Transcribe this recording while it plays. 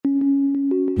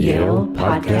Yale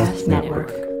Podcast Network.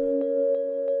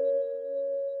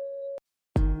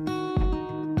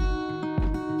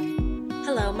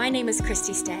 Hello, my name is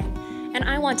Christy Stang, and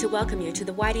I want to welcome you to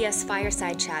the YDS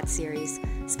Fireside Chat series,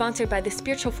 sponsored by the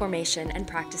Spiritual Formation and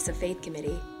Practice of Faith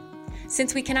Committee.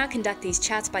 Since we cannot conduct these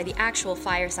chats by the actual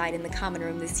fireside in the common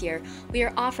room this year, we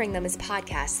are offering them as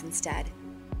podcasts instead.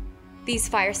 These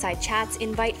fireside chats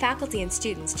invite faculty and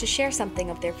students to share something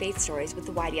of their faith stories with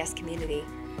the YDS community.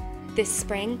 This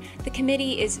spring, the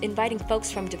committee is inviting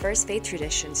folks from diverse faith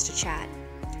traditions to chat.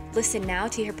 Listen now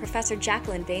to hear Professor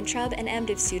Jacqueline Vayntrub and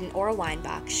MDiv student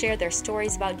Weinbach share their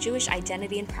stories about Jewish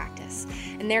identity and practice,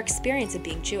 and their experience of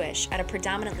being Jewish at a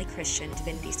predominantly Christian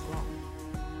divinity school.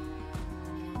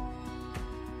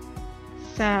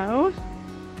 So,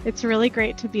 it's really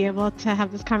great to be able to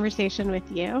have this conversation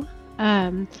with you.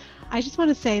 I just want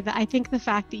to say that I think the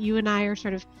fact that you and I are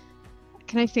sort of,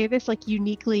 can I say this, like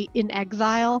uniquely in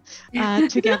exile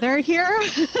together here?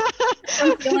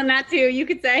 I'm feeling that too. You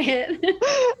could say it.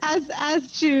 as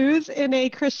Jews in a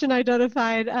Christian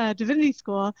identified divinity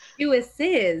school.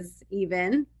 Jewesses,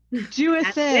 even.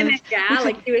 Jewesses. Women, yeah,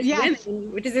 like Jewish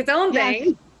women, which is its own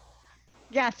thing.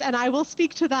 Yes, and I will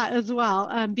speak to that as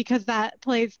well, because that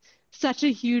plays such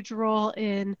a huge role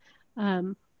in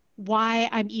why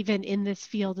I'm even in this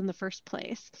field in the first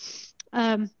place.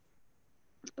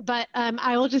 But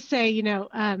I will just say,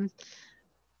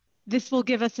 this will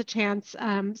give us a chance,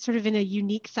 sort of in a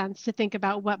unique sense, to think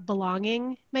about what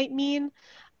belonging might mean.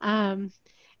 And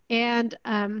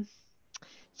the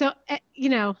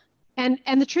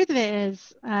truth of it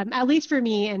is, at least for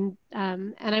me, and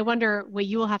I wonder what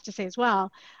you will have to say as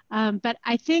well, but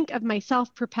I think of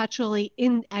myself perpetually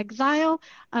in exile,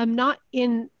 not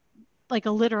in like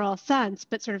a literal sense,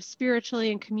 but sort of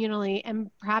spiritually and communally,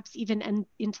 and perhaps even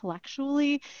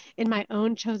intellectually in my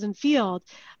own chosen field,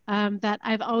 that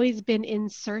I've always been in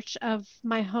search of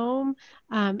my home,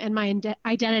 and my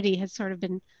identity has sort of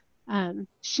been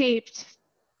shaped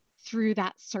through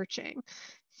that searching.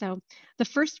 So the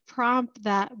first prompt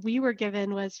that we were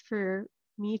given was for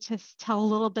me to tell a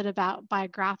little bit about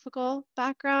biographical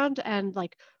background and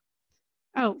like,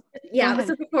 So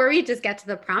before we just get to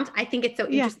the prompt, I think it's so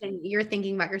interesting that you're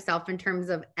thinking about yourself in terms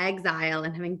of exile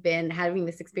and having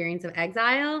this experience of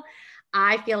exile.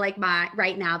 I feel like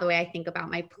right now, the way I think about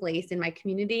my place in my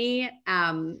community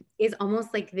is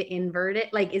almost like inverted.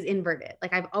 Like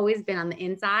I've always been on the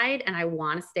inside and I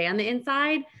want to stay on the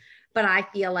inside, but I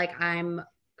feel like I'm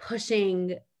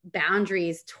pushing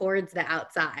boundaries towards the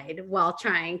outside while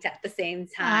trying to at the same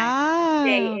time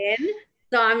stay in.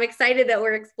 So I'm excited that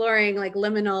we're exploring like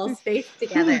liminal space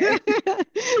together.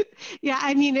 Yeah,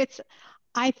 I mean,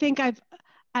 I think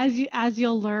as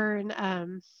you'll learn,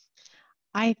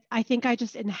 I think I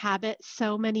just inhabit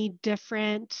so many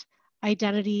different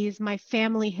identities. My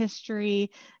family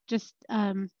history just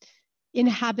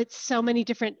inhabits so many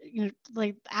different,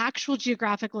 like actual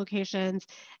geographic locations,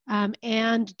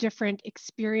 and different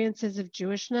experiences of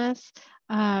Jewishness.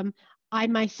 I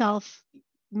myself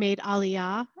made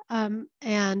Aliyah,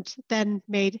 and then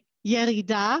made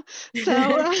Yerida,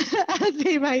 so as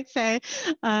they might say.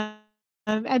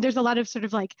 And there's a lot of sort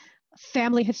of like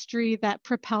family history that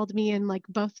propelled me in like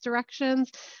both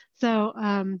directions. So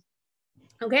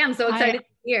okay, I'm so excited to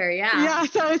hear. Yeah.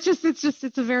 So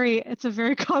it's a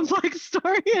very complex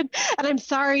story, and I'm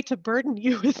sorry to burden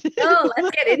you with it. Oh,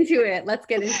 let's get into it. But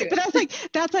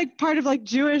that's like part of like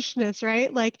Jewishness,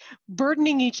 right? Like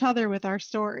burdening each other with our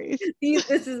stories.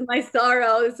 This is my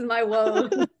sorrow. This is my woe.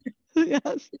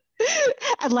 Yes.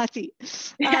 And let's eat.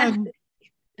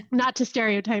 Not to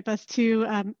stereotype us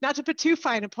not to put too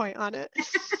fine a point on it.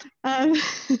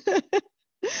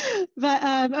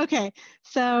 But okay,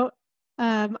 so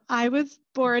I was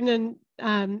born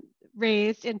and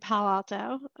raised in Palo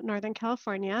Alto, Northern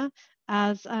California,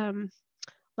 as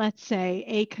let's say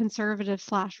a conservative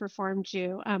 / Reform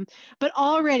Jew. But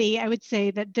already I would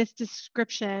say that this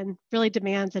description really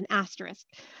demands an asterisk,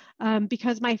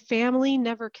 because my family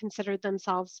never considered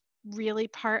themselves really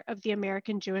part of the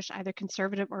American Jewish, either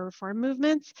conservative or Reform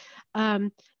movements.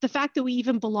 The fact that we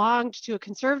even belonged to a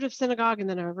conservative synagogue and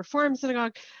then a Reform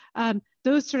synagogue,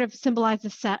 those sort of symbolize a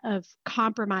set of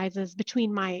compromises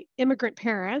between my immigrant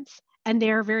parents and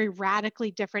their very radically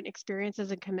different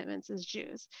experiences and commitments as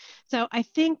Jews. So I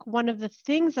think one of the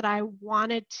things that I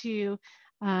wanted to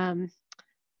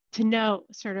know,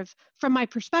 sort of from my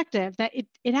perspective, that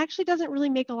it actually doesn't really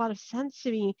make a lot of sense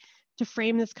to me to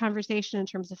frame this conversation in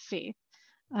terms of faith,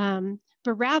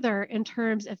 but rather in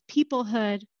terms of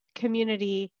peoplehood,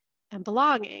 community, and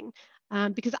belonging.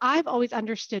 Because I've always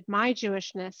understood my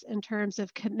Jewishness in terms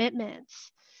of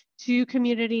commitments to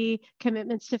community,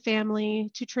 commitments to family,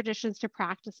 to traditions, to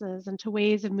practices, and to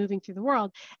ways of moving through the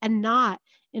world, and not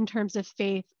in terms of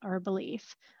faith or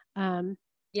belief.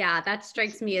 Yeah, that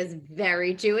strikes me as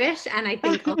very Jewish, and I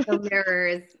think also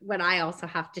mirrors what I also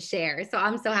have to share. So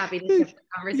I'm so happy to shift the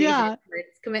conversation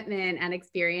towards commitment and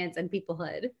experience and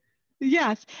peoplehood.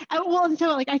 Yes. Well, and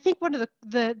so like I think one of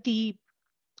the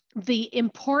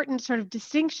important sort of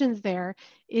distinctions there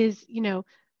is,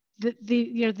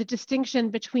 the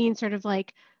distinction between sort of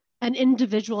like an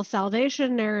individual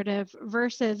salvation narrative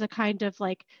versus a kind of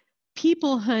like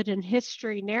peoplehood and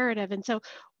history narrative. And so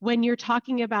when you're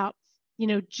talking about,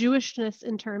 Jewishness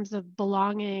in terms of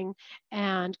belonging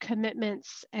and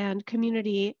commitments and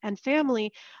community and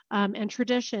family and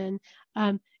tradition,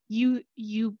 you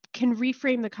can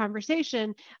reframe the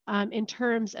conversation in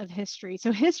terms of history.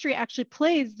 So history actually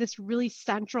plays this really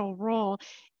central role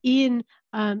in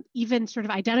even sort of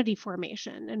identity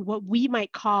formation and what we might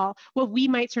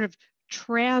sort of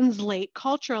translate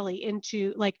culturally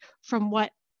into, like, from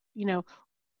what,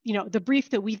 the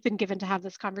brief that we've been given to have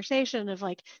this conversation of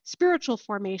like spiritual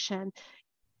formation,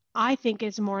 I think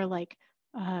is more like,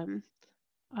 how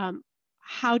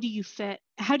do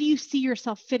you see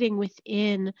yourself fitting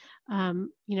within, a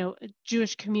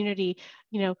Jewish community,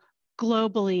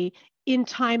 globally, in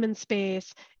time and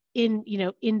space, in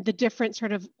the different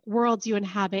sort of worlds you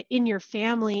inhabit, in your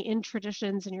family, in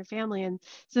traditions in your family. And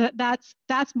so that's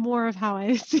more of how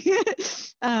I see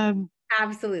it.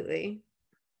 Absolutely.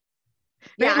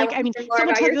 Right? Yeah, I mean, more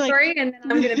about your story, and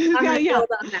then I'm gonna build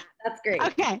on that. That's great.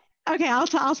 Okay, I'll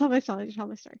tell my story.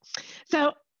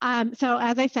 So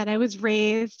as I said, I was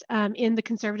raised in the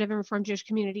conservative and Reformed Jewish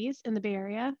communities in the Bay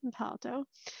Area, in Palo Alto,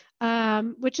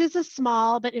 which is a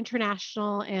small but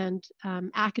international and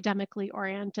academically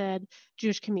oriented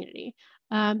Jewish community.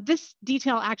 This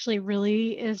detail actually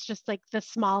really is just like the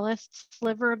smallest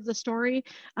sliver of the story,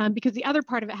 because the other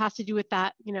part of it has to do with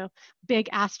that, big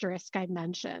asterisk I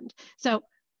mentioned. So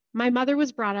my mother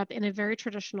was brought up in a very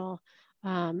traditional,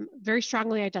 very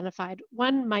strongly identified,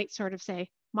 one might sort of say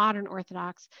modern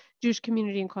Orthodox Jewish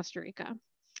community in Costa Rica.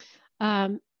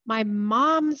 My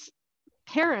mom's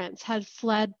parents had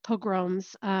fled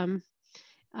pogroms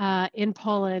in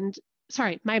Poland.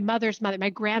 Sorry, my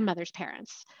grandmother's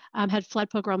parents had fled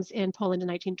pogroms in Poland in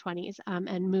the 1920s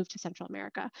and moved to Central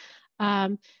America.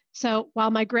 So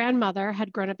while my grandmother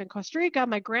had grown up in Costa Rica,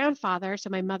 my grandfather, so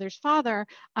my mother's father,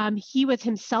 he was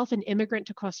himself an immigrant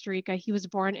to Costa Rica. He was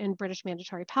born in British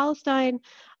Mandatory Palestine.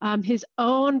 His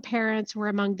own parents were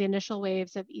among the initial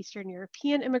waves of Eastern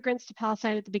European immigrants to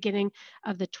Palestine at the beginning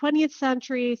of the 20th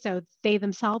century. So they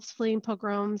themselves fleeing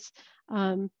pogroms,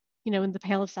 in the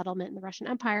Pale of Settlement in the Russian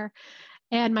Empire.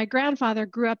 And my grandfather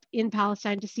grew up in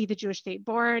Palestine to see the Jewish state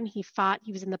born. He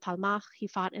was in the Palmach, he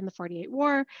fought in the 48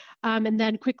 War, and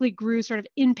then quickly grew sort of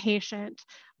impatient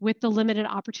with the limited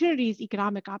opportunities,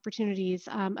 economic opportunities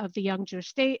of the young Jewish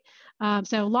state.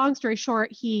 So long story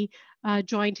short, he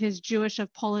joined his Jewish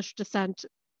of Polish descent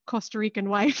Costa Rican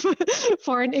wife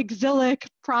for an exilic,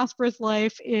 prosperous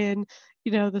life in,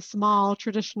 the small,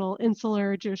 traditional,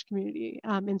 insular Jewish community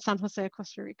in San Jose,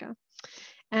 Costa Rica.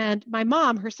 And my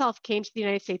mom herself came to the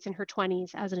United States in her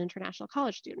 20s as an international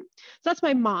college student. So that's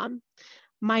my mom.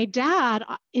 My dad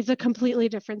is a completely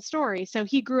different story. So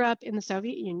he grew up in the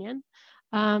Soviet Union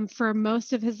for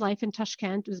most of his life in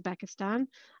Tashkent, Uzbekistan.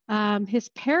 His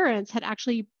parents had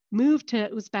actually moved to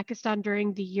Uzbekistan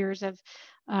during the years of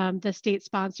the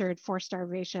state-sponsored forced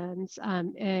starvations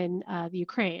in the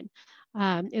Ukraine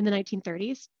in the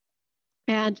 1930s.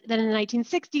 And then in the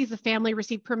 1960s, the family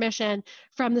received permission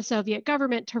from the Soviet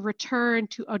government to return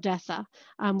to Odessa,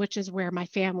 which is where my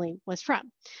family was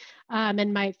from.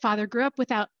 And my father grew up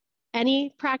without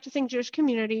any practicing Jewish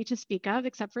community to speak of,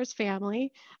 except for his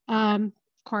family. Of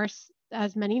course,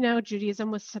 as many know,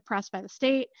 Judaism was suppressed by the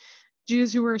state.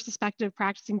 Jews who were suspected of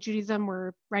practicing Judaism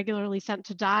were regularly sent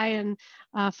to die in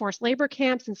forced labor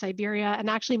camps in Siberia. And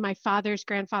actually, my father's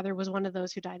grandfather was one of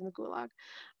those who died in the Gulag.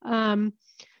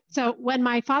 So when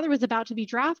my father was about to be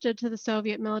drafted to the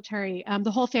Soviet military,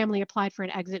 the whole family applied for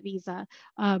an exit visa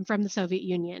from the Soviet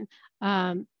Union,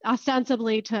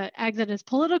 ostensibly to exit as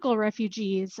political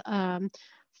refugees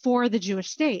for the Jewish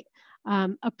state.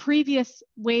 A previous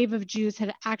wave of Jews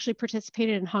had actually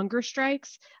participated in hunger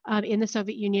strikes in the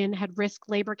Soviet Union, had risked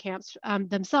labor camps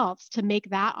themselves to make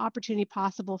that opportunity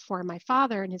possible for my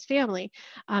father and his family.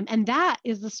 And that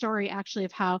is the story actually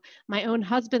of how my own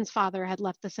husband's father had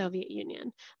left the Soviet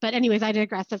Union. But anyways, I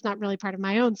digress. That's not really part of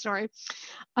my own story.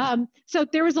 So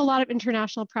there was a lot of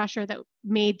international pressure that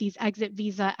made these exit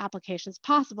visa applications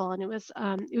possible. And it was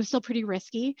still pretty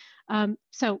risky.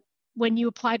 So when you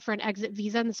applied for an exit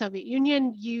visa in the Soviet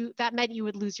Union, that meant you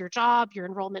would lose your job, your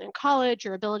enrollment in college,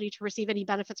 your ability to receive any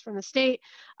benefits from the state.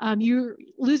 You're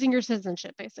losing your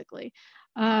citizenship, basically.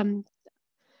 So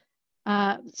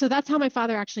that's how my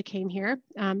father actually came here,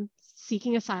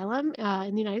 seeking asylum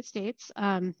in the United States.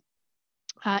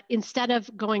 Instead of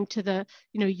going to the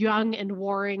young and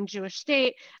warring Jewish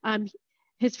state,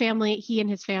 his family, he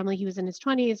was in his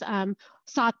 20s,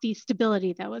 sought the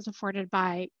stability that was afforded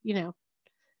by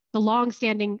the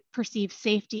long-standing perceived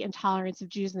safety and tolerance of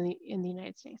Jews in the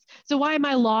United States. So why am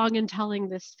I long in telling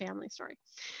this family story?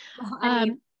 Well, I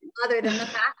mean, other than the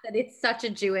fact that it's such a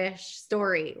Jewish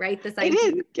story, right? This idea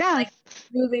it is, yes. Like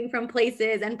moving from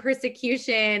places and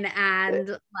persecution and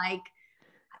like,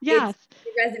 yes,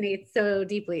 it resonates so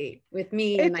deeply with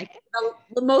me and like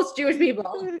the most Jewish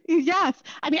people. Yes,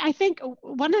 I mean, I think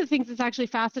one of the things that's actually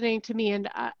fascinating to me, and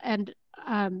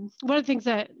one of the things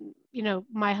that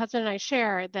my husband and I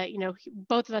share, that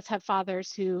both of us have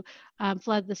fathers who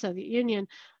fled the Soviet Union.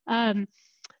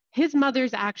 His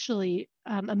mother's actually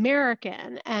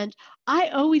American, and I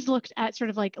always looked at sort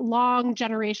of like long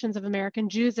generations of American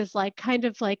Jews as like kind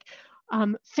of like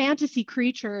fantasy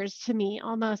creatures to me,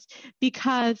 almost,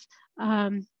 because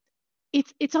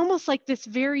it's almost like this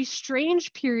very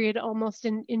strange period almost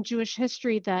in Jewish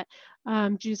history that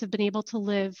Jews have been able to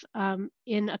live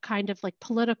in a kind of like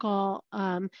political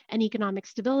and economic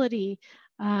stability.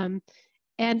 And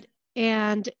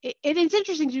it is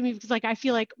interesting to me because like I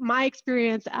feel like my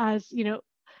experience as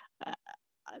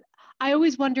I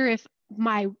always wonder if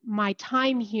my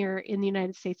time here in the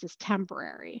United States is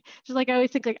temporary. Just like I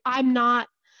always think like I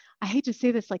hate to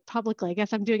say this like publicly, I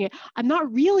guess I'm doing it. I'm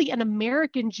not really an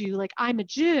American Jew, like I'm a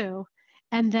Jew,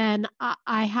 and then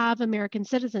I have American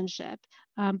citizenship,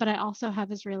 but I also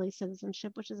have Israeli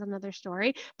citizenship, which is another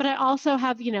story. But I also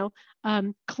have,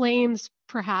 claims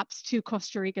perhaps to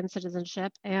Costa Rican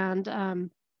citizenship, and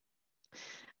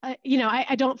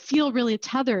I don't feel really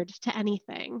tethered to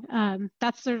anything.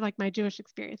 That's sort of like my Jewish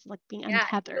experience, like being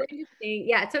untethered.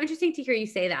 It's so interesting to hear you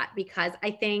say that, because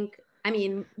I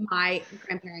mean, my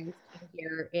grandparents came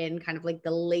here in kind of like the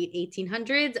late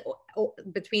 1800s,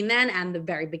 between then and the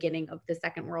very beginning of the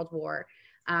Second World War.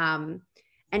 And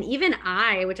even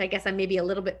which I guess I'm maybe a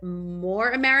little bit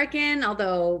more American,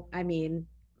 although I mean,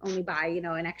 only by,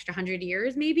 an extra 100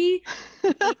 years, maybe.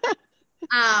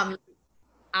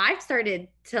 I've started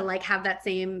to like have that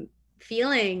same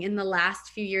feeling in the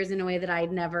last few years in a way that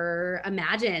I'd never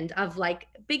imagined, of like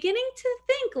beginning to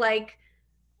think like,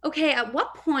 okay, at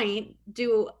what point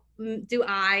do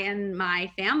I and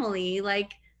my family,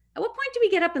 like, at what point do we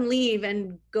get up and leave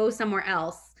and go somewhere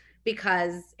else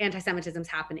because anti-Semitism is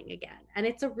happening again? And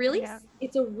it's a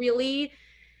really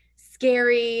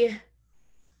scary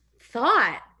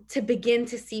thought to begin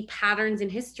to see patterns in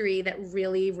history that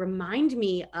really remind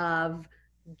me of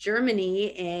Germany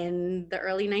in the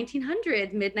early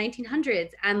 1900s, mid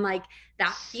 1900s, and like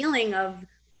that feeling of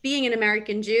being an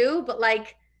American Jew, but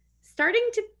like starting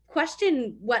to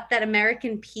question what that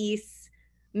American piece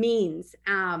means,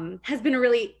 has been a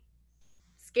really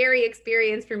scary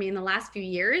experience for me in the last few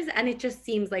years. And it just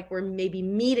seems like we're maybe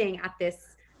meeting at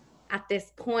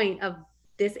this point of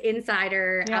this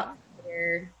insider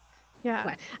outsider. Yeah.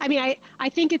 question. I mean, I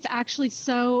think it's actually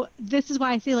this is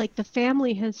why I feel like the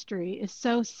family history is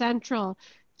so central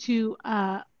to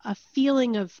a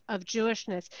feeling of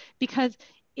Jewishness, because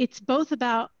it's both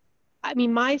about, I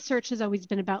mean, my search has always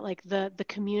been about like the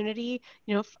community.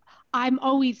 I'm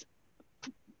always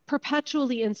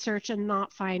perpetually in search and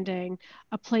not finding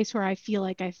a place where I feel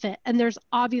like I fit. And there's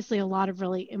obviously a lot of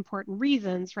really important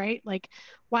reasons, right? Like,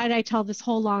 why did I tell this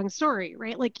whole long story,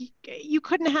 right? Like you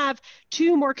couldn't have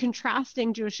two more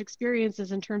contrasting Jewish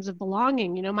experiences in terms of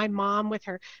belonging. My mom, with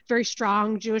her very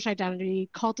strong Jewish identity,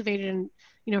 cultivated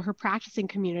in her practicing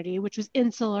community, which was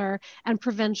insular and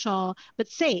provincial, but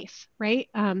safe, right?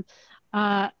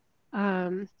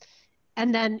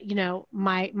 And then,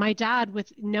 my dad,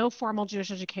 with no formal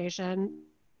Jewish education,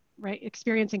 right,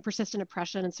 experiencing persistent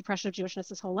oppression and suppression of Jewishness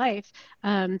his whole life.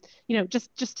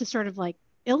 Just to sort of like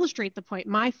illustrate the point,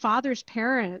 my father's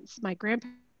parents, my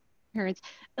grandparents,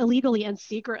 illegally and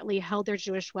secretly held their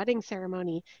Jewish wedding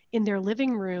ceremony in their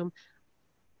living room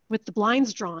with the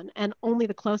blinds drawn and only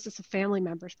the closest of family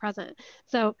members present.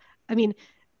 So, I mean,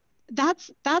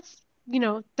 that's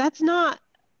not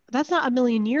a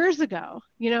million years ago,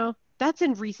 that's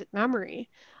in recent memory.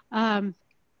 And,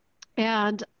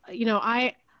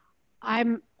 I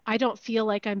don't feel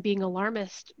like I'm being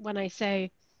alarmist when I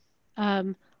say,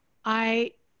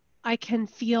 I can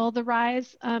feel the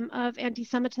rise of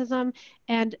anti-Semitism,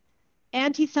 and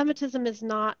anti-Semitism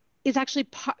is actually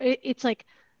it's like,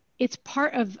 it's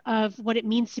part of what it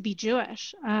means to be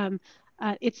Jewish.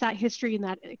 It's that history and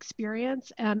that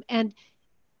experience.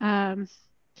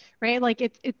 Right. Like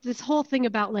it's this whole thing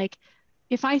about like,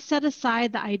 if I set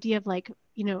aside the idea of like,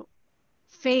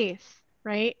 faith,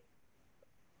 right?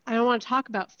 I don't want to talk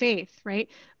about faith, right?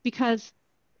 Because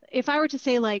if I were to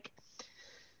say like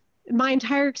my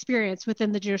entire experience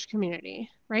within the Jewish community,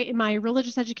 right? In my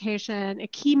religious education,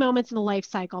 at key moments in the life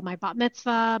cycle, my bat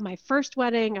mitzvah, my first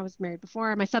wedding, I was married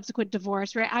before, my subsequent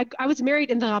divorce, right? I was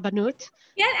married in the Rabbanut.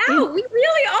 Get out, we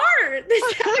really are.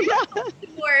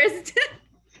 Divorced.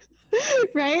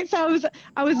 Right. So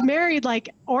I was married like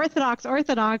Orthodox,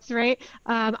 right?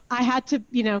 I had to,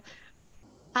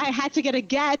 get a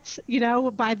get,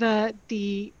 by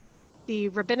the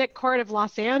rabbinic court of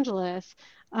Los Angeles.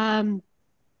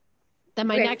 Then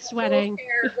my next wedding.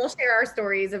 We'll share our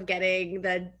stories of getting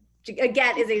a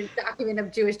get is a document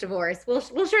of Jewish divorce. We'll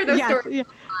share those stories. Yeah.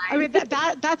 I mean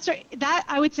that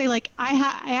I would say like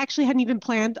I actually hadn't even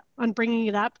planned on bringing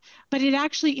it up, but it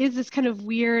actually is this kind of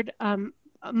weird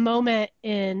moment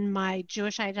in my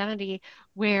Jewish identity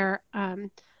where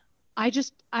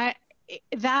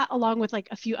that along with like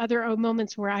a few other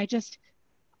moments where I just,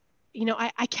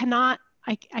 I cannot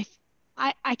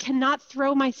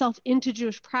throw myself into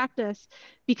Jewish practice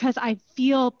because I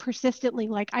feel persistently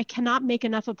like I cannot make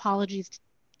enough apologies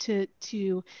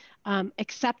to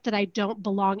accept that I don't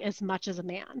belong as much as a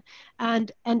man.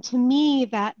 And to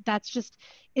me, that's just,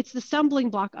 it's the stumbling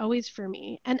block always for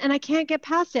me. And I can't get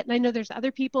past it. And I know there's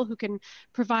other people who can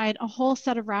provide a whole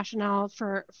set of rationale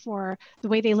for the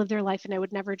way they live their life, and I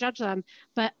would never judge them,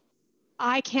 but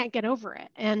I can't get over it.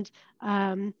 And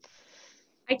I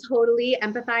totally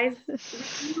empathize.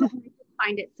 I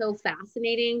find it so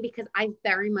fascinating because I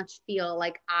very much feel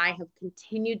like I have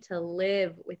continued to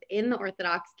live within the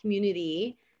Orthodox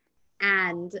community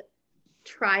and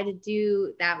try to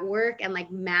do that work and like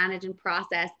manage and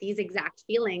process these exact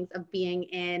feelings of being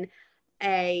in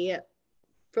a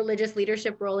religious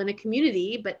leadership role in a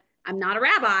community, but I'm not a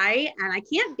rabbi and I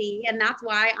can't be. And that's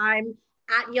why I'm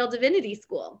at Yale Divinity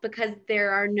School, because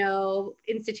there are no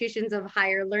institutions of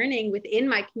higher learning within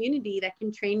my community that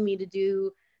can train me to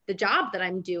do the job that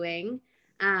I'm doing.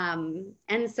 And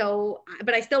so,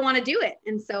 but I still want to do it.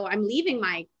 And so I'm leaving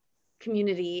my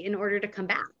community in order to come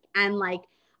back. And like,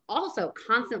 also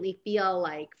constantly feel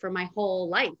like for my whole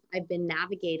life, I've been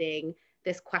navigating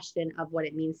this question of what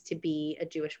it means to be a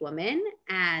Jewish woman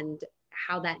and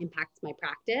how that impacts my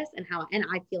practice and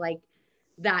I feel like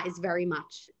that is very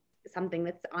much something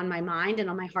that's on my mind and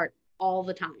on my heart all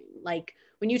the time. Like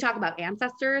when you talk about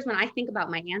ancestors, when I think about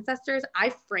my ancestors, I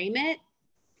frame it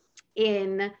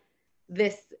in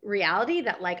this reality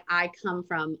that like I come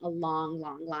from a long,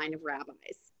 long line of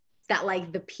rabbis. That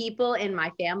like the people in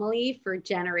my family for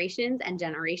generations and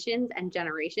generations and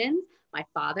generations, my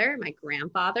father, my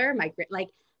grandfather, like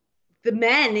the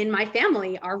men in my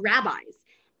family are rabbis.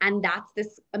 And that's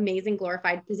this amazing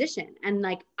glorified position. And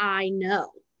like, I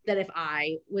know that if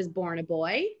I was born a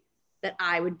boy, that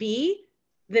I would be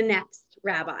the next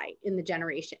rabbi in the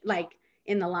generation, like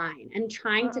in the line, and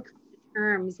trying to come to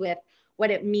terms with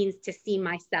what it means to see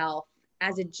myself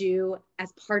as a Jew,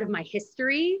 as part of my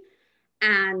history,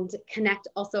 and connect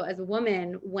also as a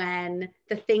woman when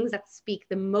the things that speak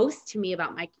the most to me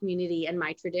about my community and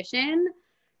my tradition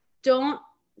don't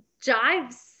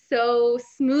jive so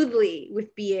smoothly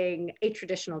with being a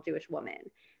traditional Jewish woman.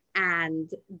 And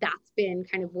that's been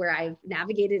kind of where I've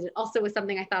navigated. It also was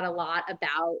something I thought a lot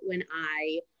about when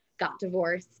I got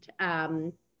divorced.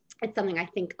 It's something I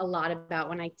think a lot about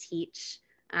when I teach.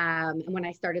 And when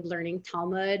I started learning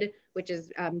Talmud, which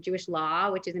is Jewish law,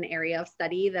 which is an area of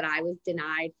study that I was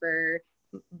denied for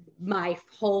my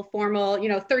whole formal,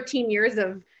 13 years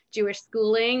of Jewish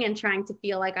schooling, and trying to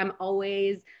feel like I'm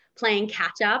always playing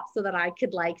catch up so that I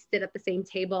could like sit at the same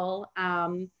table.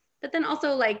 But then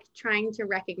also like trying to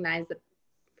recognize that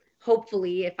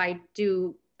hopefully if I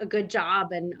do a good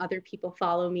job and other people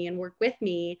follow me and work with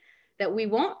me, that we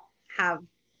won't have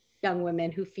young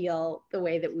women who feel the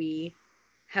way that we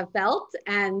have felt.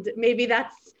 And maybe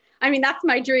that's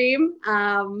my dream.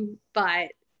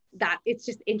 But that it's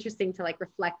just interesting to like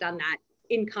reflect on that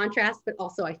in contrast, but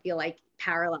also I feel like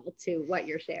parallel to what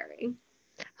you're sharing.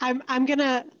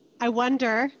 I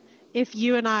wonder if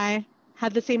you and I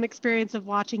had the same experience of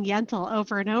watching Yentl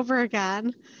over and over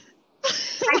again.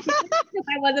 I did, because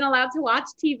I wasn't allowed to watch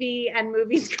TV and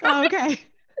movies. Oh, okay.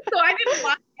 So I didn't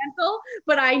watch Yentl,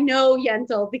 but I know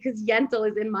Yentl because Yentl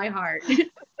is in my heart. For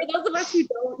those of us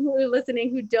who are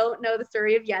listening, who don't know the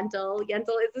story of Yentl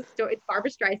is a story. It's Barbara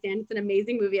Streisand. It's an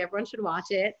amazing movie. Everyone should watch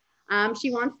it.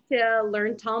 She wants to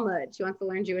learn Talmud. She wants to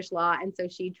learn Jewish law. And so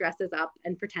she dresses up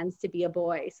and pretends to be a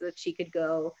boy so that she could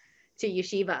go to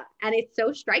yeshiva. And it's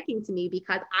so striking to me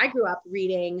because I grew up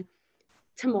reading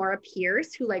Tamora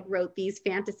Pierce, who like wrote these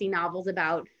fantasy novels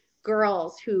about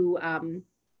girls who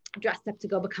dressed up to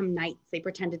go become knights. They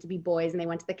pretended to be boys and they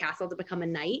went to the castle to become a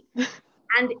knight.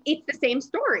 And it's the same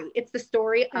story. It's the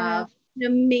story of an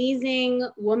amazing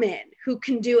woman who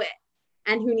can do it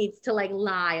and who needs to like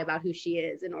lie about who she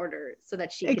is in order so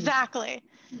that she exactly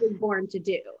was born to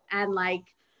do. And like,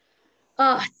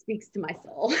 oh, it speaks to my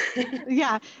soul.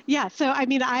 Yeah. So, I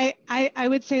mean, I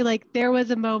would say like there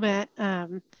was a moment,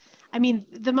 I mean,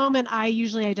 the moment I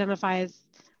usually identify as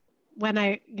when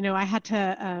I had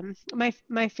to,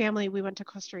 my family, we went to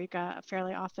Costa Rica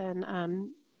fairly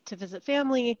often to visit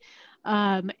family.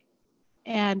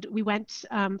 And we went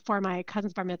for my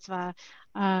cousin's bar mitzvah.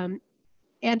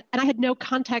 And I had no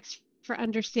context for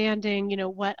understanding,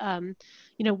 what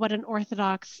an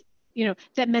Orthodox,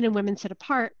 that men and women sit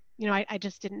apart. I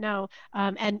just didn't know.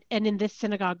 And in this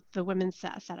synagogue, the women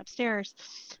sat upstairs.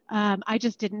 I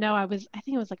just didn't know. I think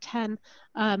it was like 10.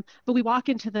 But we walk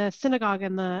into the synagogue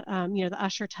and the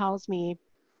usher tells me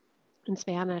in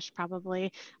Spanish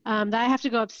probably, that I have to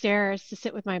go upstairs to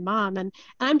sit with my mom. And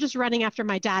I'm just running after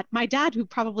my dad who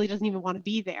probably doesn't even want to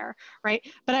be there, right?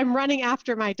 But I'm running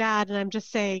after my dad and I'm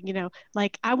just saying,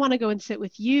 like, I want to go and sit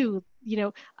with you,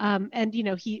 and,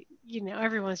 he,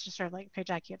 everyone's just sort of like, okay,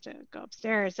 Jack, you have to go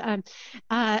upstairs.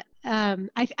 I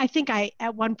think I,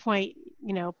 at one point,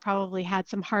 probably had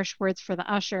some harsh words for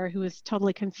the usher who was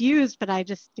totally confused, but I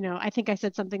just, I think I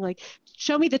said something like,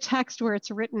 show me the text where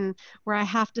it's written where I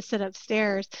have to sit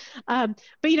upstairs. But,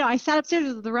 I sat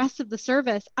upstairs the rest of the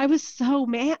service. I was so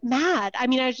mad. I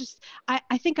mean,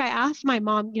 I think I asked my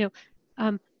mom,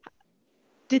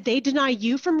 did they deny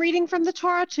you from reading from the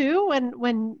Torah too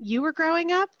when you were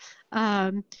growing up?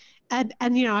 And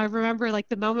I remember like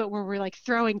the moment where we're like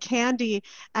throwing candy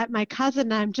at my cousin.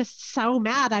 And I'm just so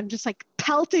mad. I'm just like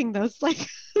pelting those like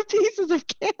pieces of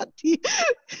candy.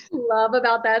 Love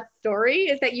about that story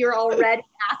is that you're already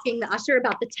asking the usher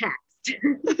about the text.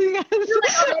 Yes. You're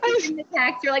like already in the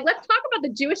text. You're like, let's talk about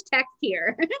the Jewish text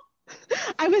here.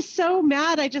 I was so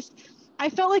mad. I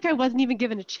felt like I wasn't even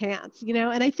given a chance,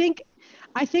 and I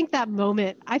think that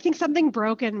moment, I think something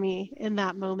broke in me in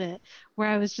that moment where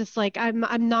I was just like, I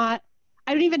don't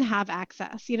even have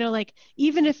access, like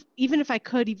even if I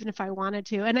could, even if I wanted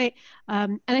to. And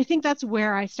I think that's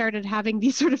where I started having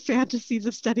these sort of fantasies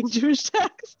of studying Jewish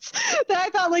texts that I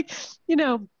thought like,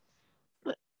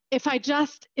 if I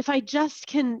just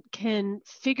can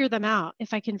figure them out,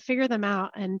 if I can figure them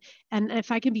out and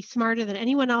if I can be smarter than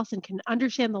anyone else and can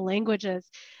understand the languages,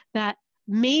 that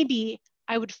maybe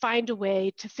I would find a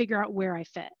way to figure out where I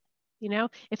fit.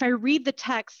 If I read the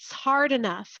texts hard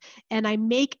enough and I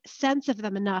make sense of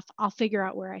them enough, I'll figure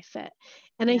out where I fit.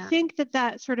 And I think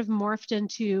that sort of morphed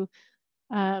into,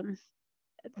 then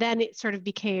it sort of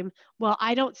became, well,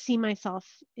 I don't see myself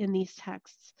in these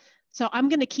texts. So I'm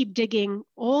going to keep digging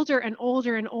older and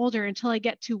older and older until I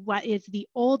get to what is the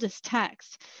oldest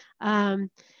text.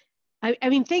 I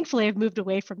mean, thankfully, I've moved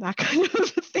away from that kind of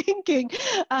thinking.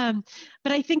 But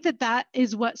I think that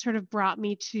is what sort of brought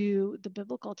me to the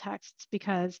biblical texts,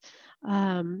 because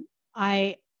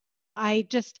it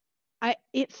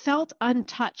felt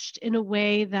untouched in a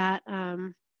way that,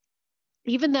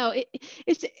 even though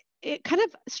it kind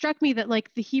of struck me that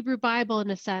like the Hebrew Bible,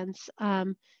 in a sense,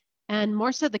 and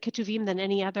more so the Ketuvim than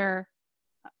any other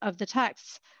of the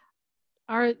texts,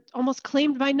 are almost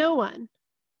claimed by no one.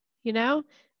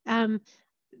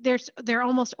 They're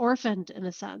almost orphaned in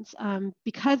a sense,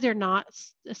 because they're not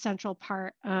a central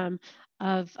part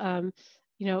of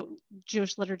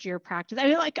Jewish liturgy or practice. I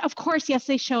mean, like, of course, yes,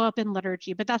 they show up in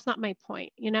liturgy, but that's not my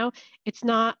point. It's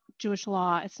not Jewish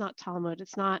law. It's not Talmud.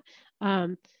 It's not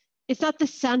the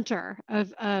center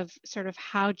of sort of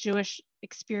how Jewish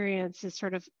experience is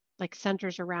sort of like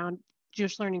centers around,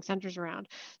 Jewish learning centers around.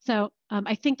 So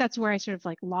I think that's where I sort of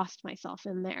like lost myself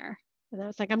in there. And I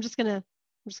was like, I'm just gonna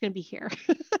be here.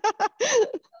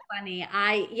 Funny.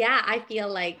 I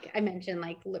feel like I mentioned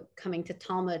like coming to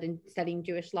Talmud and studying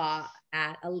Jewish law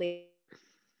at a late.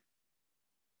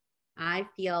 I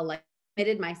feel like I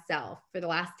committed myself for the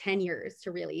last 10 years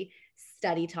to really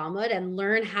study Talmud and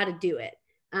learn how to do it.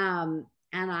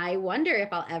 And I wonder if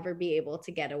I'll ever be able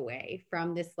to get away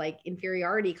from this like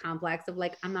inferiority complex of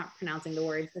like, I'm not pronouncing the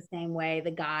words the same way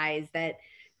the guys that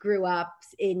grew up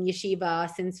in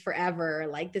yeshiva since forever,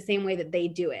 like the same way that they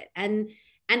do it. And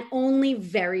only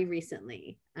very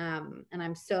recently, and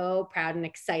I'm so proud and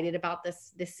excited about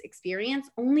this experience,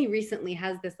 only recently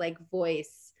has this like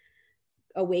voice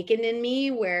awakened in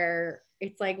me where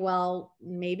it's like, well,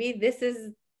 maybe this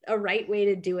is a right way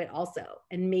to do it also.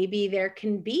 And maybe there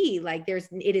can be like,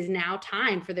 it is now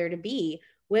time for there to be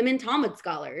women Talmud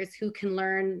scholars who can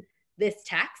learn this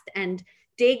text and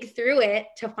dig through it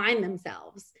to find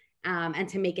themselves and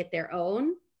to make it their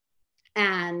own.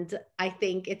 And I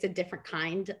think it's a different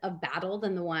kind of battle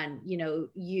than the one,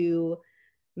 you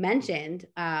mentioned,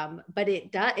 but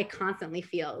it constantly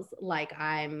feels like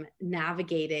I'm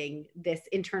navigating this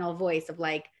internal voice of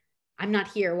like, I'm not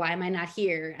here. Why am I not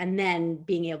here? And then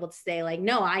being able to say like,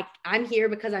 no, I'm here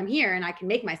because I'm here and I can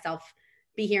make myself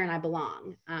be here and I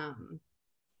belong.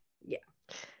 Yeah.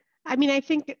 I mean, I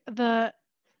think the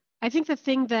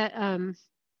thing that,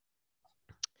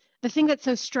 the thing that's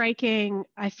so striking,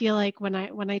 I feel like when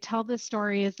I tell this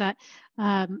story is that,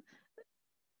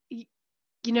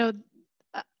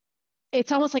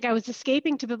 it's almost like I was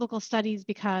escaping to biblical studies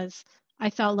because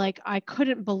I felt like I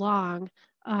couldn't belong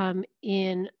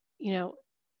in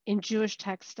Jewish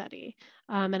text study,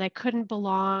 and I couldn't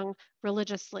belong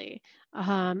religiously,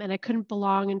 and I couldn't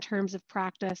belong in terms of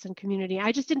practice and community.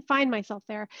 I just didn't find myself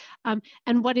there.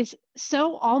 And what is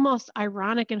so almost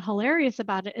ironic and hilarious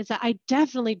about it is that I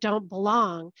definitely don't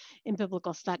belong in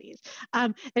biblical studies.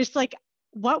 It's like,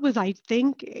 what was I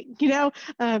thinking?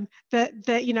 That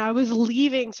I was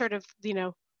leaving sort of,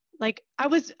 like I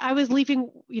was leaving,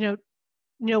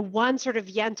 one sort of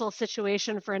Yentl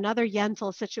situation for another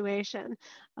Yentl situation,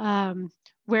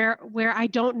 where I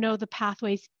don't know the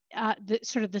pathways, the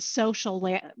sort of the social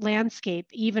landscape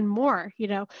even more,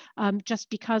 just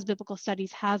because biblical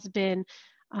studies has been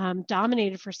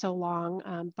dominated for so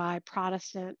long by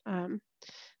Protestant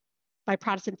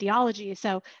theology.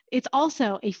 So it's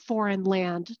also a foreign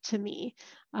land to me.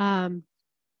 And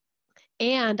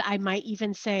I might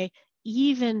even say,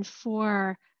 even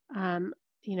for,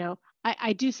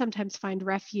 I do sometimes find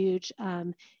refuge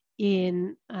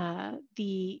in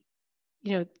the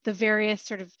various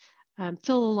sort of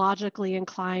philologically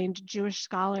inclined Jewish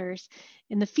scholars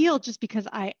in the field, just because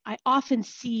I often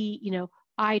see,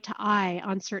 eye to eye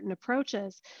on certain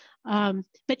approaches.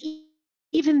 But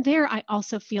even there, I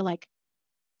also feel like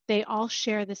they all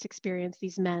share this experience.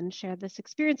 These men share this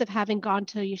experience of having gone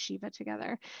to yeshiva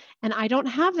together. And I don't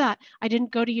have that. I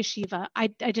didn't go to yeshiva. I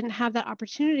didn't have that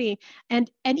opportunity.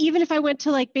 And even if I went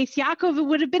to like Beis Yaakov, it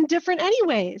would have been different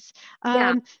anyways.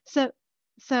 Yeah.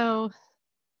 So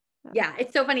yeah,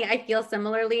 it's so funny. I feel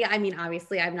similarly. I mean,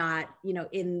 obviously I'm not,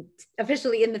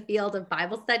 officially in the field of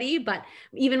Bible study, but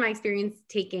even my experience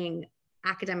taking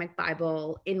academic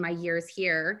Bible in my years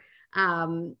here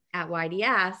at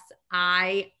YDS,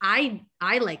 I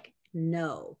like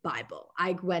know Bible.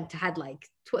 I had like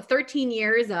 13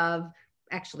 years of,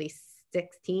 actually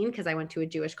 16, because I went to a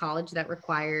Jewish college that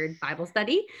required Bible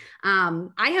study.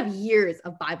 I have years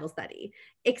of Bible study,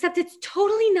 except it's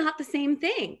totally not the same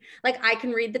thing. Like I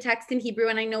can read the text in Hebrew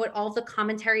and I know what all the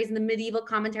commentaries and the medieval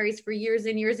commentaries for years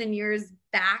and years and years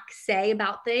back say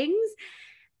about things.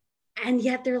 And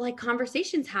yet there are like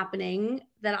conversations happening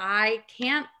that I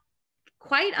can't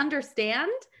quite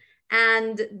understand.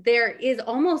 And there is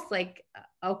almost like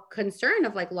a concern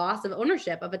of like loss of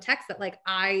ownership of a text that like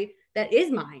that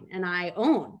is mine and I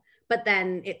own, but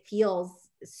then it feels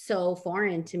so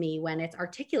foreign to me when it's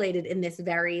articulated in this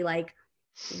very like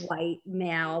white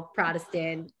male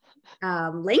Protestant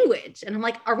language. And I'm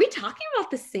like, are we talking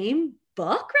about the same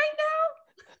book right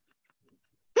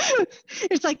now?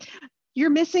 It's like, you're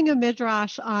missing a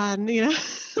midrash on,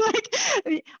 like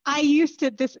I used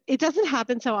to, it doesn't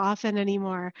happen so often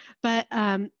anymore, but,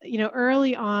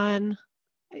 early on,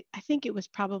 I think it was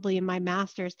probably in my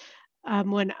master's,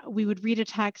 when we would read a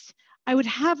text, I would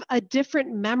have a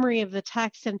different memory of the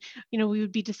text, and, we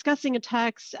would be discussing a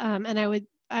text, and I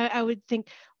would think,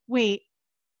 wait,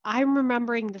 I'm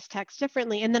remembering this text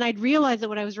differently. And then I'd realize that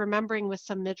what I was remembering was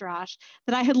some midrash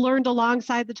that I had learned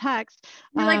alongside the text.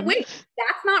 You're like, wait,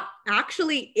 that's not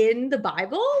actually in the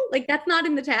Bible? Like that's not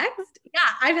in the text? Yeah,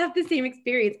 I've had the same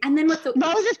experience. And then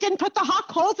Moses didn't put the hot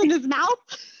coals in his mouth?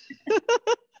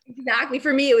 Exactly.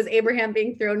 For me, it was Abraham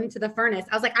being thrown into the furnace.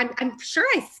 I was like, I'm sure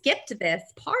I skipped this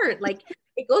part. Like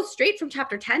it goes straight from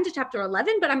chapter 10 to chapter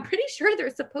 11, but I'm pretty sure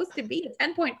there's supposed to be a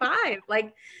 10.5.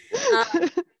 Like,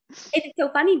 it's so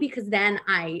funny because then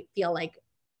I feel like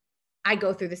I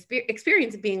go through this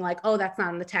experience of being like, oh, that's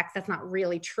not in the text. That's not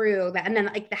really true. And then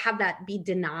like to have that be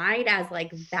denied as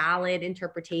like valid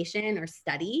interpretation or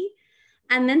study.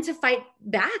 And then to fight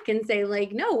back and say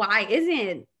like, no, why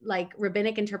isn't like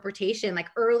rabbinic interpretation, like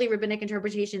early rabbinic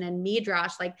interpretation and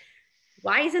midrash, like,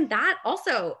 why isn't that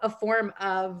also a form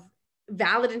of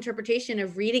valid interpretation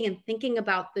of reading and thinking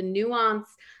about the nuance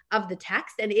of the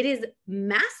text. And it is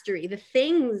mastery. The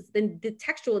things, the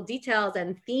textual details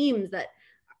and themes that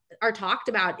are talked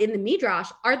about in the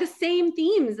Midrash are the same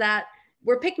themes that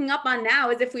we're picking up on now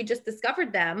as if we just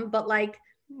discovered them. But like,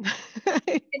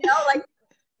 like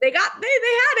they had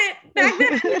it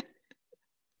back then.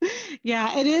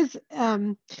 Yeah, it is.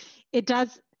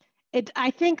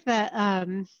 I think that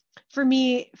for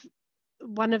me,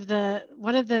 one of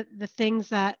the things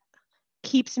that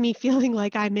keeps me feeling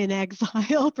like I'm in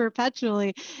exile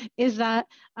perpetually is that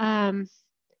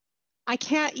I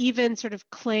can't even sort of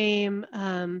claim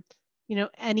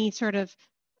any sort of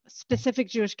specific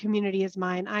Jewish community as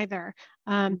mine either.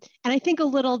 And I think a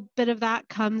little bit of that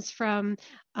comes from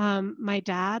my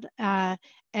dad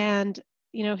and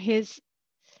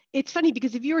it's funny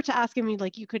because if you were to ask him,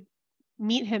 like, you could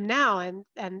meet him now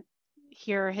and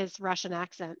hear his Russian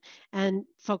accent, and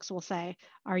folks will say,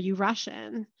 "Are you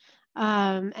Russian?"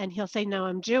 And he'll say, "No,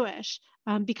 I'm Jewish,"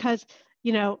 because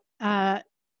they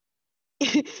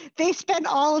spent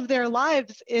all of their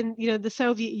lives in the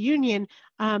Soviet Union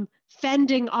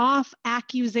fending off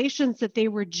accusations that they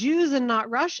were Jews and not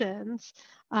Russians,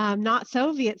 not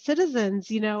Soviet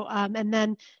citizens, and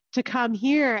then to come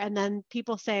here and then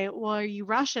people say, "Well, are you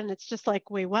Russian?" It's just like,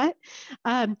 wait, what?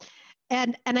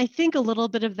 And I think a little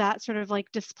bit of that sort of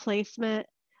like displacement,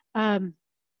 the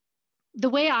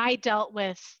way I dealt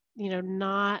with,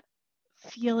 not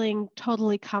feeling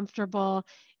totally comfortable,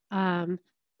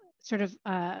 sort of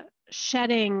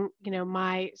shedding,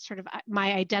 my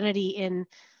identity in,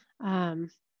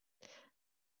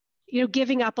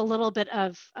 giving up a little bit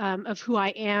of who I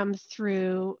am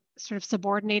through sort of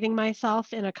subordinating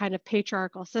myself in a kind of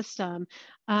patriarchal system.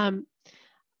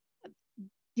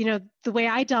 The way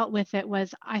I dealt with it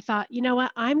was I thought, you know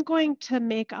what, I'm going to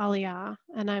make Aliyah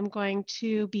and I'm going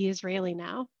to be Israeli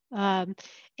now.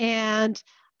 And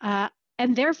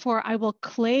therefore I will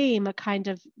claim a kind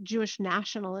of Jewish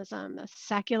nationalism, a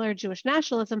secular Jewish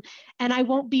nationalism, and I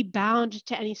won't be bound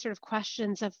to any sort of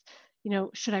questions of,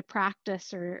 should I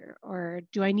practice or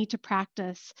do I need to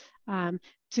practice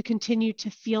to continue to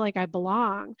feel like I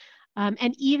belong?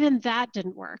 And even that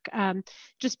didn't work,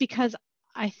 just because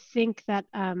I think that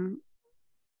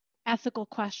ethical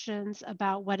questions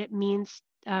about what it means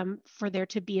for there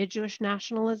to be a Jewish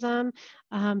nationalism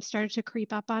started to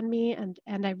creep up on me, and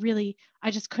I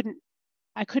just couldn't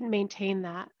maintain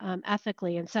that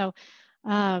ethically, and so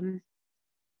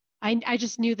I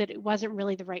just knew that it wasn't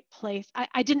really the right place.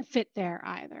 I didn't fit there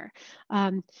either.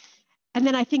 And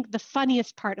then I think the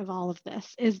funniest part of all of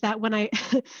this is that when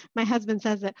my husband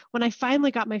says that when I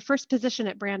finally got my first position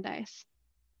at Brandeis,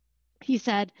 he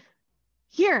said,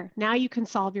 "Here, now you can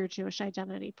solve your Jewish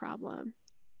identity problem.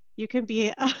 You can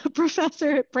be a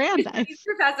professor at Brandeis."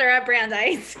 Professor at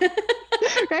Brandeis.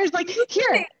 I was like,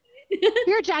 here,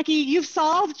 Jackie, you've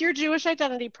solved your Jewish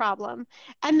identity problem.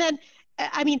 And then,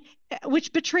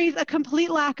 which betrays a complete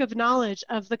lack of knowledge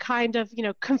of the kind of,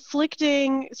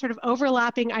 conflicting sort of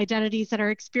overlapping identities that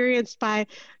are experienced by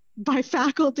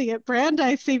faculty at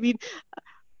Brandeis. I mean,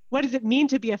 what does it mean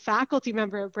to be a faculty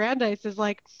member at Brandeis is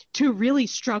like to really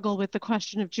struggle with the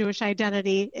question of Jewish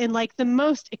identity in like the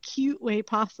most acute way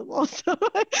possible. So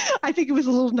I think it was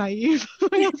a little naive for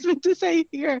my husband to say,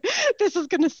 "Here, this is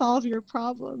going to solve your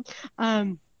problem."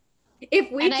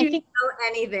 If we do know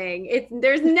anything,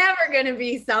 there's never going to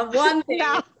be one thing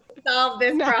to solve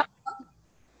this problem.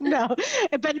 No,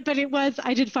 but it was,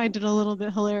 I did find it a little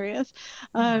bit hilarious.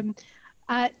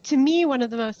 To me, one of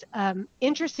the most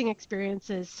interesting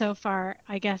experiences so far,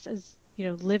 I guess, as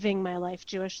living my life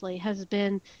Jewishly, has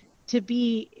been to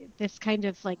be this kind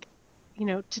of like,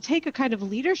 to take a kind of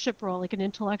leadership role, like an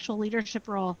intellectual leadership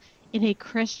role in a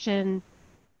Christian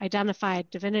identified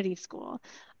divinity school.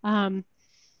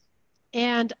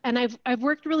 And I've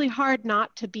worked really hard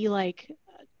not to be like,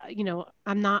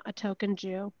 I'm not a token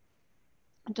Jew.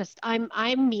 Just I'm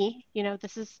me.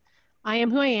 I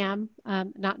am who I am.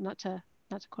 Not to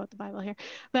quote the Bible here,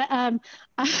 but I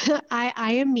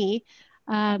am me,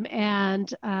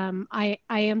 and I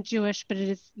am Jewish. But it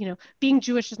is, being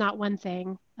Jewish is not one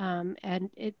thing, and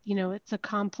it's a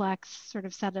complex sort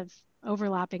of set of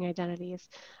overlapping identities.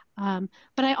 But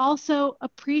I also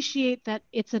appreciate that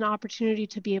it's an opportunity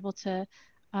to be able to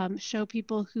show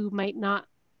people who might not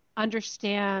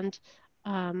understand,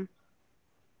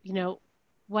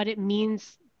 what it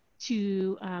means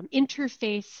to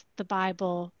interface the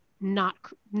Bible not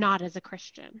as a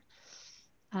Christian.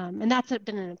 And that's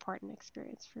been an important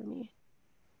experience for me.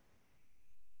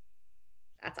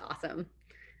 That's awesome.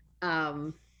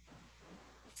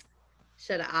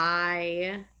 Should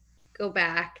I go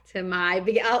back to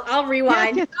I'll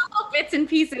rewind all bits and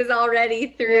pieces already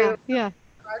through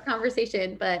our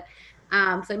conversation. But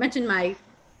so I mentioned my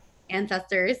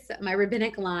ancestors, my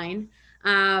rabbinic line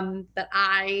that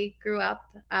I grew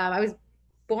up. I was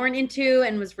born into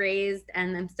and was raised,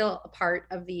 and I'm still a part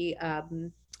of the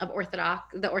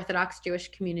Orthodox Jewish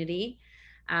community.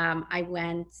 I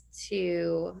went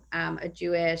to a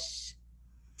Jewish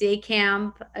day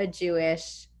camp, a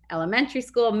Jewish elementary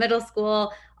school, middle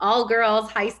school, all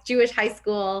girls, Jewish high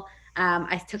school.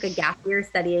 I took a gap year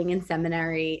studying in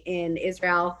seminary in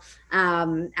Israel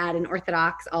at an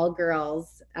Orthodox all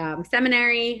girls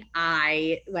seminary.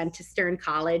 I went to Stern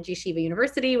College, Yeshiva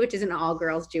University, which is an all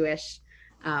girls Jewish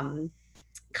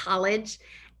college.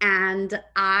 And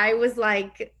I was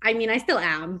like, I mean, I still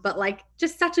am, but like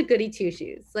just such a goody two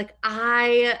shoes. Like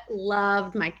I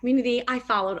loved my community. I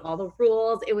followed all the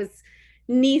rules. It was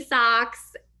knee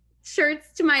socks,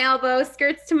 shirts to my elbows,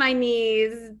 skirts to my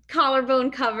knees,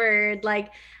 collarbone covered, like,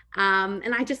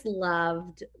 and I just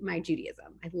loved my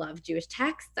Judaism. I loved Jewish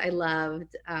texts. I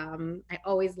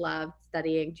always loved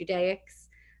studying Judaics.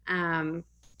 And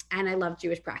I loved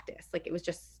Jewish practice. Like it was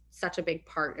just such a big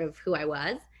part of who I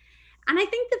was. And I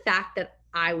think the fact that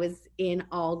I was in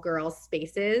all girls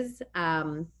spaces,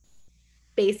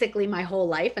 basically my whole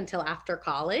life until after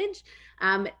college,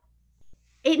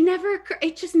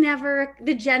 it just never,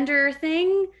 the gender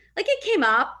thing, like it came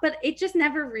up, but it just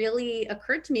never really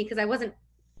occurred to me because I wasn't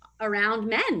around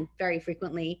men very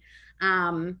frequently.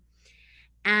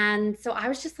 And so I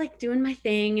was just like doing my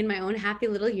thing in my own happy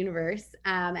little universe.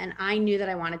 And I knew that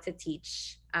I wanted to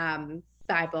teach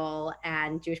Bible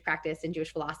and Jewish practice and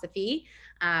Jewish philosophy.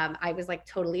 I was like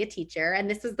totally a teacher. And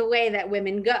this is the way that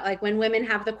women go. Like when women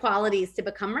have the qualities to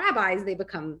become rabbis, they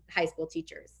become high school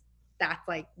teachers. That's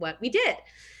like what we did.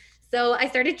 So I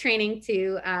started training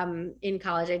in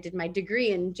college, I did my degree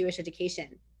in Jewish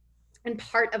education. And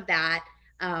part of that,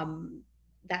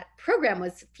 that program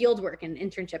was fieldwork and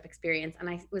internship experience. And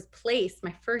I was placed,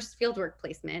 my first fieldwork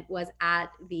placement was at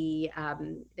the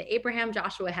Abraham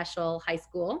Joshua Heschel High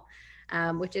School,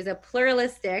 which is a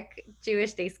pluralistic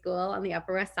Jewish day school on the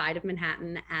Upper West Side of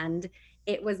Manhattan. And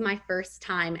it was my first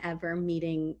time ever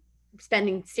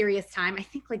spending serious time, I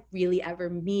think like really ever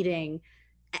meeting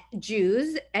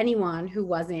Jews, anyone who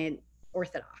wasn't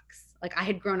Orthodox. Like I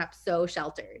had grown up so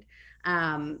sheltered.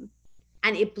 And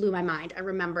it blew my mind. I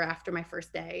remember after my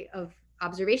first day of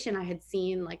observation, I had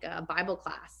seen like a Bible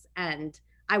class and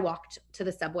I walked to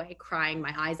the subway crying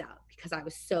my eyes out because I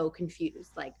was so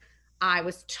confused. Like I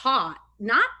was taught,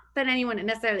 not that anyone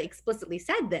necessarily explicitly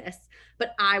said this,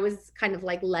 but I was kind of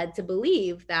like led to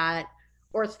believe that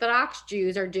Orthodox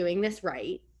Jews are doing this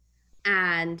right.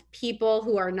 And people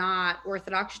who are not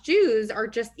Orthodox Jews are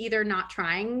just either not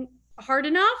trying hard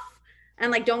enough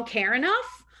and like don't care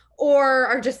enough, or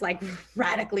are just like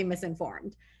radically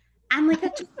misinformed. And like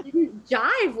that just didn't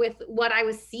jive with what I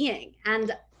was seeing.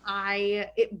 And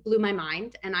it blew my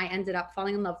mind. And I ended up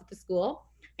falling in love with the school.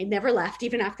 I never left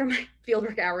even after my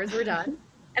fieldwork hours were done.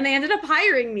 And they ended up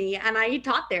hiring me and I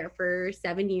taught there for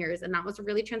 7 years. And that was a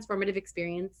really transformative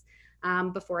experience.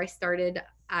 Before I started,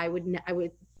 I would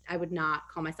not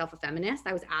call myself a feminist.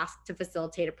 I was asked to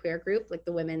facilitate a prayer group, like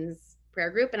the women's prayer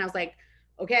group. And I was like,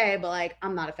 okay, but like,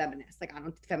 I'm not a feminist. Like, I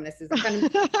don't think feminist is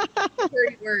a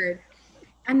dirty word.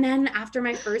 And then after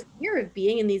my first year of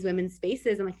being in these women's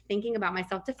spaces and like thinking about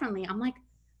myself differently, I'm like,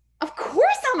 of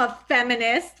course I'm a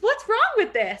feminist. What's wrong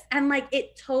with this? And like,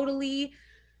 it totally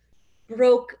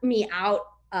broke me out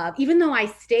of, even though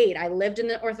I lived in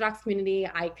the Orthodox community,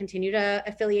 I continue to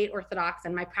affiliate Orthodox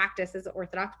and my practice is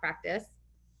Orthodox practice.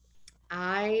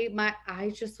 I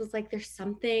just was like, there's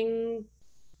something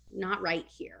not right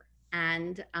here.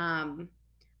 And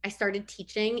I started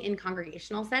teaching in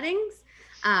congregational settings,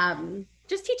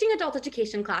 just teaching adult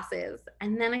education classes.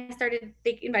 And then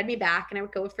they invited me back and I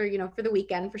would go for the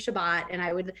weekend for Shabbat and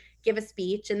I would give a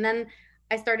speech. And then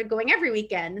I started going every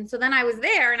weekend. And so then I was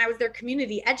there and I was their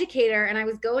community educator and I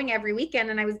was going every weekend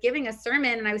and I was giving a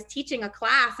sermon and I was teaching a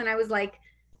class and I was like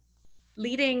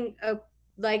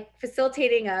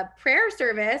facilitating a prayer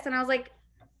service. And I was like,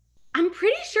 I'm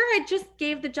pretty sure I just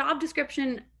gave the job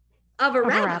description of a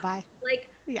rabbi. Like,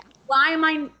 yeah. Why am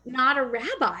I not a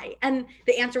rabbi? And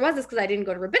the answer was because I didn't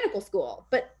go to rabbinical school,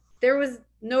 but there was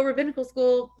no rabbinical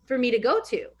school for me to go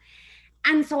to.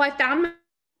 And so I found myself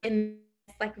in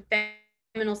this like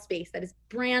feminine space that is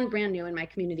brand new in my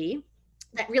community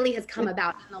that really has come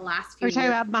about in the last few years. Are you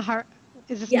talking about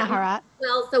is this Maharat?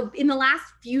 Well, so in the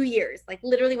last few years, like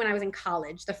literally when I was in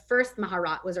college, the first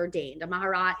Maharat was ordained. A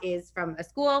Maharat is from a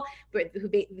school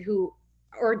who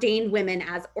ordained women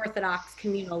as Orthodox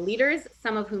communal leaders,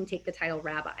 some of whom take the title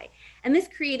rabbi. And this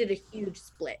created a huge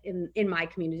split in my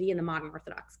community, in the modern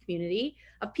Orthodox community,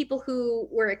 of people who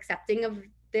were accepting of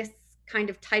this kind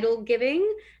of title giving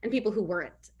and people who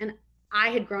weren't. And I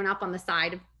had grown up on the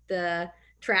side of the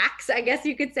tracks, I guess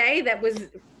you could say, that was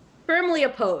firmly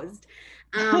opposed.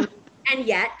 And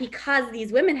yet, because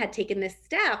these women had taken this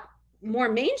step, more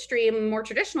mainstream, more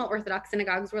traditional Orthodox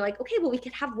synagogues were like, okay, well, we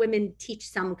could have women teach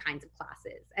some kinds of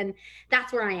classes. And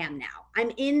that's where I am now.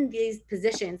 I'm in these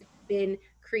positions, been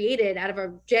created out of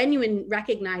a genuine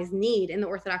recognized need in the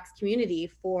Orthodox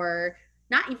community for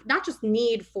not just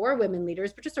need for women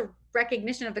leaders, but just a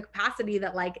recognition of the capacity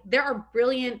that like there are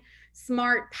brilliant,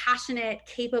 smart, passionate,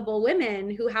 capable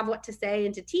women who have what to say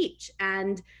and to teach.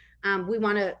 And we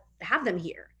want to have them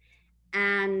here.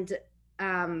 And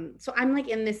so I'm like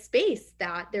in this space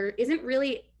that there isn't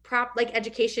really like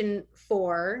education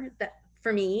for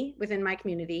me within my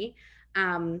community.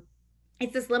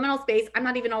 It's this liminal space. I'm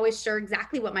not even always sure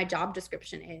exactly what my job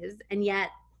description is. And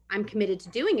yet I'm committed to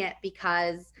doing it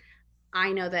because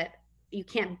I know that you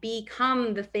can't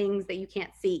become the things that you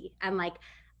can't see. And like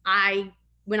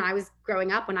when I was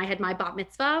growing up, when I had my bat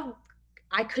mitzvah,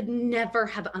 I could never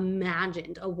have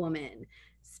imagined a woman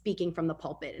speaking from the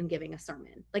pulpit and giving a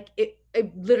sermon. Like it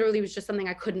literally was just something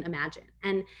I couldn't imagine.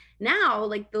 And now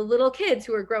like the little kids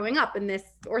who are growing up in this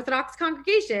Orthodox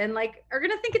congregation, like are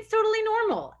going to think it's totally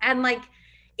normal. And like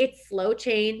it's slow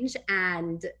change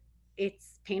and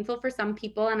it's painful for some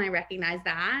people. And I recognize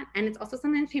that. And it's also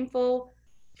sometimes painful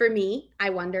for me. I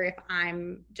wonder if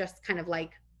I'm just kind of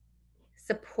like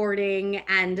supporting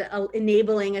and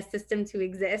enabling a system to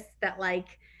exist that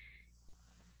like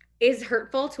is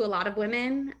hurtful to a lot of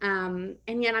women. And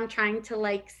yet I'm trying to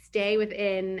like stay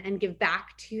within and give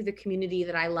back to the community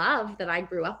that I love, that I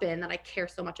grew up in, that I care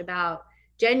so much about,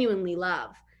 genuinely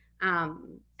love,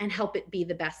 and help it be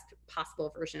the best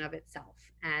possible version of itself.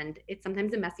 And it's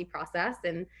sometimes a messy process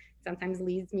and sometimes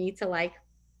leads me to like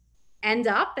end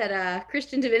up at a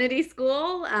Christian divinity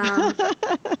school.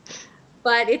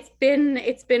 But it's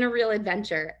been a real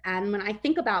adventure. And when I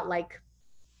think about like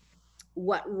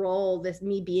what role this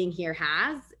me being here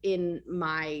has in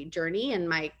my journey and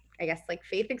my, I guess, like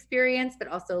faith experience, but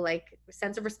also like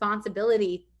sense of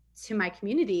responsibility to my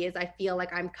community, is I feel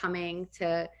like I'm coming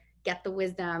to get the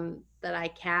wisdom that I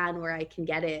can where I can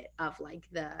get it, of like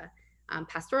the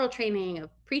pastoral training, of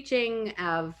preaching,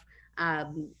 of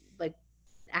like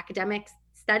academic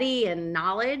study and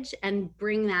knowledge, and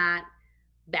bring that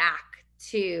back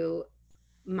to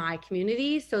my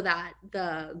community so that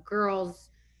the girls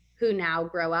who now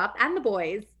grow up, and the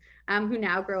boys who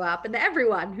now grow up, and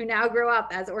everyone who now grow up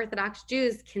as Orthodox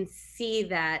Jews can see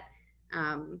that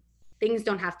things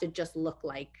don't have to just look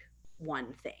like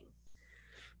one thing.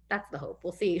 That's the hope.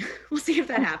 We'll see. We'll see if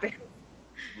that happens.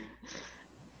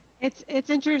 It's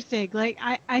interesting. Like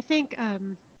I think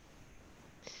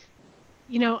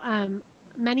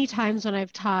many times when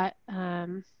I've taught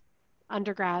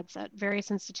undergrads at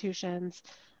various institutions,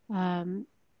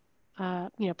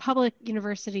 public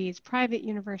universities, private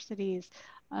universities,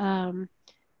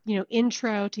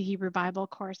 intro to Hebrew Bible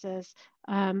courses,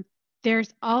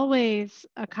 there's always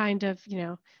a kind of,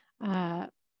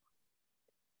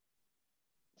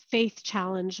 faith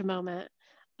challenge moment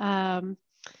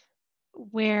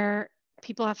where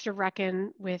people have to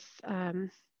reckon with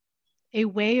a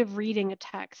way of reading a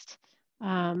text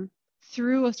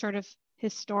through a sort of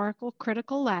historical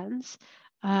critical lens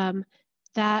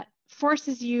that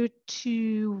forces you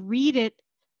to read it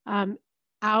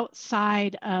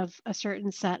outside of a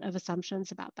certain set of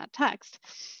assumptions about that text.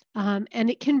 And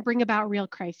it can bring about real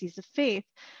crises of faith.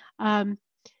 And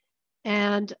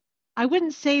I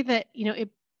wouldn't say that, it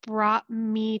brought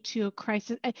me to a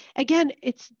crisis. Again,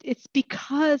 it's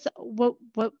because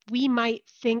what we might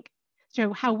think,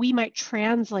 how we might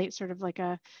translate sort of like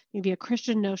maybe a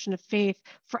Christian notion of faith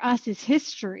for us is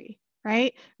history,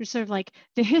 right? There's sort of like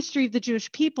the history of the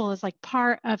Jewish people is like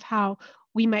part of how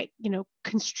we might,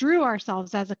 construe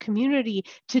ourselves as a community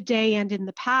today and in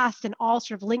the past, and all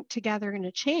sort of linked together in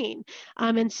a chain.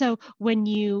 And so when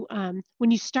you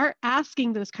start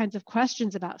asking those kinds of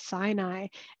questions about Sinai,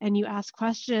 and you ask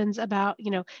questions about,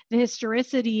 the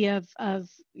historicity of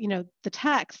the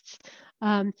texts,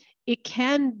 it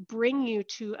can bring you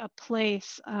to a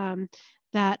place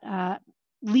that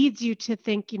leads you to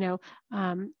think,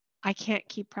 I can't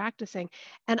keep practicing.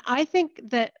 And I think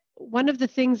that one of the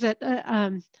things that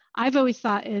I've always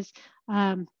thought is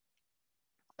how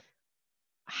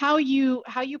you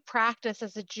practice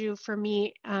as a Jew, for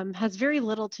me, has very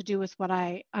little to do with what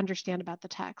I understand about the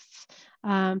texts.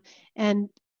 And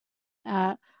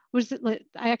was it?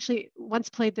 I actually once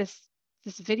played this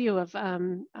video of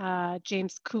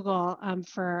James Kugel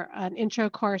for an intro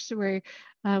course where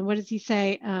what does he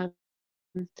say? Uh,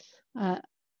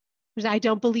 I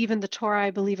don't believe in the Torah,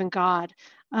 I believe in God,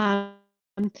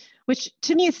 which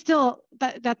to me is still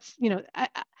that's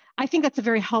I think that's a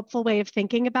very helpful way of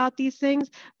thinking about these things.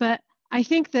 But I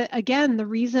think that again, the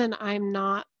reason I'm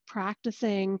not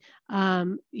practicing,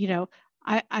 I'm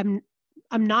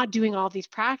not doing all these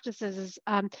practices is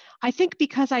I think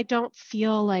because I don't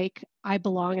feel like I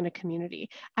belong in a community.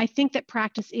 I think that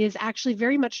practice is actually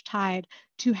very much tied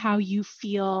to how you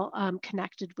feel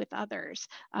connected with others,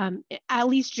 at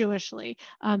least Jewishly,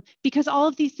 because all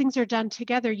of these things are done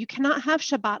together. You cannot have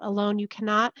Shabbat alone. You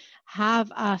cannot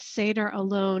have a Seder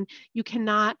alone. You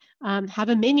cannot have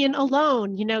a minyan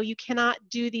alone. You cannot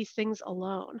do these things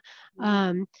alone.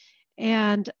 I'm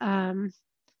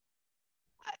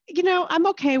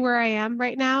okay where I am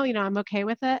right now. I'm okay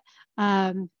with it.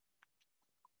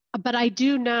 But I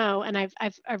do know, and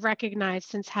I've recognized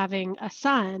since having a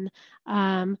son,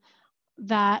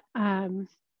 that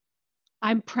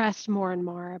I'm pressed more and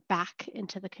more back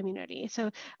into the community. So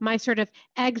my sort of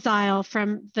exile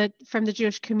from the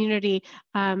Jewish community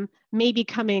may be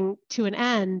coming to an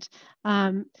end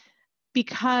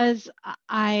because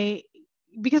I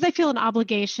feel an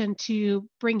obligation to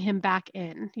bring him back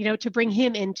in, to bring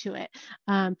him into it.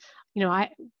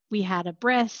 We had a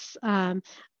bris.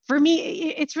 For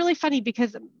me, it's really funny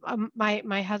because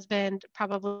my husband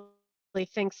probably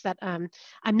thinks that I'm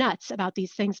nuts about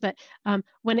these things, but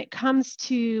when it comes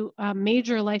to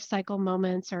major life cycle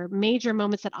moments or major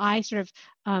moments that I sort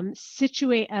of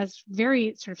situate as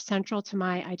very sort of central to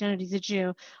my identity as a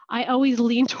Jew, I always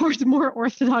lean towards more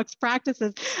Orthodox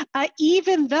practices,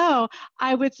 even though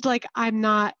I would I'm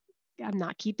not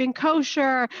keeping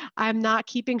kosher, I'm not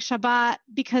keeping Shabbat,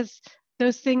 because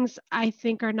those things I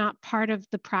think are not part of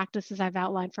the practices I've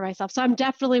outlined for myself. So I'm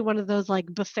definitely one of those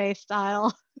buffet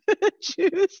style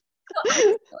Jews. I'm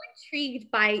so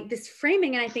intrigued by this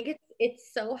framing, and I think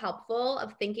it's so helpful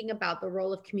of thinking about the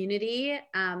role of community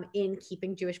in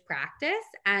keeping Jewish practice.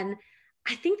 And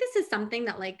I think this is something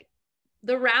that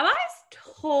the rabbis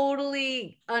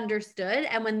totally understood,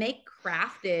 and when they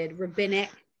crafted rabbinic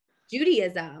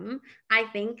Judaism, I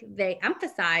think they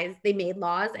made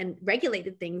laws and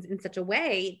regulated things in such a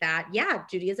way that,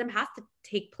 Judaism has to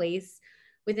take place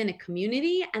within a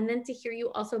community. And then to hear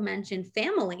you also mention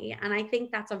family. And I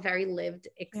think that's a very lived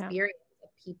experience of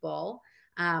people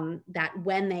that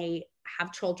when they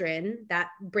have children, that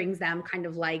brings them kind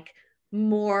of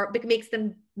more, makes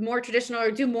them more traditional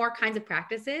or do more kinds of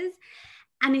practices.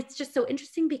 And it's just so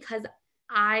interesting because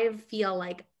I feel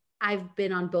like I've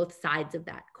been on both sides of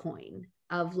that coin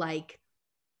of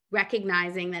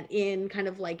recognizing that in kind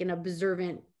of an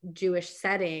observant Jewish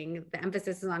setting, the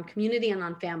emphasis is on community and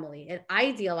on family. It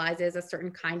idealizes a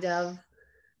certain kind of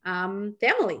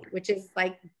family, which is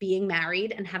being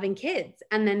married and having kids.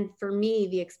 And then for me,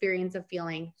 the experience of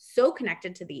feeling so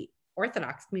connected to the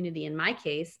Orthodox community in my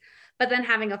case, but then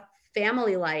having a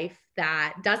family life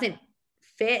that doesn't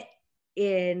fit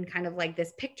in kind of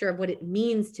this picture of what it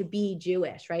means to be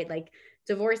Jewish, right?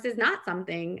 Divorce is not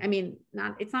something,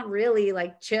 it's not really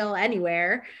chill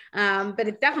anywhere, but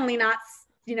it's definitely not,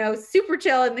 super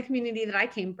chill in the community that I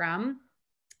came from.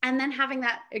 And then having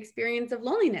that experience of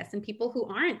loneliness, and people who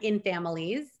aren't in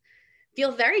families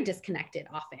feel very disconnected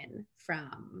often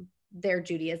from their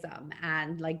Judaism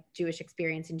and Jewish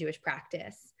experience and Jewish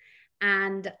practice.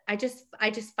 And I just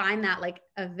find that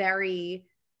a very,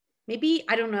 maybe,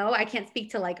 I don't know, I can't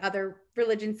speak to other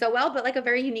religions so well, but a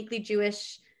very uniquely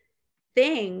Jewish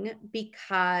thing,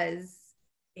 because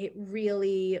it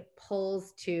really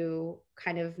pulls to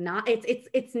kind of not,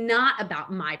 it's not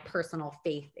about my personal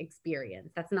faith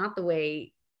experience. That's not the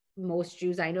way most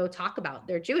Jews I know talk about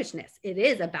their Jewishness. It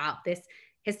is about this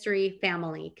history,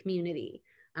 family, community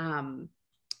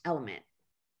element.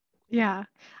 Yeah,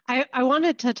 I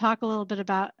wanted to talk a little bit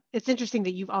about, it's interesting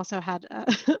that you've also had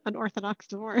an Orthodox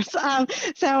divorce.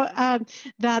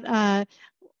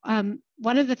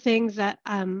 One of the things that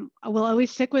will always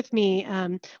stick with me,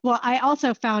 well, I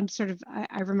also found sort of,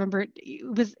 I remember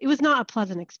it was not a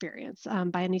pleasant experience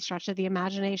by any stretch of the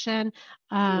imagination.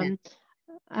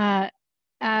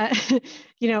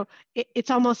 It's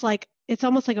almost like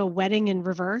a wedding in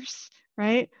reverse,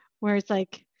 right? Where it's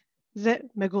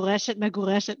megureshet,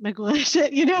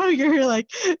 you're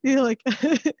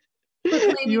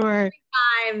you're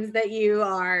times that you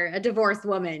are a divorced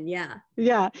woman. Yeah.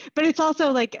 But it's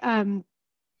also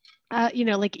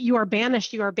you are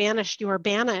banished,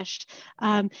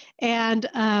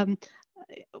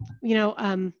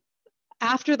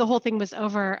 after the whole thing was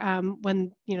over,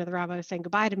 when, the rabbi was saying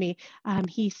goodbye to me,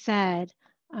 he said,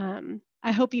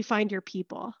 I hope you find your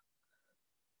people.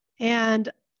 And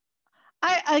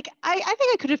I think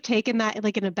I could have taken that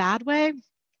like in a bad way,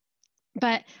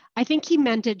 but I think he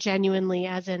meant it genuinely,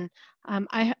 as in,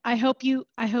 I hope you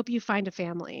find a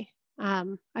family.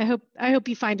 I hope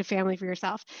you find a family for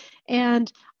yourself.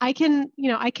 And I can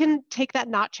take that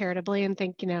not charitably and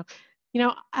think,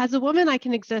 as a woman, I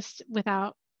can exist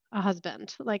without a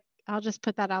husband. Like, I'll just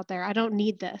put that out there. I don't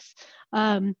need this.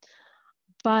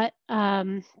 But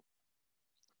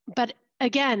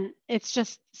again, it's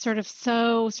just sort of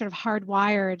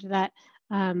hardwired that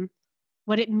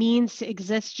what it means to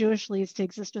exist Jewishly is to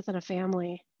exist within a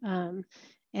family.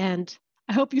 And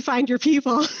I hope you find your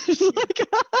people.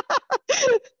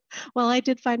 Well, I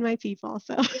did find my people,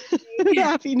 so I'm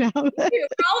happy now. For all of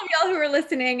y'all who are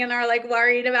listening and are like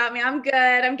worried about me, I'm good.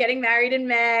 I'm getting married in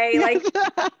May. Like,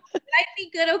 I'd be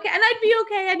good, okay, and I'd be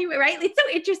okay anyway, right? It's so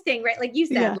interesting, right? Like you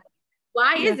said,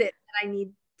 why is it that I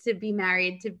need to be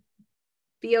married to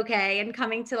be okay? And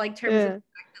coming to like terms of the fact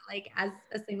that, like, as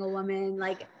a single woman,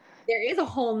 like, there is a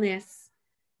wholeness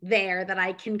there that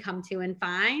I can come to and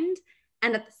find,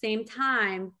 and at the same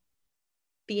time,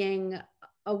 being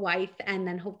a wife and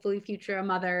then hopefully future a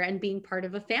mother and being part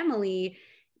of a family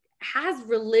has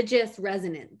religious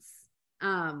resonance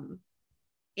in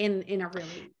a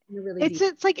really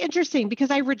it's like interesting, because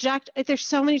there's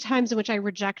so many times in which I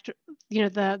reject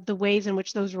the ways in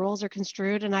which those roles are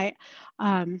construed, and I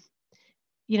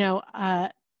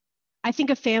think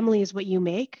a family is what you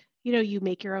make. You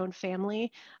make your own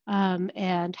family,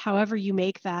 and however you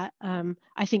make that,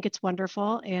 I think it's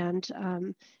wonderful, and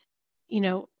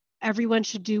everyone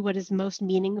should do what is most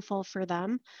meaningful for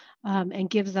them, and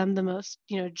gives them the most,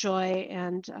 joy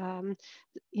and,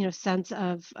 sense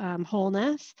of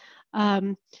wholeness.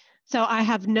 So I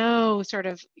have no sort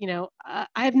of,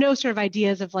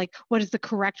 ideas of like, what is the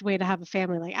correct way to have a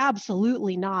family? Like,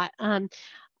 absolutely not. And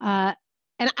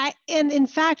in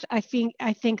fact, I think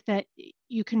that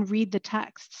you can read the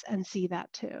texts and see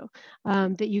that too,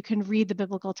 that you can read the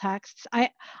biblical texts. I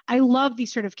love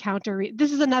these sort of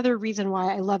this is another reason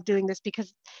why I love doing this,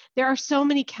 because there are so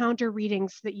many counter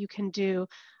readings that you can do,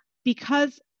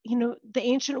 because the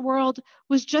ancient world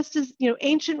was just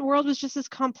as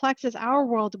complex as our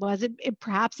world was, it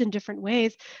perhaps in different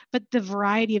ways, but the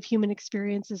variety of human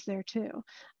experience is there too.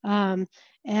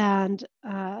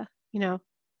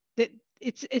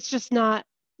 It's just not,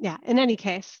 in any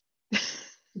case.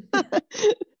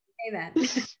 Amen.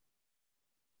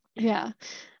 Yeah.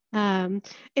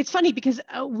 It's funny because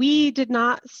we did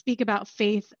not speak about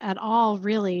faith at all,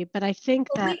 really, but I think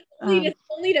that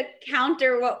only to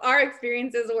counter what our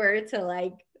experiences were to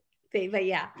like say, but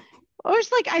yeah. Or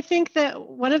it's like, I think that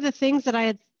one of the things that I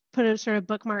had put a sort of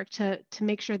bookmark to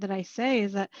make sure that I say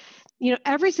is that,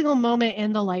 every single moment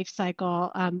in the life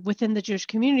cycle within the Jewish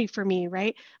community for me,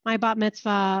 right? My bat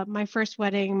mitzvah, my first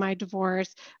wedding, my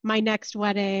divorce, my next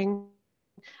wedding,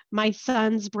 my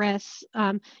son's bris,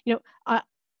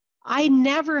 I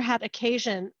never had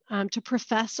occasion to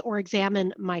profess or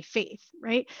examine my faith,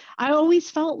 right? I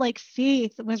always felt like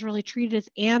faith was really treated as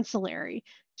ancillary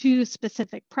to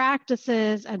specific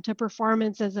practices and to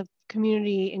performances of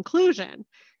community inclusion,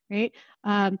 right?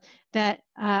 That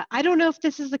I don't know if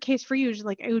this is the case for you.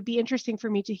 Like, it would be interesting for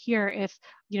me to hear if,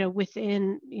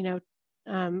 within,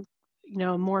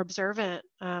 a more observant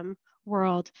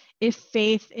world, if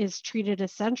faith is treated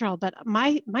as central. But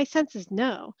my sense is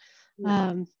no.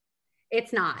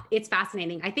 It's not. It's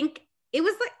fascinating. I think it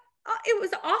was like, it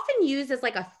was often used as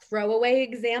like a throwaway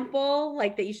example,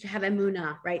 like that you should have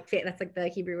emunah, right? Faith, that's like the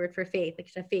Hebrew word for faith, like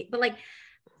you should have faith. But like,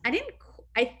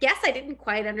 I guess I didn't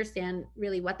quite understand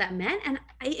really what that meant. And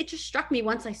it just struck me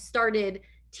once I started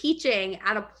teaching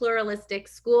at a pluralistic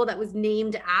school that was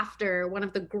named after one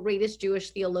of the greatest Jewish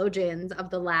theologians of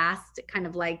the last kind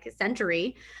of like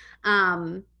century,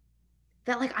 that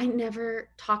like, I never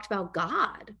talked about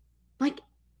God, like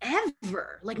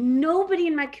ever. Like, nobody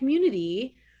in my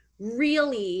community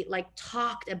really like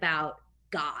talked about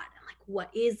God, and like,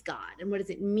 what is God and what does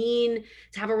it mean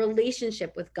to have a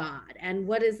relationship with God, and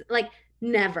what is like,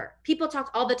 never. People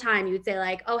talked all the time. You would say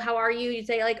like, oh, how are you? You'd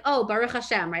say like, oh, Baruch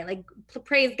Hashem, right? Like,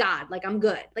 praise God, like I'm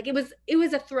good. Like, it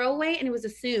was a throwaway, and it was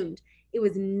assumed. It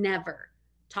was never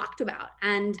talked about.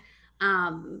 And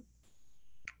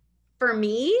for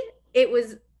me, it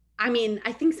was, I mean,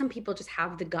 I think some people just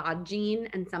have the God gene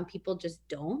and some people just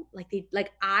don't.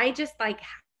 I just like,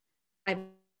 I've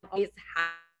always had,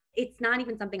 it's not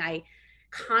even something I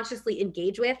consciously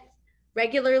engage with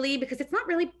regularly, because it's not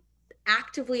really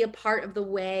actively a part of the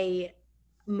way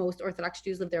most Orthodox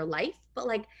Jews live their life. But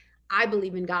like, I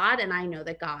believe in God, and I know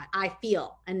that I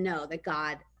feel and know that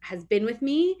God has been with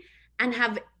me, and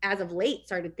have, as of late,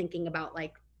 started thinking about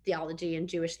like theology and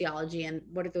Jewish theology and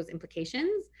what are those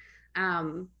implications.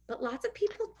 But lots of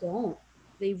people don't.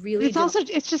 They really it's don't. also,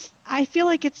 it's just, I feel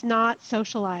like it's not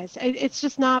socialized. It's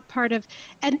just not part of,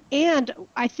 and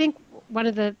I think one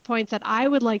of the points that I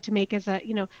would like to make is that,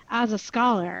 as a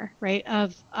scholar, right,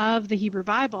 of the Hebrew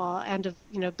Bible and of,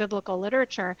 biblical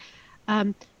literature,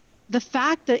 the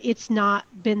fact that it's not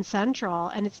been central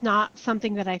and it's not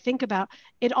something that I think about,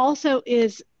 it also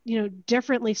is,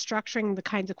 differently structuring the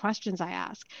kinds of questions I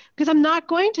ask, because I'm not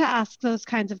going to ask those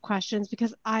kinds of questions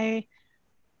because I'm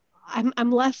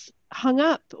less hung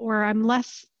up, or I'm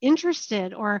less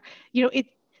interested, or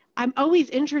I'm always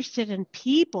interested in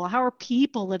people. How are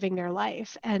people living their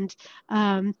life? And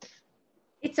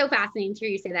it's so fascinating to hear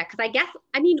you say that, because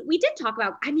we did talk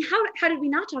about, how did we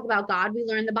not talk about God? We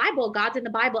learned the Bible. God's in the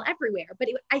Bible everywhere. But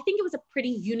I think it was a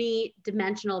pretty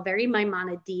unidimensional, very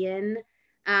Maimonidean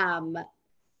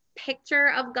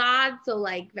picture of God. So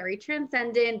like very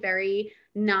transcendent, very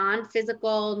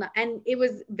non-physical, and it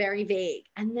was very vague.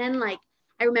 And then like,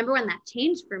 I remember when that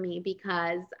changed for me,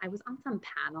 because I was on some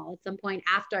panel at some point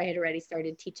after I had already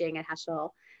started teaching at Heschel,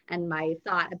 and my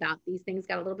thought about these things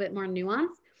got a little bit more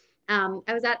nuanced.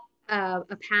 I was at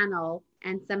a panel,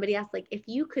 and somebody asked, like, if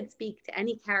you could speak to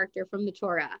any character from the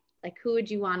Torah, like, who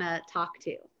would you want to talk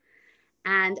to?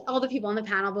 And all the people on the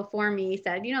panel before me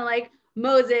said, like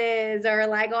Moses, or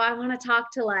like, oh, I want to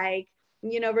talk to like,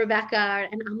 Rebecca.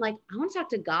 And I'm like, I want to talk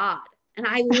to God. And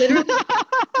I literally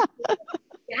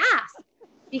gasped,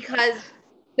 because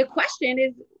the question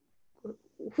is,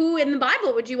 who in the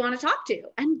Bible would you want to talk to?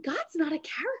 And God's not a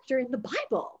character in the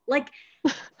Bible. Like,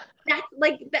 that's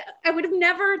like, I would have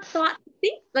never thought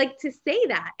to say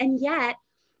that. And yet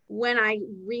when I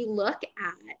relook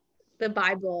at the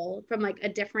Bible from like a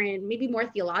different, maybe more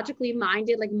theologically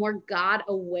minded, like more God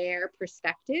aware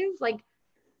perspective, like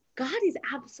God is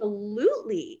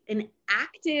absolutely an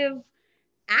active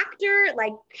actor,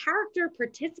 like character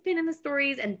participant in the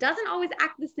stories, and doesn't always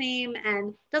act the same,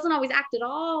 and doesn't always act at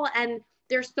all. And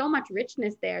there's so much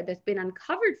richness there that's been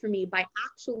uncovered for me by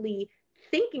actually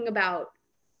thinking about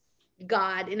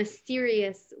God in a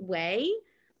serious way,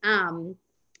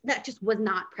 that just was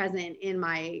not present in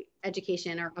my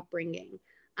education or upbringing.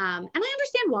 And I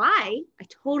understand why. I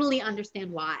totally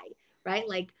understand why, right?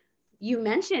 Like you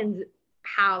mentioned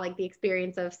how like the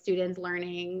experience of students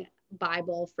learning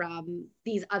Bible from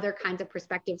these other kinds of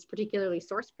perspectives, particularly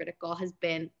source critical, has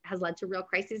led to real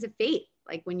crises of faith.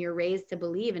 Like when you're raised to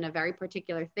believe in a very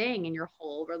particular thing, and your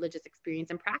whole religious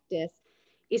experience and practice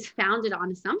is founded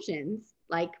on assumptions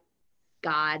like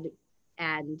God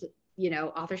and,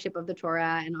 authorship of the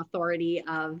Torah and authority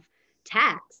of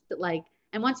text, like,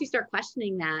 and once you start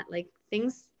questioning that, like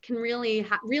things can really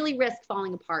risk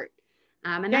falling apart.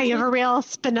 And you have a real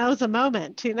Spinoza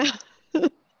moment, Spinoza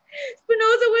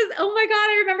was, oh my God,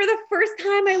 I remember the first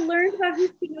time I learned about who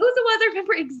Spinoza was. I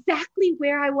remember exactly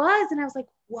where I was, and I was like,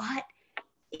 what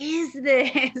is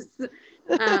this?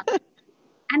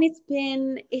 And it's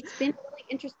been really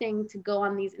interesting to go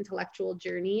on these intellectual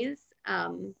journeys,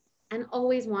 and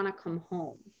always want to come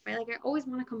home, right? Like I always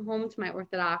want to come home to my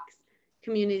Orthodox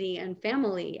community and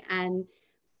family and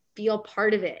feel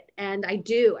part of it. And I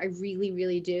really,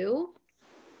 really do.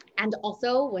 And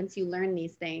also once you learn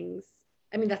these things,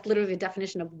 I mean, that's literally the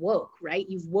definition of woke, right?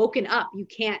 You've woken up. You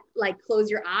can't like close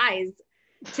your eyes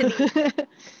to these.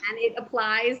 And it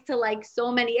applies to like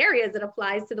so many areas. It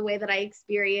applies to the way that I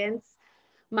experience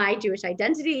my Jewish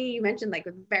identity. You mentioned like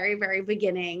the very, very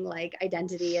beginning, like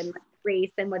identity and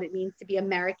race and what it means to be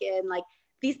American, like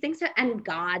these things, and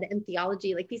God and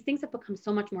theology, like these things have become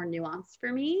so much more nuanced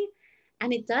for me.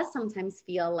 And it does sometimes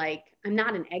feel like I'm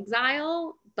not in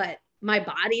exile, but my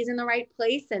body's in the right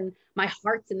place and my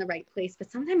heart's in the right place.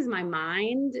 But sometimes my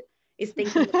mind is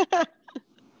thinking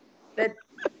that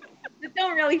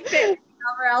don't really fit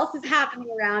whatever else is happening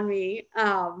around me.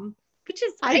 Which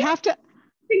is,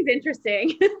 things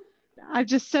interesting. I'm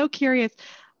just so curious.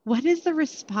 What is the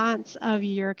response of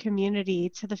your community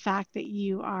to the fact that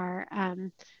you are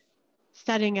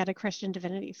studying at a Christian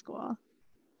divinity school?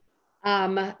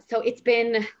 So it's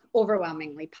been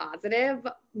overwhelmingly positive,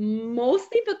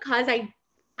 mostly because I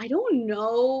didn't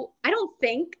know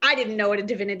what a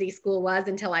divinity school was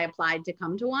until I applied to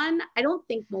come to one. I don't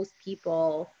think most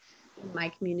people in my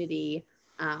community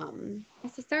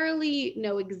necessarily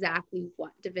know exactly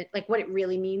what it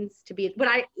really means to be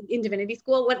in divinity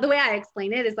school. The way I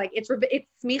explain it is like it's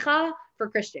smicha for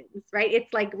Christians, right?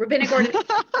 It's like rabbinic ordination.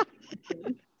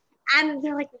 And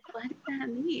they're like, what does that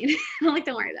mean? I'm like,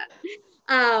 don't worry about it.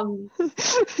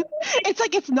 It's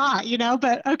like, it's not,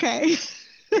 but okay.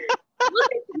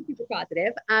 Super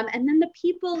positive. And then the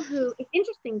people who, it's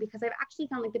interesting because I've actually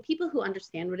found like the people who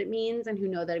understand what it means and who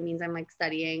know that it means I'm like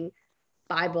studying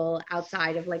Bible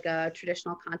outside of like a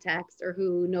traditional context, or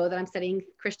who know that I'm studying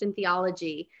Christian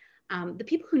theology. The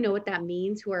people who know what that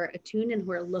means, who are attuned and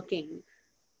who are looking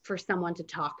for someone to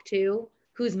talk to,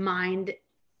 whose mind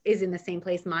is in the same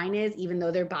place mine is, even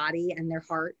though their body and their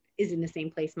heart is in the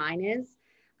same place mine is.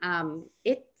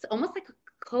 It's almost like a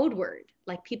code word.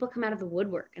 Like people come out of the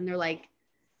woodwork and they're like,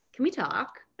 can we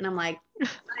talk? And I'm like,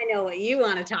 I know what you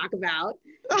want to talk about.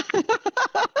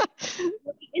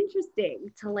 It'll be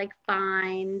interesting to like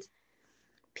find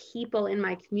people in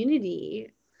my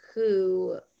community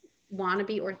who want to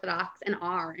be Orthodox and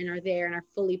are there and are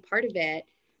fully part of it,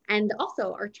 and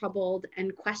also are troubled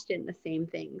and question the same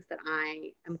things that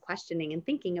I am questioning and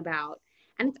thinking about.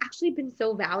 And it's actually been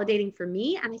so validating for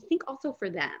me, and I think also for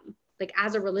them. Like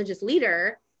as a religious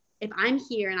leader, if I'm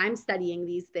here and I'm studying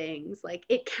these things, like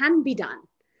it can be done.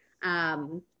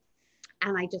 And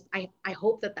I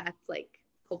hope that that's like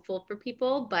hopeful for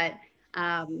people. But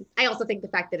I also think the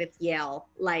fact that it's Yale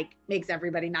like makes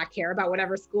everybody not care about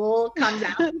whatever school comes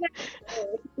out.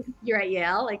 You're at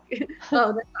Yale, like,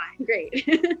 oh, that's fine,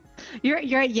 great.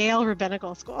 You're at Yale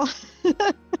Rabbinical School.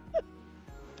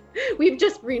 We've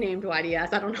just renamed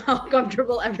YDS. I don't know how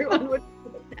comfortable everyone would be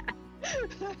with that.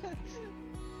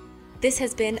 This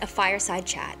has been a Fireside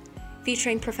Chat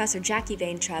featuring Professor Jackie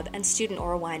Vayntrub and student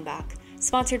Ora Weinbach,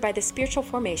 sponsored by the Spiritual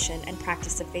Formation and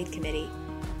Practice of Faith Committee.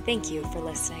 Thank you for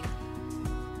listening.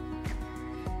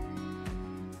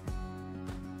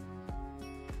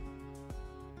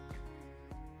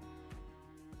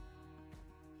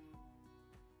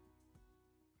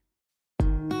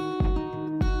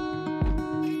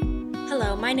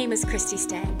 Hello, my name is Christy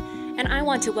Stang, and I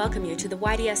want to welcome you to the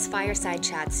YDS Fireside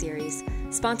Chat series,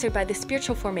 sponsored by the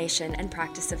Spiritual Formation and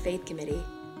Practice of Faith Committee.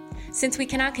 Since we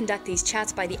cannot conduct these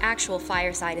chats by the actual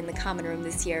fireside in the common room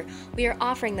this year, we are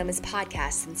offering them as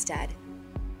podcasts instead.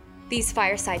 These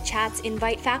fireside chats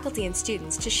invite faculty and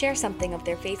students to share something of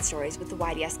their faith stories with the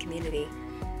YDS community.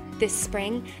 This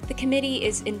spring, the committee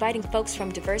is inviting folks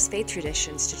from diverse faith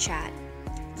traditions to chat.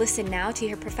 Listen now to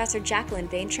hear Professor Jacqueline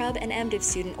Vayntrub and MDiv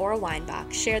student Ora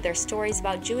Weinbach share their stories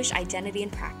about Jewish identity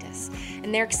and practice,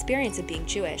 and their experience of being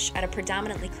Jewish at a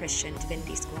predominantly Christian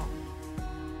divinity school.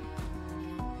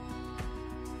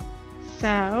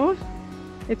 So,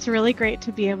 it's really great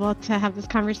to be able to have this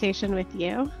conversation with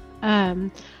you.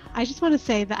 I just want to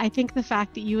say that I think the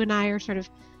fact that you and I are sort of,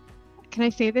 can I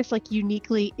say this, like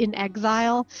uniquely in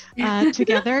exile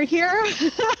together here?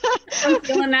 I'm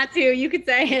feeling that too. You could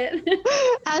say it.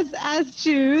 as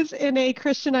Jews in a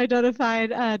Christian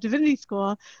identified divinity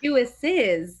school.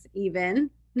 Jewesses, even.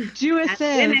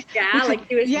 Jewesses. Yeah, like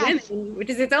Jewish women, which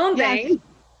is its own thing.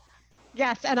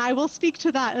 Yes, and I will speak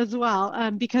to that as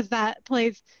well, because that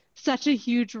plays such a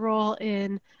huge role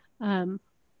in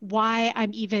why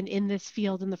I'm even in this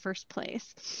field in the first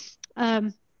place.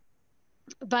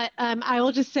 But I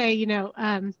will just say,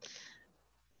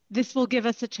 this will give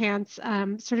us a chance,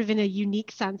 sort of in a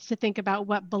unique sense, to think about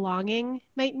what belonging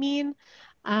might mean.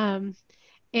 And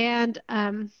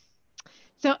the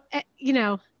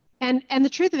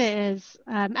truth of it is,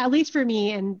 at least for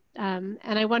me, and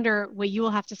I wonder what you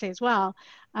will have to say as well,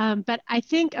 but I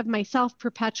think of myself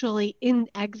perpetually in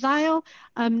exile,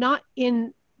 not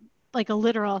in like a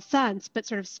literal sense, but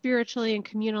sort of spiritually and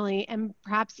communally, and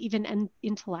perhaps even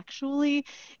intellectually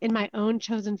in my own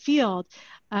chosen field,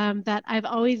 that I've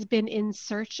always been in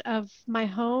search of my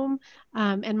home,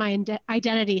 and my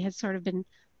identity has sort of been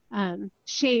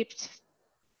shaped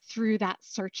through that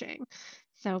searching.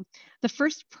 So the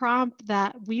first prompt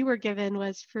that we were given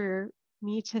was for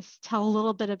me to tell a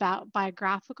little bit about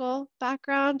biographical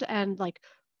background and like,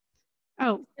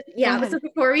 oh, yeah. So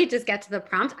before we just get to the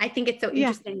prompt, I think it's so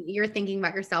interesting. You're thinking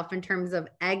about yourself in terms of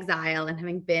exile and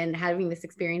having this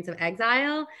experience of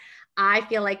exile. I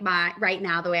feel like right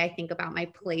now, the way I think about my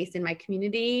place in my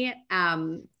community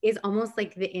is almost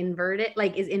like is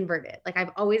inverted. Like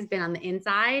I've always been on the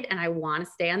inside and I want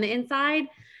to stay on the inside,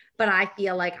 but I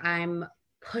feel like I'm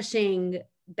pushing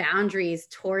boundaries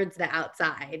towards the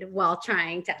outside while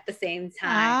trying to at the same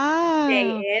time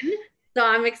stay in. So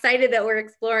I'm excited that we're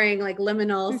exploring like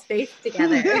liminal space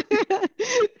together.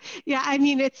 Yeah, I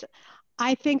mean,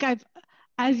 I think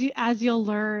as you'll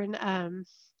learn,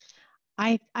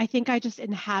 I think I just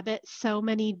inhabit so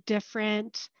many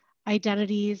different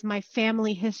identities, my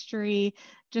family history,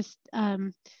 just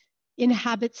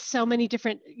inhabits so many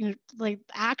different, like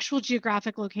actual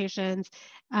geographic locations,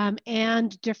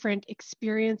 and different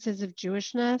experiences of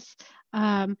Jewishness.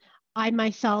 I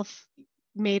myself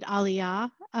made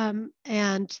Aliyah,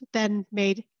 and then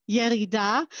made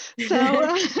Yerida,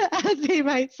 so as they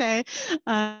might say.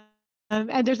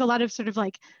 And there's a lot of sort of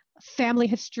like family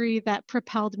history that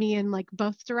propelled me in like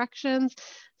both directions.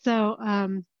 So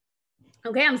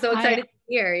okay, I'm so excited to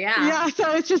hear. Yeah.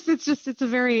 So it's a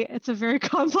very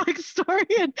complex story,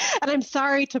 and I'm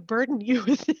sorry to burden you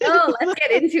with it. Oh, let's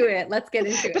get into it. But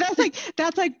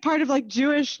that's like part of like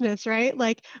Jewishness, right?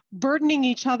 Like burdening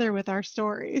each other with our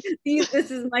stories.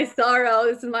 This is my sorrow.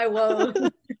 This is my woe.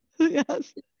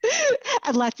 Yes.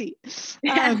 And let's eat.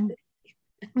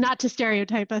 Not to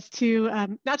stereotype us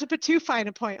not to put too fine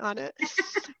a point on it.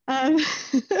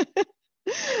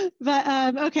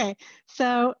 But okay,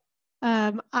 so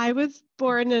I was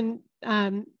born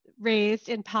and raised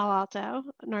in Palo Alto,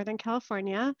 Northern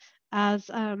California, as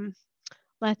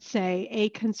let's say a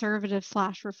conservative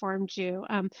 / reform Jew.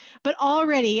 But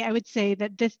already I would say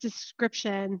that this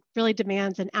description really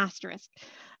demands an asterisk,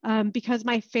 because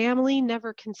my family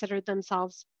never considered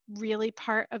themselves really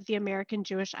part of the American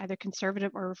Jewish either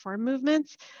conservative or reform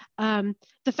movements.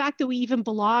 The fact that we even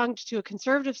belonged to a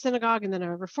conservative synagogue and then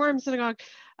a reform synagogue,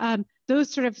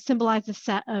 those sort of symbolize a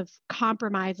set of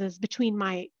compromises between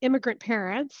my immigrant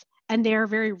parents and their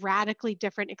very radically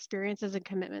different experiences and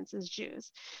commitments as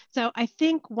Jews. So I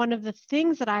think one of the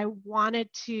things that I wanted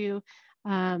to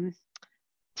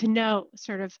know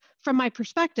sort of from my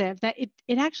perspective, that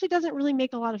it actually doesn't really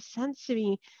make a lot of sense to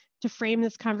me to frame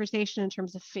this conversation in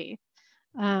terms of faith,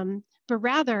 but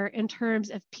rather in terms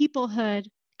of peoplehood,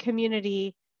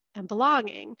 community, and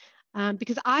belonging.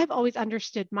 Because I've always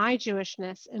understood my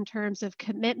Jewishness in terms of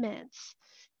commitments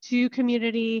to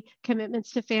community,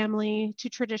 commitments to family, to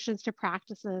traditions, to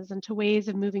practices, and to ways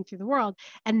of moving through the world,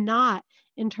 and not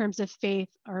in terms of faith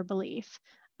or belief.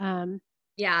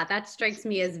 Yeah, that strikes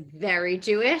me as very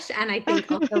Jewish, and I think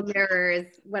also mirrors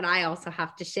what I also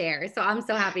have to share. So I'm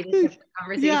so happy to shift the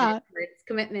conversation towards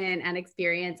commitment and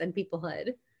experience and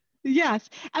peoplehood. Yes.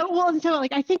 Well, and so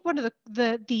like I think one of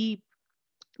the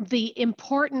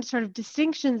important sort of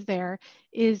distinctions there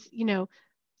is,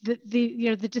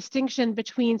 the distinction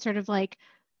between sort of like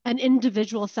an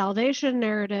individual salvation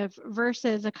narrative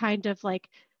versus a kind of like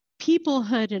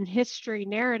peoplehood and history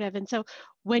narrative. And so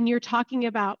when you're talking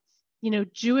about,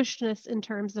 Jewishness in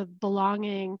terms of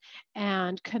belonging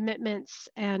and commitments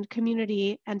and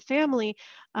community and family,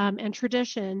 and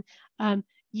tradition,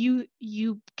 you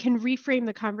can reframe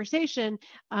the conversation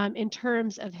in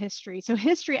terms of history. So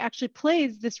history actually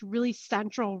plays this really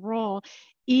central role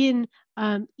in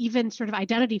even sort of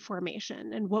identity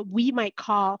formation and what we might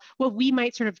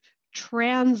sort of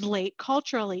translate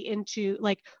culturally into,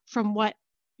 like, from what,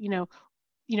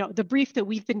 the brief that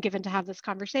we've been given to have this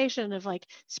conversation of like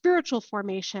spiritual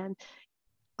formation,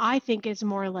 I think is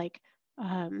more like,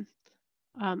 how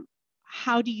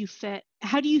do you see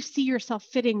yourself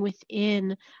fitting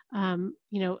within, a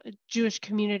Jewish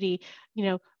community,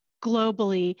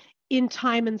 globally, in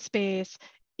time and space,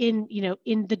 in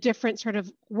the different sort of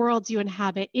worlds you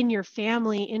inhabit, in your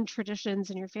family, in traditions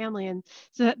in your family. And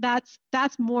so that's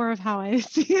more of how I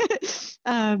see it.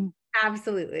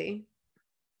 Absolutely.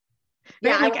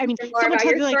 Right? Yeah, I mean, more about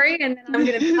your story, and then I'm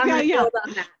gonna build on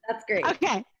that. That's great.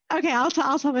 Okay, I'll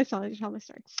tell my story.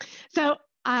 So,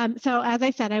 as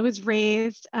I said, I was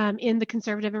raised in the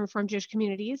conservative and reform Jewish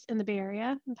communities in the Bay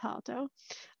Area in Palo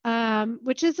Alto,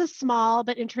 which is a small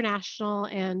but international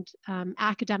and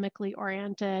academically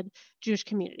oriented Jewish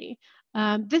community.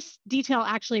 This detail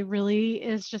actually really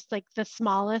is just like the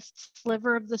smallest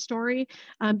sliver of the story,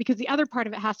 because the other part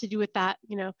of it has to do with that,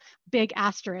 big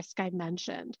asterisk I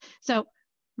mentioned. So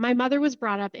my mother was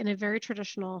brought up in a very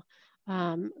traditional,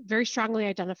 very strongly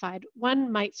identified,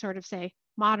 one might sort of say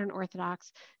modern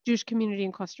Orthodox Jewish community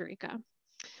in Costa Rica.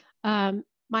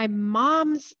 My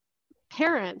mom's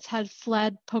parents had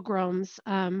fled pogroms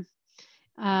in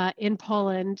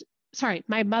Poland. Sorry,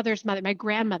 my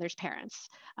grandmother's parents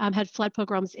had fled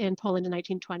pogroms in Poland in the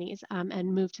 1920s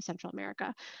and moved to Central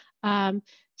America.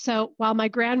 So while my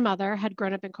grandmother had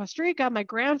grown up in Costa Rica, my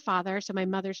grandfather, so my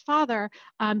mother's father,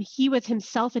 he was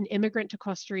himself an immigrant to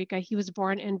Costa Rica. He was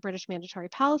born in British Mandatory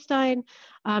Palestine.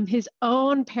 His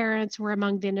own parents were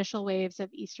among the initial waves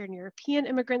of Eastern European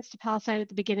immigrants to Palestine at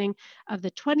the beginning of the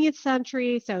 20th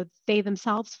century. So they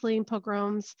themselves fleeing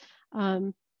pogroms,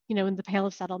 in the Pale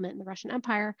of Settlement in the Russian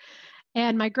Empire.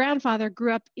 And my grandfather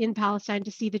grew up in Palestine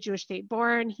to see the Jewish state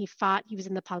born. He was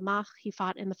in the Palmach, he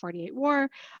fought in the 48 War,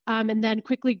 and then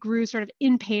quickly grew sort of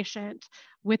impatient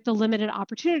with the limited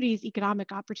opportunities,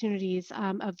 economic opportunities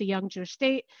of the young Jewish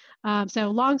state. So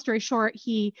long story short,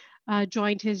 he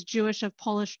joined his Jewish of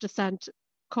Polish descent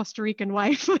Costa Rican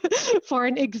wife for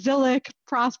an exilic,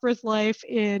 prosperous life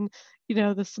in,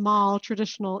 the small,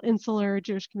 traditional, insular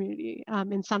Jewish community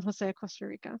in San Jose, Costa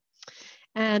Rica.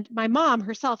 And my mom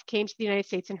herself came to the United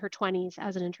States in her 20s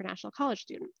as an international college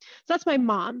student. So that's my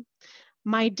mom.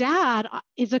 My dad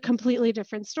is a completely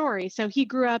different story. So he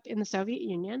grew up in the Soviet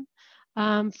Union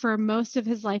for most of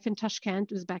his life in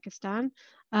Tashkent, Uzbekistan.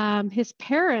 His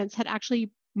parents had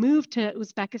actually moved to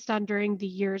Uzbekistan during the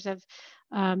years of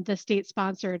the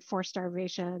state-sponsored forced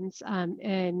starvations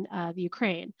in the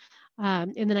Ukraine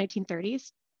in the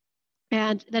 1930s.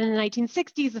 And then in the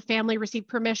 1960s, the family received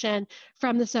permission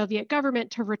from the Soviet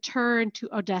government to return to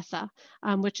Odessa,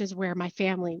 which is where my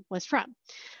family was from.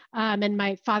 And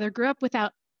my father grew up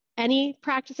without any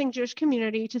practicing Jewish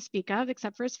community to speak of,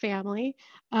 except for his family.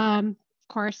 Of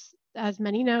course, as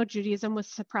many know, Judaism was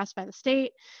suppressed by the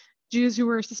state. Jews who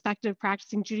were suspected of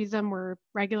practicing Judaism were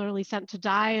regularly sent to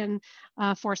die in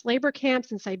forced labor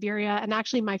camps in Siberia. And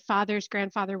actually, my father's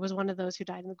grandfather was one of those who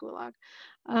died in the Gulag.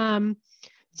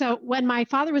 So when my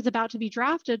father was about to be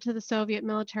drafted to the Soviet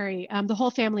military, the whole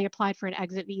family applied for an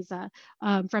exit visa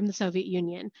from the Soviet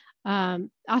Union,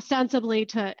 ostensibly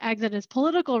to exit as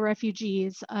political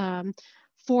refugees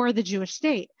for the Jewish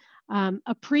state.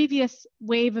 A previous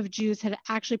wave of Jews had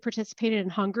actually participated in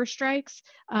hunger strikes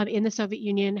in the Soviet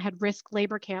Union, had risked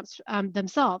labor camps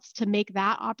themselves to make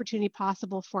that opportunity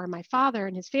possible for my father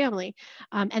and his family.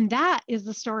 And that is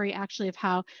the story actually of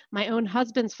how my own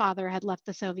husband's father had left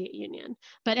the Soviet Union.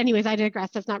 But anyways, I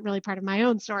digress. That's not really part of my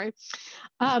own story.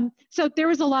 So there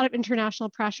was a lot of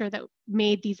international pressure that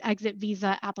made these exit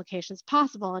visa applications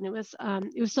possible. And it was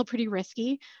still pretty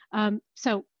risky.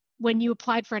 So when you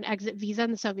applied for an exit visa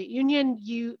in the Soviet Union,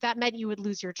 that meant you would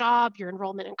lose your job, your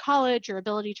enrollment in college, your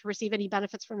ability to receive any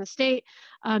benefits from the state.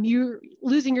 You're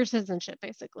losing your citizenship,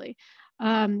 basically.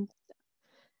 So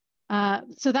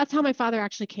that's how my father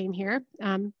actually came here,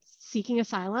 seeking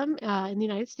asylum in the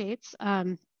United States.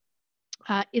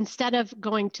 Instead of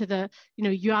going to the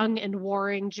young and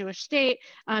warring Jewish state,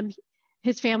 he and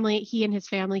his family, he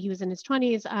was in his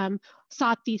 20s,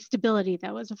 sought the stability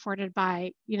that was afforded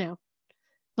by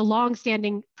the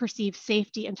longstanding perceived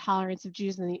safety and tolerance of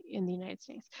Jews in the United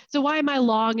States. So why am I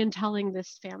long in telling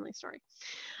this family story?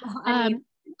 Well, I mean,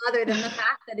 other than the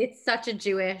fact that it's such a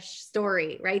Jewish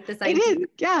story, right? This idea it is,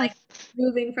 yes. Like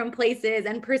moving from places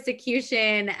and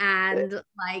persecution and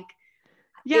like,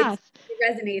 yes, it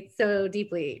resonates so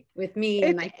deeply with me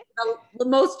and like the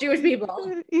most Jewish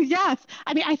people. Yes,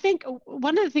 I mean, I think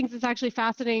one of the things that's actually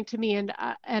fascinating to me,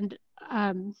 and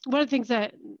one of the things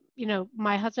that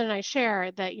my husband and I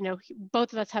share, that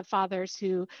both of us have fathers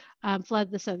who fled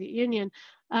the Soviet Union.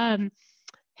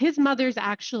 His mother's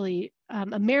actually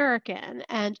American,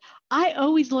 and I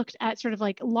always looked at sort of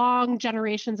like long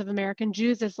generations of American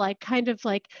Jews as like kind of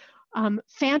like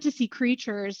fantasy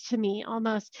creatures to me,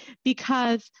 almost,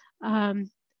 because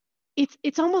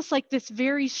it's almost like this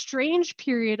very strange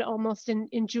period almost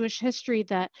in Jewish history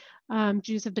that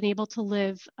Jews have been able to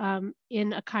live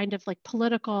in a kind of like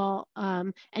political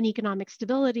and economic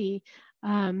stability.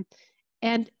 And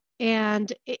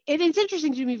it is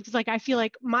interesting to me because like I feel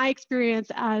like my experience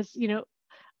as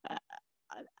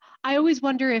I always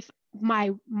wonder if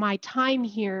my time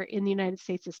here in the United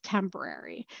States is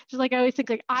temporary. Just like I always think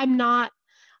like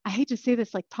I hate to say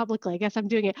this like publicly, I guess I'm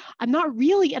doing it. I'm not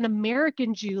really an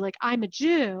American Jew. Like I'm a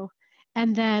Jew,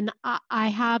 and then I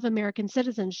have American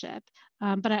citizenship,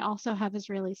 but I also have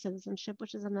Israeli citizenship,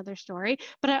 which is another story.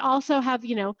 But I also have,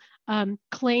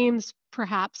 claims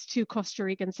perhaps to Costa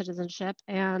Rican citizenship,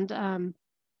 and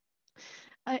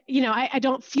I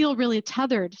don't feel really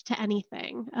tethered to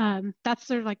anything. That's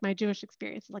sort of like my Jewish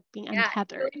experience, like being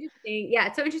untethered.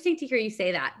 It's so interesting to hear you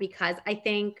say that, because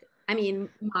I mean,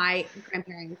 my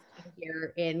grandparents came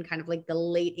here in kind of like the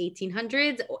late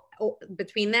 1800s,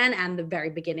 between then and the very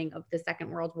beginning of the Second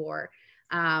World War.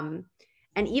 And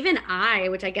even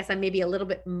which I guess I'm maybe a little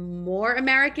bit more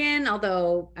American,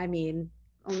 although I mean,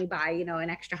 only by, an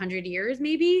extra 100 years,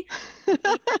 maybe.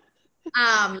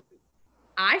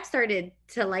 I've started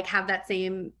to like have that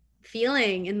same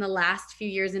feeling in the last few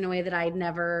years in a way that I'd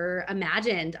never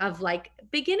imagined, of like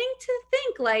beginning to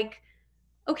think like,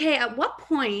 okay, at what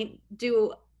point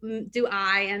do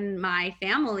I and my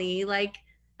family, like,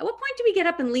 at what point do we get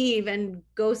up and leave and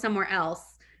go somewhere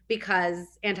else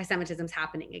because anti-Semitism is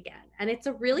happening again? And it's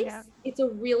a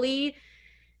really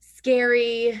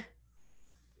scary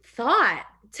thought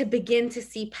to begin to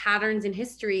see patterns in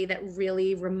history that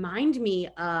really remind me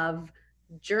of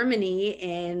Germany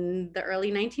in the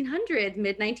early 1900s,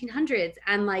 mid 1900s,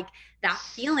 and like that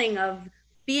feeling of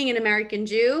being an American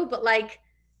Jew, but like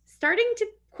starting to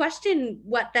question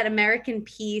what that American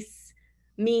piece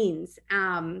means,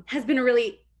 has been a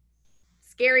really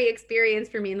scary experience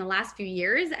for me in the last few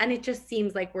years. And it just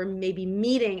seems like we're maybe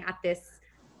meeting at this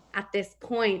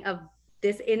point of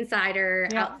this insider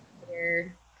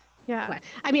outsider. Yeah.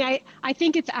 I mean, I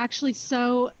think it's actually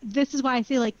this is why I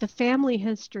feel like the family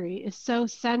history is so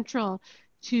central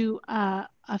to a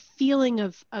feeling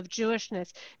of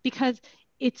Jewishness, because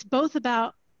it's both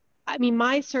about, I mean,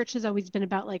 my search has always been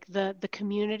about like the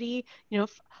community.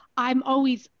 I'm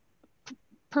always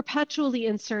perpetually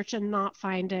in search and not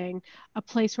finding a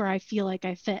place where I feel like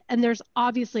I fit. And there's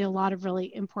obviously a lot of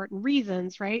really important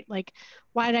reasons, right? Like,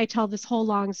 why did I tell this whole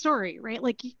long story, right?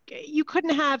 Like you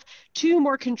couldn't have two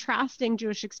more contrasting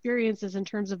Jewish experiences in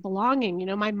terms of belonging.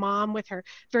 My mom with her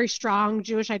very strong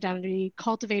Jewish identity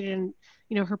cultivated in,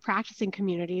 her practicing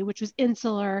community, which was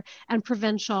insular and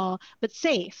provincial, but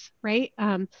safe, right?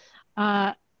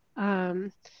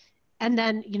 And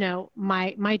then,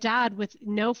 my dad with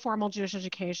no formal Jewish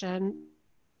education,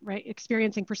 right,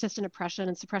 experiencing persistent oppression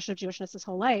and suppression of Jewishness his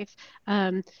whole life.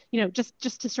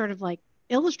 Just to sort of like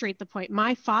illustrate the point,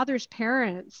 my father's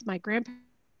parents, my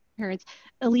grandparents,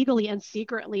 illegally and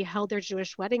secretly held their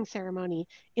Jewish wedding ceremony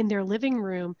in their living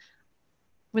room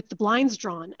with the blinds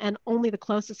drawn and only the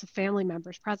closest of family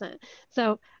members present.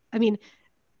 So, I mean,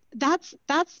 that's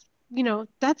not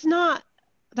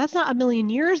a million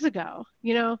years ago,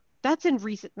 that's in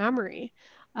recent memory.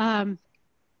 And,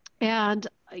 I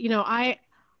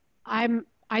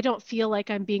don't feel like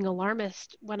I'm being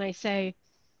alarmist when I say,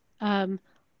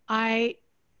 I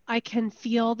can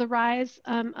feel the rise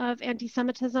of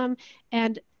anti-Semitism,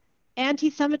 and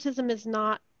anti-Semitism is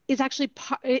actually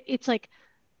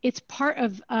it's part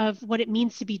of what it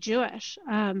means to be Jewish.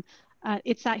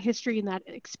 It's that history and that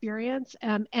experience.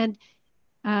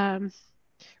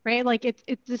 Right? Like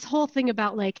it's this whole thing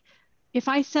about like, if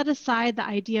I set aside the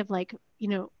idea of like,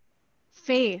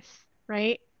 faith,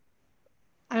 right?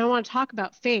 I don't want to talk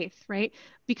about faith, right?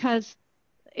 Because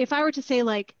if I were to say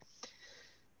like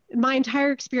my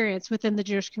entire experience within the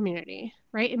Jewish community,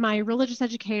 right? In my religious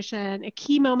education, at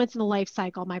key moments in the life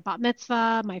cycle, my bat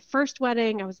mitzvah, my first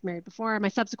wedding, I was married before, my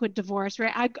subsequent divorce,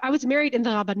 right? I was married in the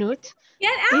Rabbanut.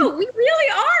 Get out, we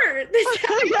really are.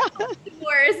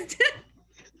 Divorced.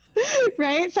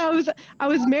 Right. So I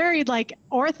was married like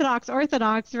Orthodox,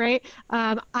 right?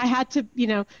 I had to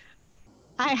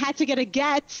get a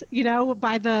get,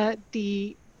 by the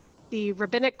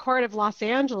rabbinic court of Los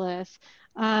Angeles.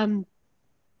 Then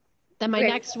my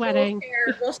next wedding.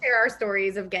 We'll share our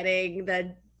stories of getting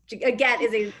a get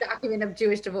is a document of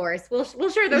Jewish divorce. We'll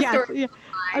share those stories. Yeah.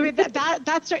 I mean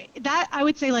that I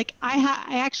would say like I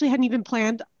actually hadn't even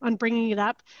planned on bringing it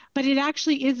up, but it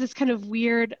actually is this kind of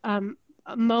weird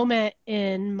moment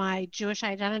in my Jewish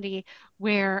identity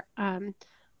where that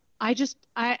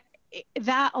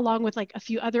along with like a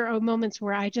few other moments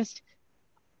where I just,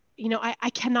 I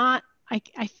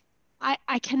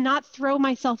cannot throw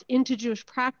myself into Jewish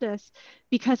practice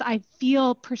because I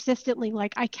feel persistently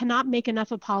like I cannot make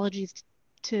enough apologies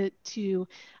to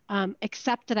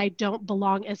accept that I don't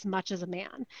belong as much as a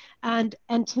man. And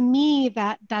to me,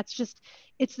 that's just,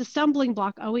 it's the stumbling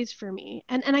block always for me.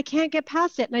 And I can't get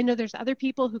past it. And I know there's other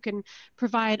people who can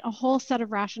provide a whole set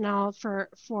of rationale for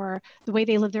the way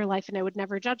they live their life, and I would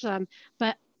never judge them,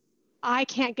 but I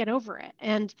can't get over it.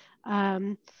 And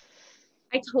I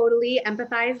totally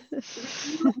empathize. I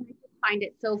find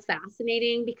it so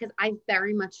fascinating because I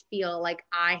very much feel like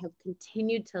I have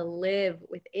continued to live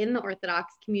within the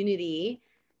Orthodox community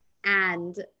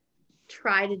and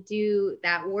try to do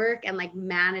that work and like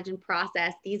manage and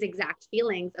process these exact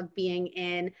feelings of being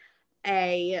in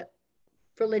a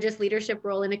religious leadership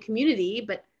role in a community,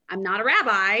 but I'm not a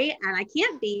rabbi and I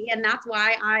can't be. And that's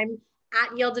why I'm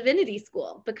at Yale Divinity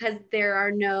School, because there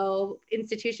are no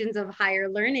institutions of higher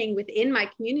learning within my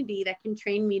community that can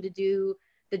train me to do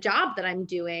the job that I'm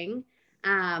doing.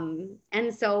 And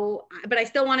so, but I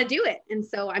still want to do it. And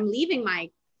so I'm leaving my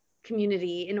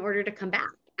community in order to come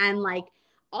back. And like,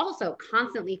 also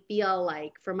constantly feel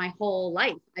like for my whole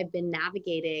life, I've been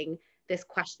navigating this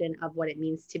question of what it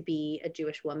means to be a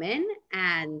Jewish woman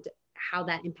and how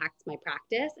that impacts my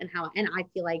practice and I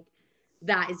feel like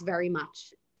that is very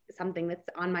much something that's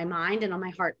on my mind and on my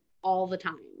heart all the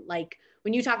time. Like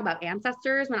when you talk about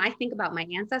ancestors, when I think about my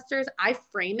ancestors, I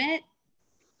frame it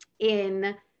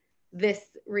in this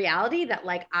reality that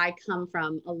like I come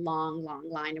from a long, long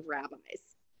line of rabbis.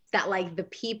 that like the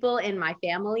people in my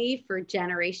family for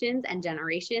generations and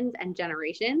generations and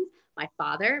generations, my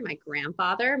father, my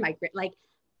grandfather, like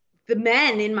the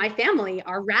men in my family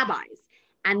are rabbis.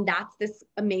 And that's this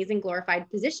amazing glorified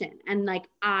position. And like,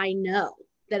 I know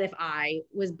that if I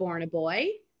was born a boy,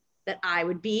 that I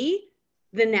would be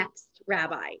the next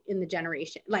rabbi in the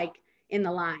generation, like in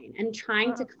the line, and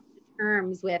trying to come to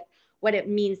terms with what it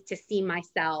means to see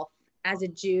myself as a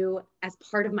Jew, as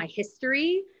part of my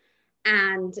history,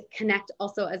 and connect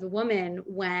also as a woman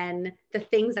when the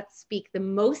things that speak the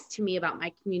most to me about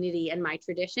my community and my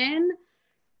tradition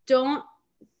don't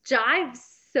jive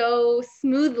so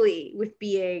smoothly with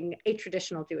being a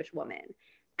traditional Jewish woman.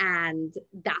 And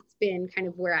that's been kind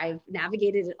of where I've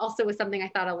navigated. It also was something I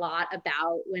thought a lot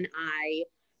about when I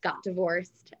got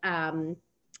divorced.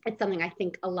 It's something I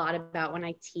think a lot about when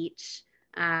I teach.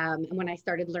 And when I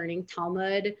started learning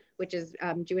Talmud, which is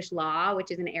Jewish law,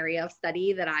 which is an area of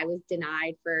study that I was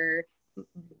denied for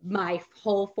my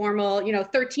whole formal,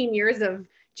 13 years of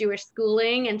Jewish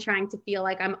schooling, and trying to feel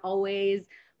like I'm always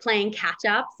playing catch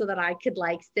up so that I could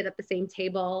like sit at the same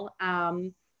table.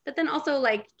 But then also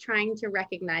like trying to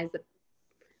recognize that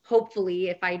hopefully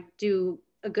if I do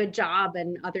a good job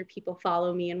and other people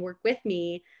follow me and work with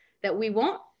me, that we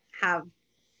won't have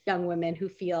young women who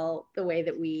feel the way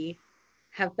that we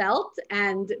have felt.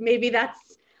 And maybe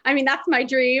that's my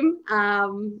dream.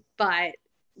 But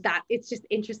that it's just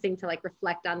interesting to like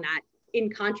reflect on that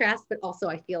in contrast, but also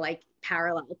I feel like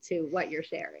parallel to what you're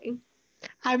sharing.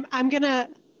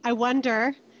 I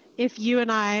wonder if you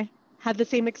and I had the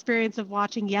same experience of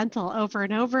watching Yentl over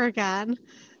and over again.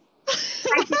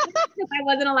 I did, because I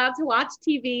wasn't allowed to watch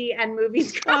TV and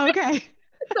movies. Oh, okay.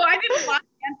 So I didn't watch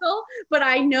Yentl, but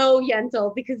I know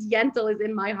Yentl because Yentl is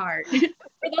in my heart.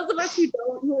 For those of us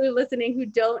who are listening, who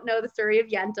don't know the story of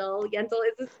Yentl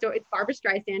is a story. It's Barbara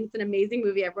Streisand. It's an amazing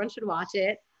movie. Everyone should watch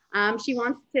it. She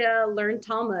wants to learn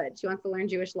Talmud. She wants to learn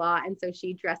Jewish law. And so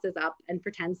she dresses up and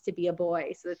pretends to be a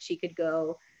boy so that she could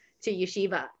go to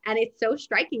yeshiva. And it's so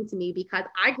striking to me because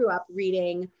I grew up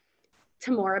reading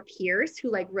Tamora Pierce,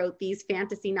 who like wrote these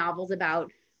fantasy novels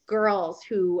about girls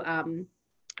who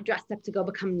dressed up to go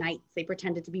become knights. They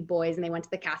pretended to be boys and they went to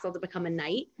the castle to become a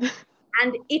knight.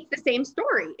 And it's the same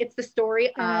story. It's the story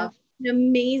of an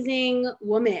amazing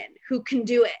woman who can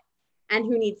do it and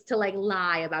who needs to like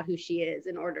lie about who she is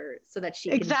in order so that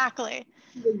she exactly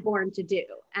was born to do.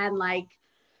 And like,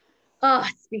 oh,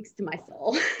 it speaks to my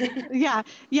soul. Yeah.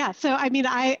 So I mean,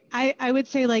 I would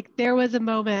say like there was a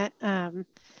moment.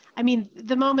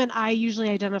 The moment I usually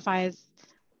identify as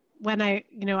when I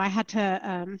had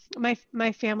to,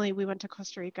 my family, we went to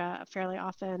Costa Rica fairly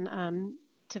often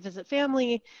to visit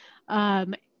family.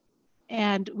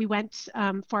 And we went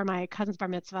for my cousin's bar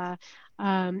mitzvah.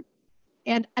 And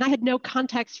I had no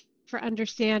context for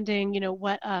understanding,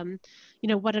 what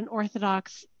an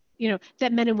Orthodox,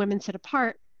 that men and women sit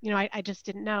apart. I just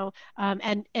didn't know.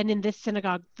 And in this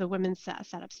synagogue, the women sat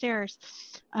upstairs.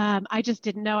 I just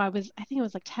didn't know. I think it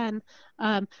was like 10.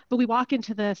 But we walk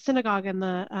into the synagogue and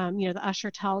the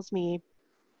usher tells me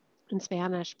in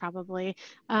Spanish probably,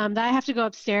 that I have to go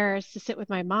upstairs to sit with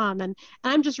my mom. And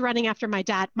I'm just running after my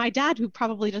dad who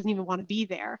probably doesn't even want to be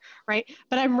there, right?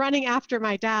 But I'm running after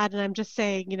my dad and I'm just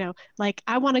saying, like,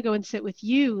 I want to go and sit with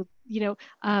you,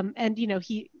 and,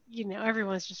 he,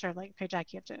 everyone's just sort of like, okay,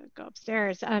 Jack, you have to go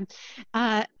upstairs. I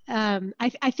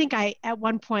think I, at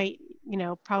one point,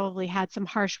 probably had some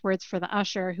harsh words for the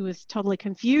usher who was totally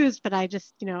confused, but I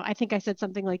just, I think I said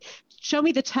something like, show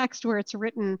me the text where it's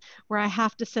written where I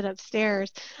have to sit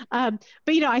upstairs. But,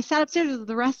 I sat upstairs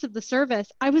the rest of the service.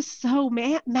 I was so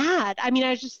mad. I mean,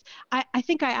 I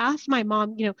think I asked my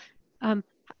mom,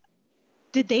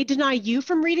 did they deny you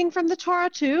from reading from the Torah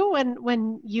too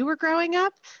when you were growing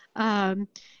up?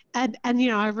 And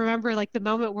I remember like the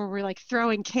moment where we're like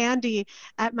throwing candy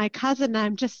at my cousin, and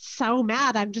I'm just so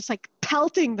mad. I'm just like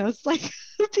pelting those like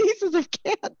pieces of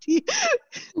candy.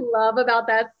 Love about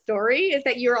that story is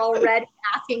that you're already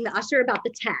asking the usher about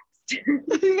the text.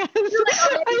 Yes. You're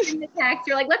like already reading the text.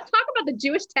 You're like, let's talk about the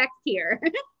Jewish text here.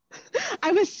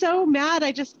 I was so mad.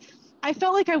 I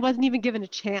felt like I wasn't even given a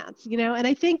chance, and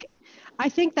I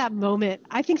think that moment,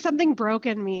 I think something broke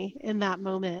in me in that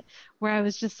moment where I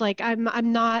was just like, I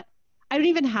don't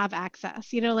even have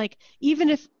access, like even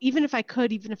if I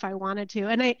could, even if I wanted to.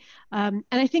 And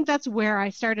I think that's where I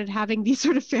started having these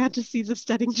sort of fantasies of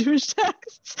studying Jewish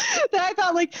texts that I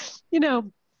thought like,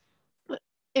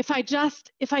 if I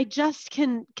just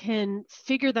can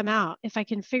figure them out, if I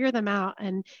can figure them out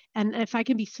and if I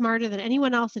can be smarter than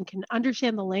anyone else and can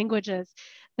understand the languages,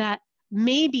 that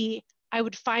maybe I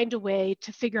would find a way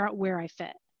to figure out where I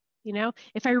fit. You know,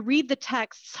 if I read the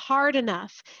texts hard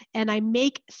enough and I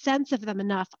make sense of them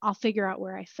enough, I'll figure out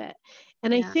where I fit.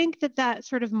 And I think that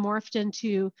sort of morphed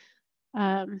into,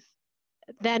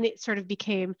 then it sort of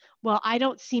became, well, I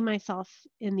don't see myself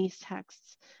in these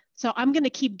texts. So I'm going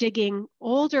to keep digging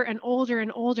older and older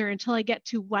and older until I get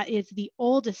to what is the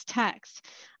oldest text.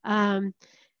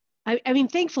 I mean,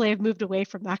 thankfully, I've moved away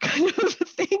from that kind of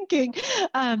thinking.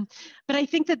 But I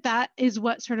think that is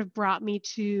what sort of brought me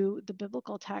to the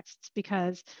biblical texts,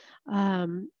 because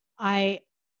it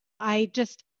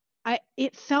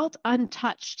felt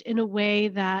untouched in a way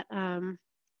that,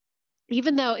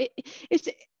 even though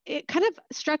it kind of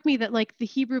struck me that, like, the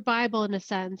Hebrew Bible, in a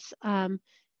sense,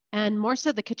 and more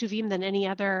so the Ketuvim than any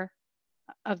other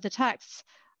of the texts,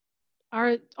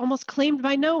 are almost claimed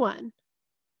by no one,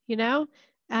 you know?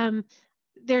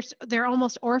 They're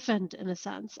almost orphaned in a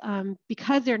sense,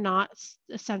 because they're not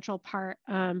a central part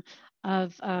of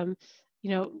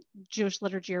Jewish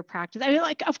liturgy or practice. I mean,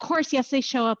 like, of course, yes, they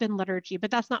show up in liturgy,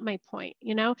 but that's not my point.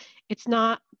 You know, it's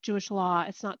not Jewish law,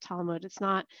 it's not Talmud, it's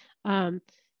not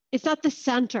the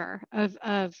center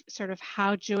of sort of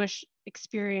how Jewish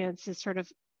experience is sort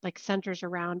of like centers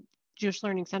around, Jewish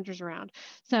learning centers around.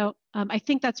 So I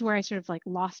think that's where I sort of like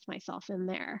lost myself in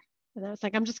there. And I was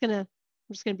like, I'm just gonna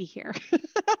be here.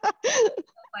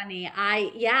 Funny.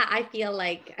 I feel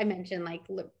like I mentioned, like,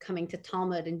 coming to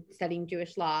Talmud and studying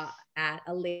Jewish law at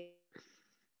a late.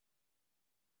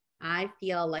 I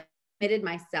feel like I committed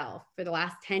myself for the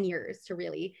last 10 years to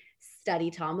really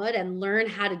study Talmud and learn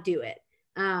how to do it.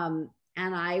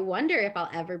 And I wonder if I'll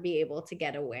ever be able to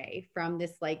get away from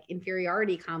this, like,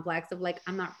 inferiority complex of, like,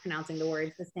 I'm not pronouncing the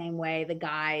words the same way the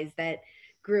guys that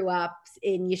grew up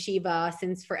in yeshiva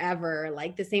since forever,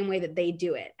 like the same way that they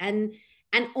do it. And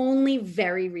only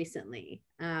very recently,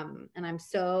 and I'm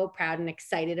so proud and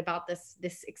excited about this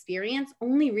experience,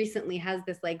 only recently has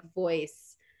this, like,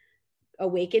 voice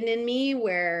awakened in me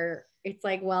where it's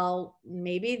like, well,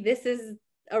 maybe this is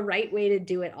a right way to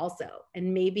do it also.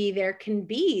 And maybe there can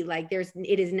be, like,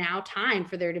 it is now time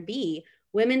for there to be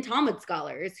women Talmud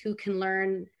scholars who can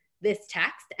learn this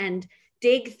text and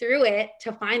dig through it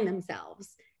to find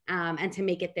themselves, and to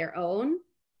make it their own.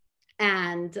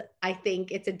 And I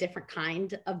think it's a different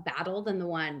kind of battle than the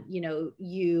one,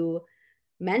 you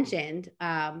mentioned.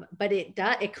 But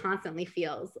it constantly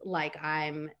feels like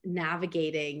I'm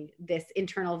navigating this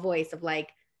internal voice of,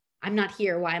 like, I'm not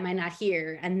here. Why am I not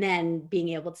here? And then being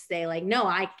able to say, like, no,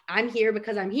 I'm here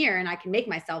because I'm here and I can make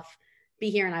myself be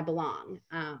here and I belong.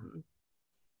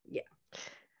 Yeah.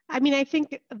 I mean, I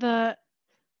think the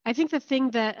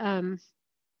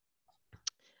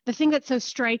thing that's so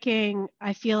striking,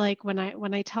 I feel like, when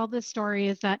I tell this story,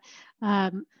 is that,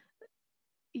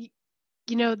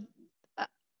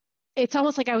 it's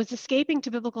almost like I was escaping to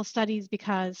biblical studies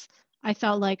because I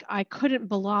felt like I couldn't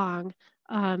belong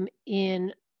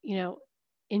in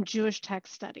Jewish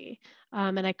text study,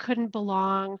 and I couldn't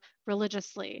belong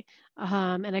religiously,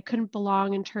 and I couldn't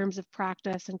belong in terms of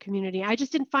practice and community. I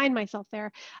just didn't find myself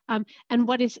there. And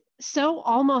what is so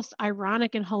almost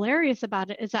ironic and hilarious about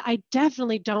it is that I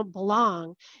definitely don't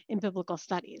belong in biblical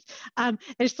studies.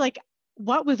 It's like,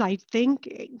 what was I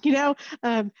thinking? That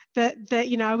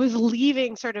I was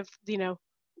leaving sort of,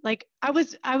 like, I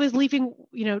was leaving,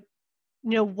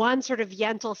 one sort of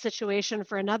Yentl situation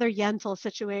for another Yentl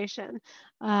situation,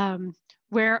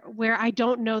 where I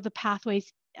don't know the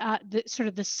pathways, the sort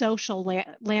of the social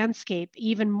landscape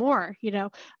even more,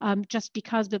 just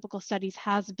because biblical studies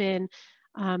has been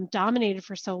dominated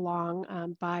for so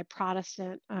long by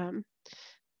Protestant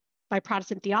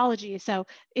theology. So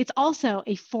it's also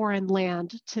a foreign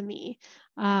land to me.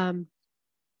 And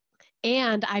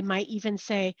I might even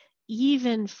say,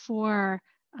 even for,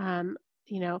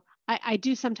 I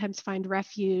do sometimes find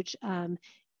refuge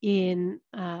in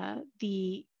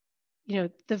the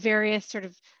various sort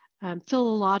of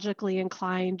philologically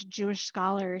inclined Jewish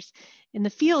scholars in the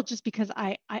field, just because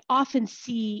I often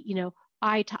see,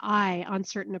 eye to eye on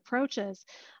certain approaches.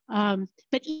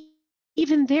 But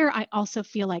even there, I also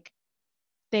feel like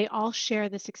they all share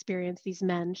this experience. These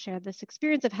men share this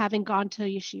experience of having gone to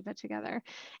yeshiva together.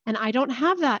 And I don't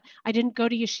have that. I didn't go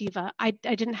to yeshiva. I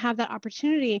didn't have that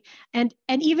opportunity. And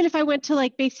even if I went to,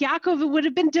 like, Beis Yaakov, it would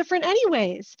have been different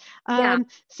anyways.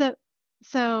 So.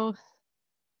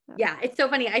 Yeah, it's so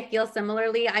funny. I feel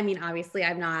similarly. I mean, obviously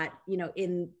I'm not,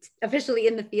 officially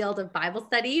in the field of Bible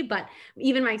study, but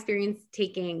even my experience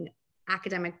taking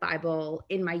academic Bible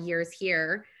in my years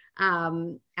here,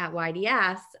 at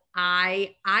YDS,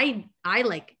 I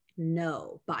like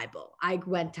know Bible. I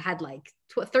had like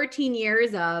 13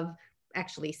 years of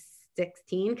actually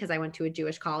 16 because I went to a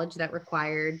Jewish college that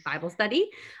required Bible study.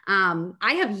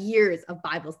 I have years of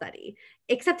Bible study,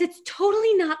 except it's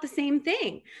totally not the same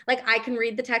thing. Like I can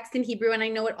read the text in Hebrew and I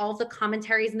know what all the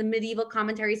commentaries and the medieval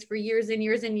commentaries for years and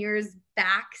years and years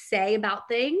back say about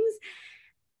things.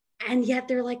 And yet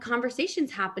there are like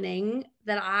conversations happening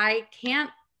that I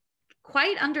can't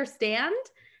quite understand.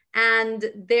 And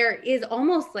there is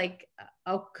almost like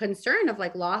a concern of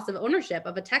like loss of ownership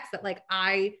of a text that like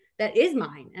that is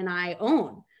mine and I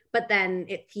own, but then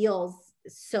it feels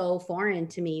so foreign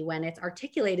to me when it's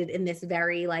articulated in this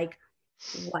very like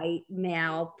white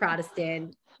male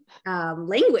Protestant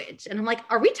language. And I'm like,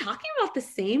 are we talking about the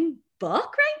same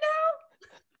book right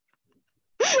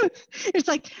now? It's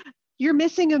like, you're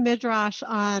missing a midrash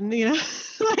on,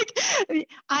 like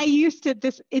I used to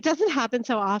it doesn't happen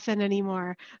so often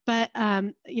anymore, but,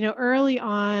 early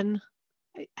on,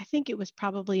 I think it was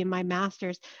probably in my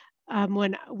master's,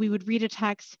 when we would read a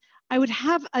text, I would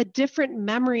have a different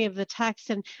memory of the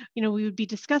text and, we would be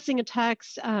discussing a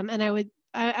text and I would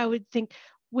think,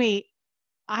 wait,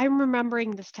 I'm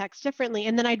remembering this text differently.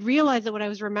 And then I'd realize that what I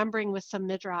was remembering was some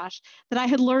midrash that I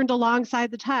had learned alongside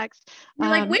the text. You're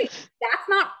like, wait, that's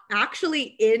not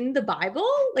actually in the Bible?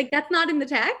 Like that's not in the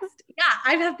text? Yeah,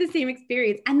 I've had the same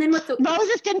experience. And then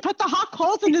Moses didn't put the hot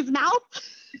coals in his mouth?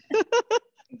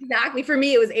 Exactly. For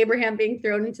me, it was Abraham being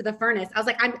thrown into the furnace. I was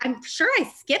like, I'm sure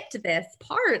I skipped this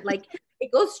part. Like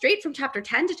it goes straight from chapter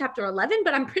 10 to chapter 11,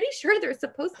 but I'm pretty sure there's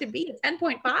supposed to be a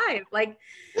 10.5. Like,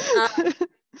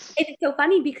 it's so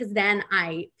funny because then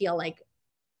I feel like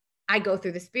I go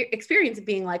through this experience of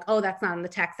being like, oh, that's not in the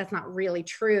text. That's not really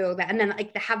true. And then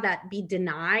like to have that be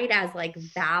denied as like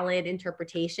valid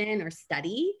interpretation or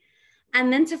study.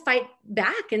 And then to fight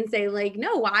back and say like,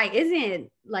 no, why isn't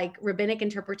like rabbinic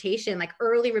interpretation, like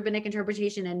early rabbinic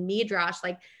interpretation and midrash,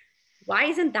 like, why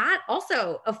isn't that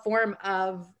also a form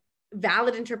of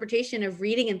valid interpretation of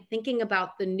reading and thinking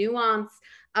about the nuance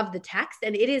of the text?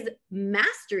 And it is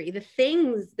mastery, the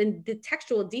things, the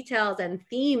textual details and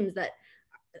themes that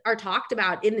are talked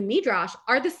about in the midrash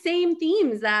are the same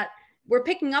themes that we're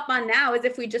picking up on now as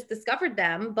if we just discovered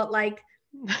them. But like,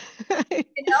 like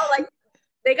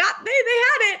they had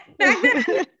it back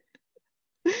then.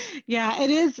 Yeah,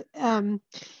 it is. I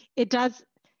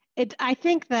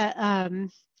think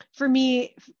that for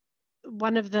me,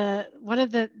 one of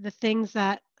the things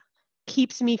that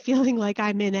keeps me feeling like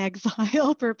I'm in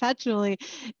exile perpetually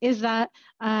is that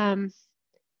I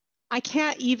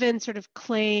can't even sort of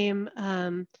claim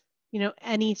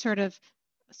any sort of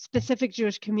specific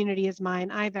Jewish community as mine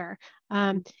either.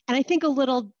 And I think a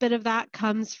little bit of that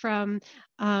comes from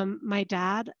my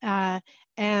dad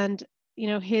and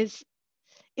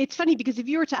it's funny because if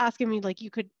you were to ask him, like you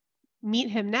could meet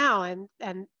him now and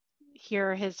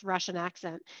hear his Russian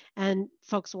accent and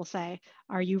folks will say,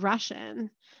 are you Russian?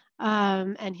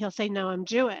 And he'll say, no, I'm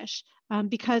Jewish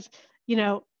because,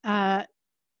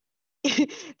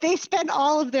 they spent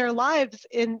all of their lives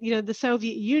in, the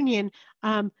Soviet Union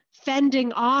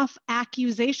fending off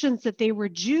accusations that they were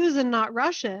Jews and not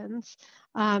Russians,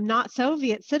 not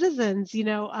Soviet citizens,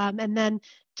 and then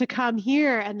to come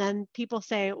here and then people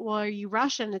say, well, are you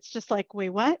Russian? It's just like,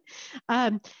 wait, what?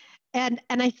 And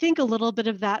I think a little bit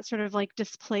of that sort of like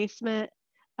displacement,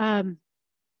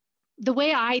 the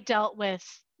way I dealt with,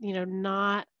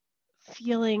 not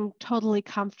feeling totally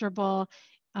comfortable,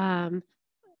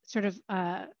 sort of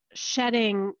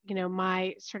shedding,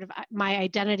 my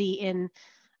identity in,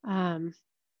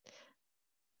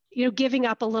 giving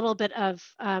up a little bit of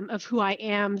who I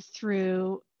am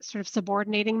through sort of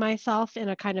subordinating myself in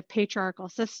a kind of patriarchal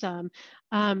system.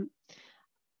 The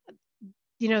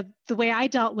way I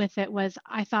dealt with it was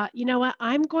I thought, you know what,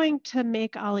 I'm going to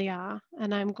make Aliyah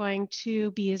and I'm going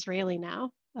to be Israeli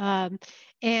now.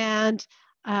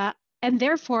 And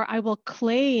therefore, I will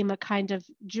claim a kind of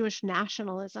Jewish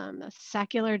nationalism, a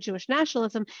secular Jewish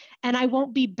nationalism, and I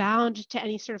won't be bound to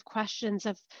any sort of questions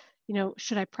of,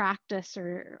 should I practice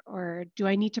or do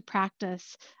I need to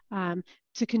practice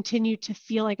to continue to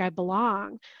feel like I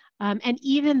belong? And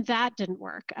even that didn't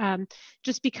work,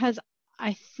 just because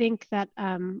I think that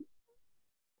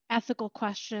ethical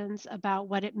questions about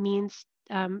what it means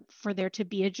for there to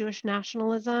be a Jewish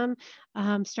nationalism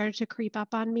started to creep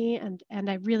up on me, and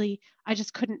I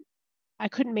just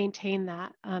couldn't maintain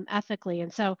that ethically,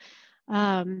 and so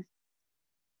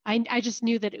I just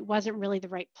knew that it wasn't really the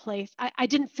right place. I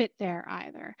didn't fit there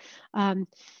either. And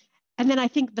then I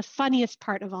think the funniest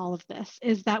part of all of this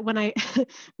is that when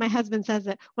my husband says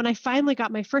that when I finally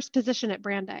got my first position at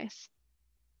Brandeis,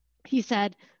 he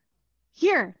said,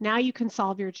 "Here, now you can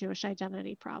solve your Jewish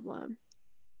identity problem."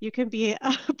 You can be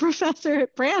a professor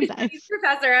at Brandeis.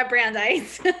 Professor at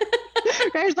Brandeis.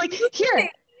 Right? It's like,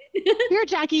 here,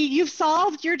 Jackie, you've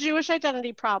solved your Jewish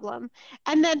identity problem.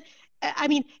 And then, I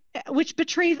mean, which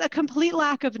betrays a complete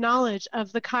lack of knowledge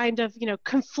of the kind of,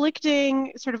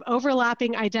 conflicting, sort of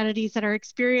overlapping identities that are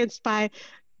experienced by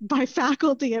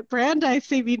faculty at Brandeis.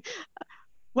 I mean,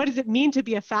 what does it mean to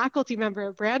be a faculty member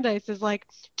at Brandeis is like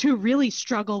to really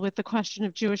struggle with the question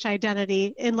of Jewish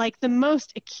identity in like the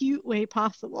most acute way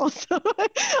possible. So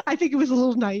I think it was a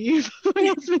little naive for my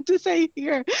husband to say,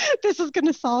 here, this is going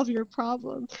to solve your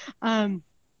problem.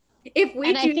 If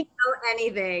we do know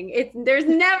anything, there's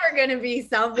never going to be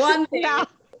some one thing to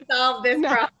solve this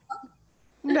problem.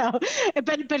 No,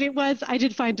 but it was, I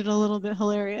did find it a little bit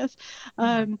hilarious.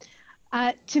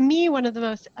 To me, one of the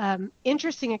most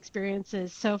interesting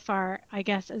experiences so far, I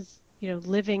guess, as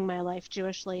living my life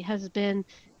Jewishly, has been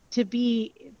to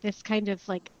be this kind of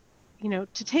like,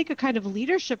 to take a kind of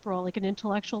leadership role, like an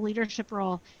intellectual leadership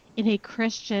role in a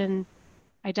Christian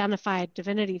identified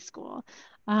divinity school.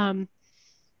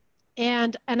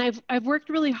 And I've worked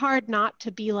really hard not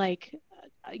to be like,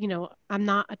 I'm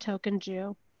not a token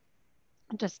Jew.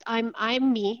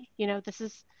 I'm me.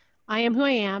 I am who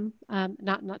I am.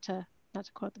 Not to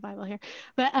quote the Bible here,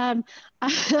 but I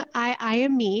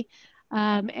am me,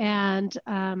 and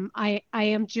I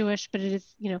am Jewish. But it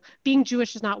is, being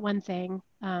Jewish is not one thing,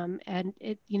 and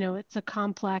it's a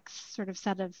complex sort of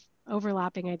set of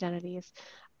overlapping identities.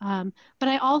 But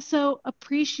I also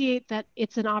appreciate that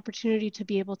it's an opportunity to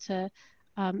be able to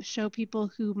show people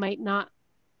who might not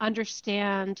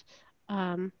understand,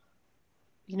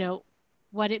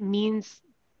 what it means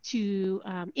to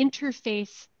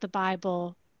interface the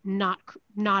Bible not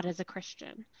as a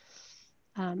Christian.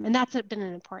 And that's been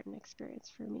an important experience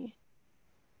for me.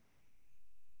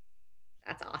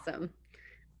 That's awesome.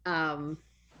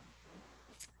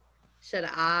 Should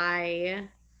I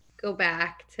go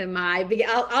back to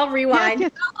I'll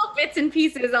rewind all bits and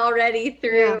pieces already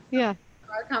through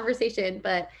our conversation.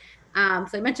 But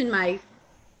so I mentioned my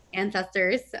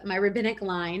ancestors, my rabbinic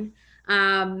line,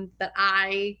 that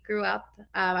I grew up,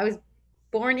 I was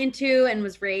born into and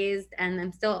was raised, and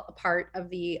I'm still a part of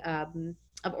the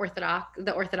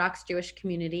Orthodox Jewish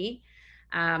community.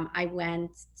 I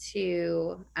went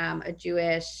to a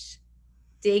Jewish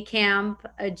day camp,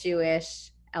 a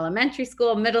Jewish elementary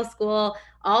school, middle school,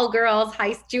 all girls,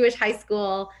 Jewish high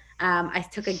school. I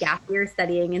took a gap year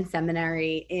studying in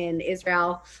seminary in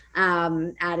Israel at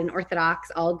an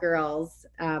Orthodox all girls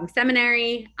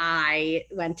seminary. I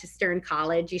went to Stern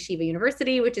College, Yeshiva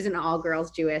University, which is an all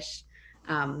girls Jewish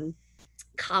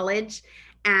college.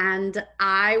 And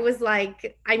I was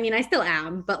like, I still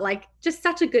am, but like just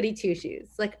such a goody two shoes.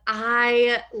 Like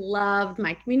I loved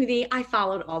my community. I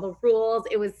followed all the rules.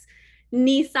 It was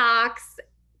knee socks,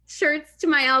 shirts to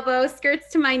my elbows,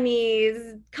 skirts to my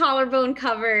knees, collarbone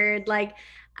covered, like,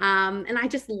 and I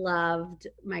just loved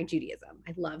my Judaism.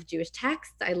 I loved Jewish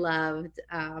texts. I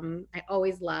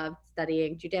always loved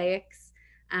studying Judaics.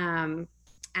 And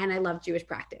I loved Jewish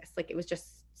practice. Like it was just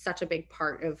such a big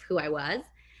part of who I was.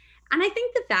 And I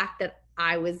think the fact that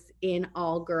I was in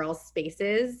all girls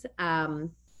spaces,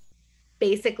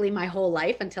 basically my whole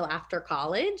life until after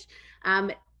college,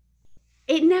 the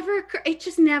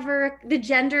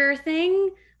gender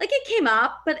thing, like it came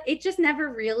up, but it just never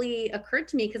really occurred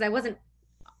to me because I wasn't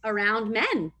around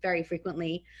men very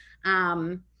frequently.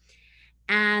 And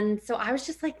so I was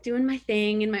just like doing my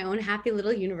thing in my own happy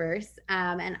little universe.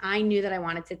 And I knew that I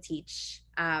wanted to teach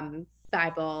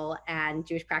Bible and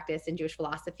Jewish practice and Jewish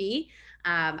philosophy.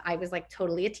 I was like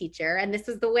totally a teacher. And this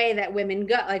is the way that women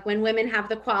go. Like when women have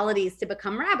the qualities to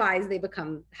become rabbis, they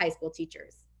become high school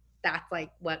teachers. That's like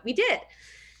what we did.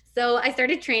 So I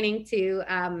started training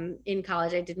in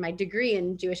college. I did my degree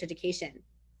in Jewish education.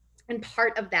 And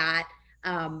part of that,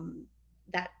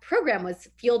 that program was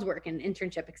fieldwork and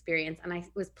internship experience. And I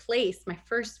was placed, my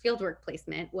first fieldwork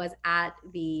placement was at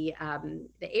the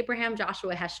Abraham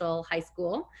Joshua Heschel High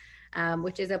School,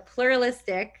 which is a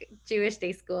pluralistic Jewish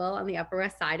day school on the Upper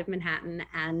West Side of Manhattan.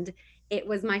 And it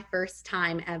was my first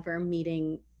time ever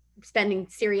spending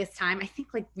serious time, I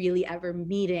think like really ever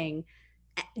meeting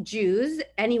Jews,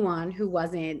 anyone who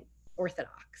wasn't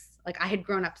Orthodox. Like I had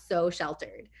grown up so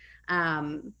sheltered.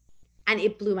 And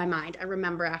it blew my mind. I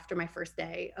remember after my first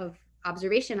day of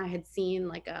observation, I had seen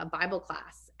like a Bible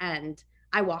class and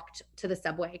I walked to the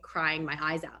subway crying my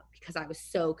eyes out because I was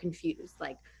so confused.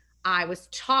 Like I was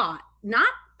taught, not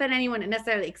that anyone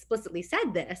necessarily explicitly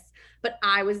said this, but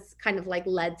I was kind of like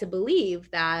led to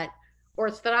believe that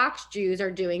Orthodox Jews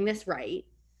are doing this right.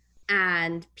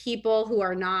 And people who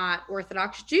are not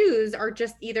Orthodox Jews are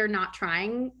just either not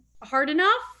trying hard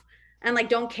enough and like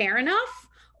don't care enough,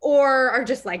 or are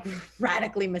just like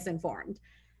radically misinformed.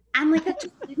 And like that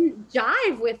just didn't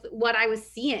jive with what I was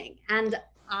seeing. And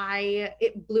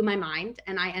it blew my mind,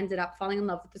 and I ended up falling in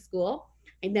love with the school.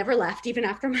 I never left, even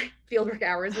after my fieldwork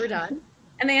hours were done.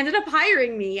 And they ended up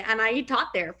hiring me, and I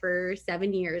taught there for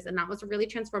 7 years. And that was a really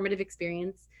transformative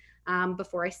experience.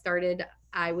 Before I started,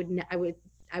 I would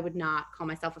not call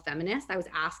myself a feminist. I was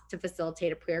asked to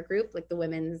facilitate a prayer group, like the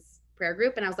women's prayer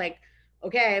group. And I was like,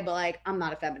 okay, but like, I'm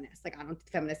not a feminist. Like, I don't think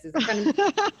feminist is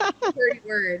a dirty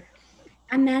word.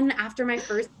 And then after my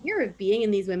first year of being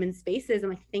in these women's spaces and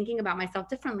like thinking about myself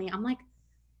differently, I'm like,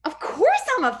 of course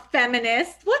I'm a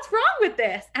feminist. What's wrong with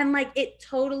this? And like, it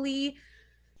totally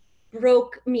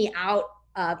broke me out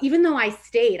of, even though I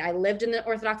stayed, I lived in the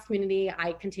Orthodox community.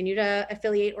 I continue to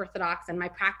affiliate Orthodox, and my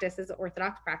practice is an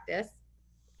Orthodox practice.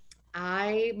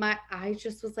 I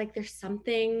just was like, there's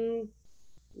something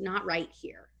not right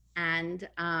here. And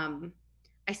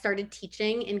I started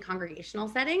teaching in congregational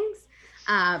settings,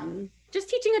 just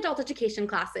teaching adult education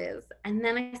classes. And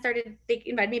then they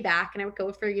invited me back, and I would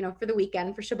go for the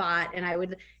weekend for Shabbat, and I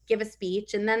would give a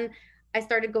speech. And then I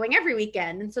started going every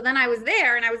weekend. And so then I was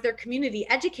there, and I was their community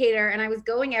educator, and I was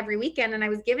going every weekend, and I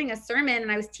was giving a sermon,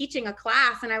 and I was teaching a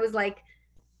class, and I was like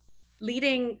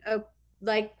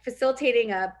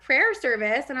facilitating a prayer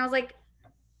service. And I was like,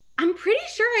 I'm pretty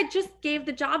sure I just gave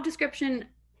the job description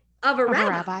of a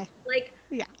rabbi. Like,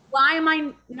 yeah. Why am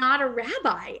I not a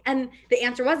rabbi? And the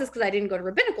answer was because I didn't go to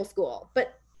rabbinical school,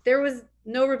 but there was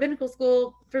no rabbinical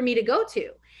school for me to go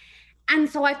to. And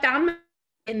so I found myself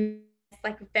in this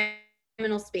like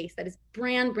feminine space that is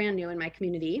brand new in my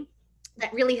community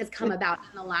that really has come about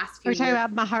in the last few years. We're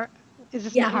talking about is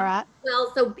this Maharat?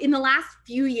 Well, so in the last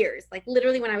few years, like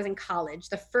literally when I was in college,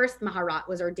 the first Maharat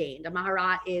was ordained. A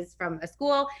Maharat is from a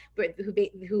school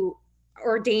who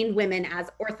ordained women as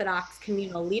Orthodox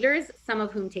communal leaders, some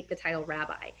of whom take the title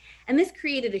rabbi. And this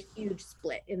created a huge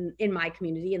split in my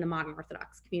community, in the modern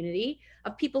Orthodox community,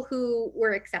 of people who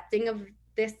were accepting of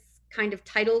this kind of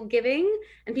title giving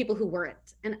and people who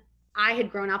weren't. And I had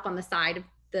grown up on the side of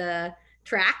the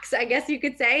tracks, I guess you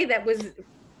could say, that was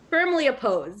firmly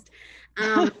opposed.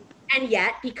 And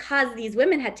yet, because these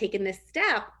women had taken this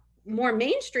step, more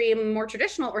mainstream, more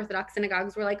traditional Orthodox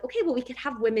synagogues were like, okay, well, we could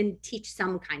have women teach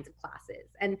some kinds of classes.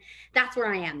 And that's where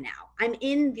I am now. I'm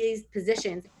in these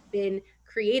positions that have been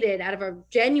created out of a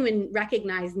genuine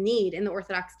recognized need in the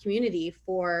Orthodox community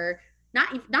for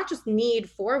not just need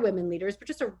for women leaders, but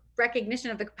just a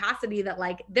recognition of the capacity that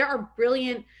like there are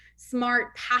brilliant,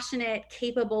 smart, passionate,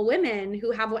 capable women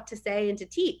who have what to say and to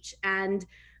teach. And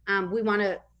we want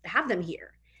to have them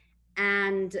here.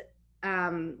 And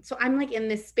so I'm like in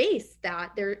this space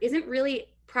that there isn't really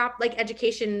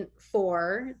education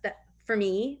for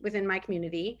me within my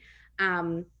community.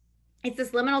 It's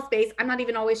this liminal space. I'm not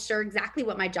even always sure exactly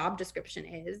what my job description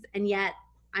is. And yet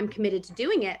I'm committed to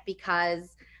doing it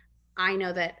because I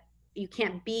know that you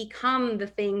can't become the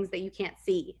things that you can't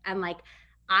see. And like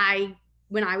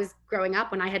when I was growing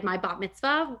up, when I had my bat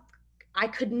mitzvah, I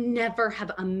could never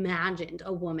have imagined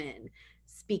a woman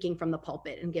speaking from the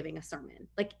pulpit and giving a sermon.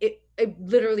 Like it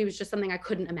literally was just something I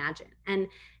couldn't imagine. And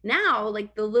now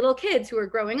like the little kids who are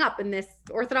growing up in this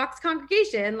Orthodox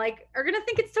congregation, like are going to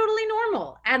think it's totally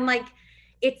normal. And like,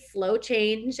 it's slow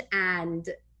change and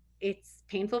it's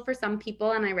painful for some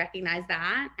people. And I recognize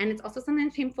that. And it's also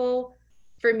sometimes painful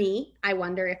for me. I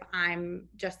wonder if I'm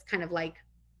just kind of like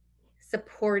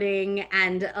supporting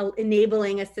and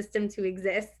enabling a system to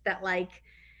exist that like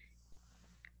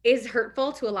is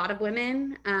hurtful to a lot of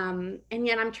women. And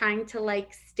yet I'm trying to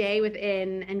like stay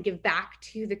within and give back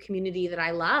to the community that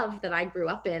I love, that I grew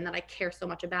up in, that I care so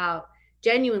much about,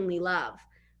 genuinely love,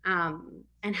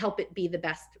 and help it be the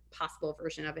best possible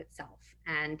version of itself.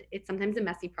 And it's sometimes a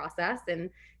messy process and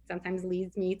sometimes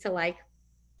leads me to like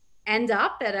end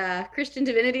up at a Christian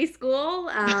divinity school.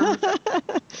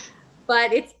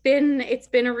 But it's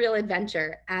been a real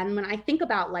adventure. And when I think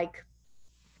about like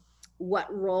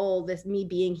what role this me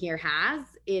being here has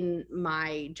in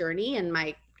my journey and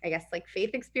my, I guess, like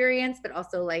faith experience, but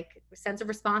also like sense of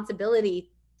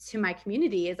responsibility to my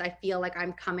community, is I feel like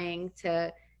I'm coming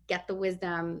to get the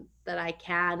wisdom that I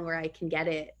can where I can get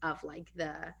it, of like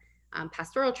the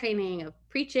pastoral training, of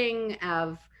preaching,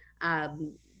 of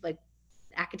like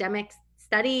academic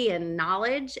study and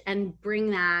knowledge, and bring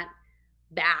that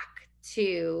back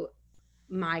to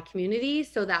my community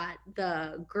so that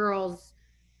the girls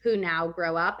who now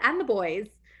grow up, and the boys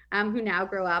who now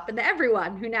grow up, and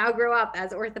everyone who now grow up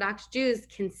as Orthodox Jews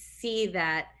can see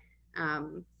that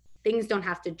things don't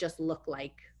have to just look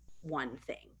like one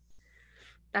thing.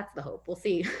 That's the hope. We'll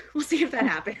see. We'll see if that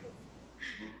happens.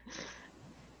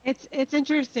 It's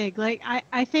interesting. Like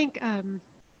I think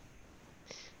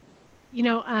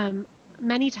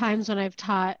many times when I've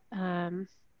taught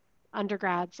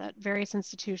undergrads at various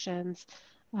institutions,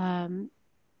 um,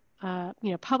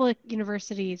 public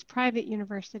universities, private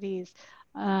universities,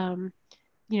 um,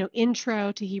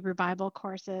 intro to Hebrew Bible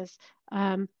courses,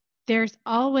 there's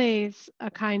always a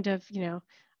kind of,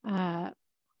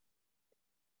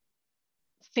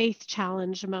 faith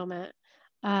challenge moment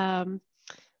um,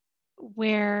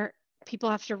 where people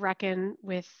have to reckon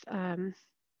with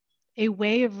a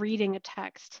way of reading a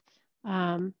text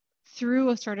through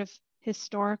a sort of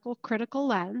historical critical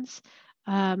lens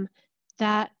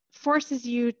that forces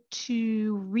you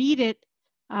to read it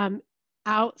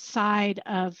outside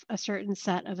of a certain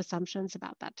set of assumptions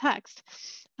about that text.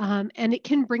 And it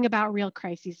can bring about real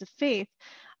crises of faith.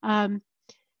 And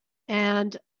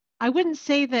I wouldn't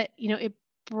say that, it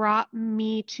brought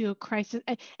me to a crisis.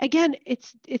 Again,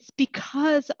 it's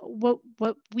because what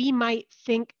we might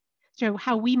think,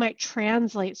 how we might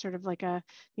translate sort of like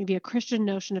maybe a Christian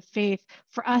notion of faith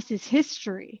for us is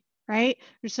history, right?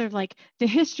 There's sort of like the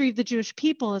history of the Jewish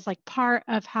people is like part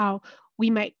of how we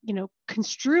might,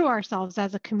 construe ourselves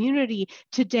as a community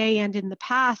today and in the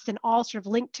past, and all sort of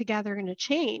linked together in a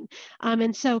chain.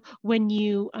 And so when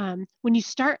you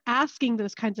start asking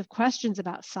those kinds of questions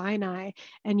about Sinai,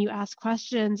 and you ask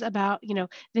questions about,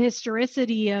 the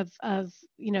historicity of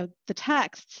the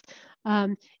texts,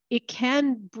 it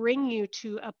can bring you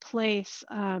to a place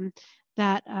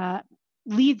that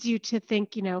leads you to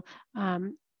think,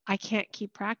 I can't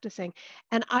keep practicing.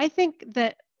 And I think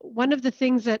that one of the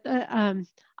things that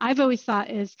I've always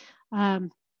thought is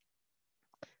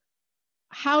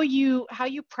how you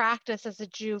practice as a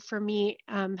Jew, for me,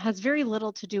 has very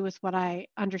little to do with what I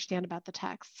understand about the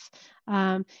texts.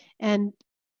 And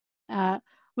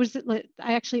was it?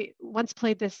 I actually once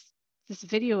played this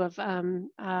video of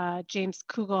James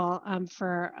Kugel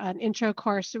for an intro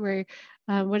course where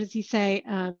what does he say?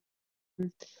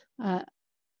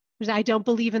 I don't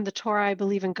believe in the Torah, I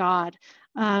believe in God.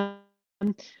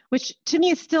 Which to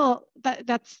me is still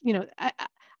that's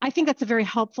I think that's a very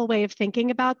helpful way of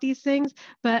thinking about these things.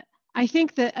 But I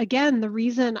think that, again, the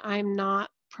reason I'm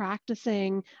not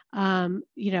practicing, I'm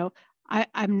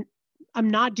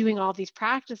not doing all these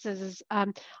practices is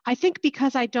I think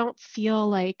because I don't feel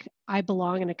like I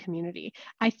belong in a community.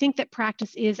 I think that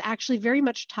practice is actually very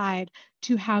much tied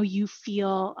to how you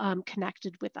feel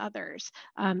connected with others,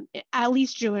 at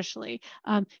least Jewishly,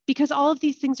 because all of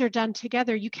these things are done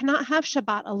together. You cannot have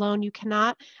Shabbat alone. You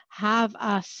cannot have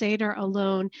a Seder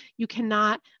alone. You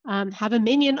cannot have a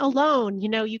minyan alone.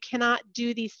 You cannot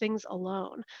do these things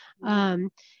alone.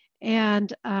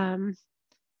 And I'm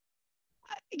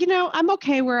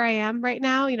okay where I am right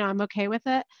now. I'm okay with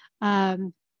it.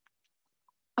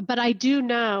 But I do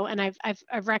know, and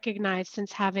I've recognized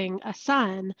since having a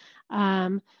son,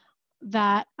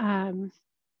 that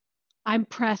I'm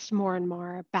pressed more and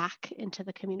more back into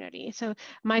the community. So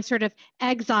my sort of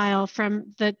exile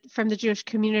from the Jewish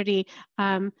community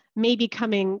may be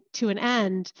coming to an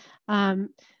end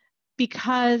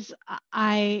because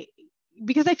I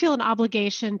feel an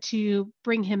obligation to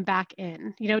bring him back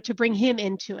in, to bring him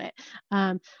into it.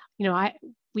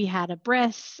 We had a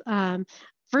bris.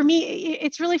 For me,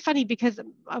 it's really funny because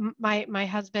my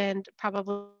husband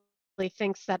probably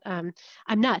thinks that I'm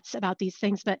nuts about these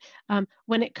things, but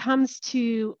when it comes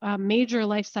to major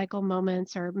life cycle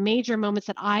moments or major moments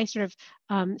that I sort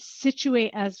of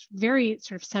situate as very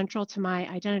sort of central to my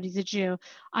identity as a Jew,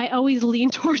 I always lean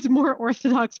towards more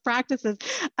Orthodox practices,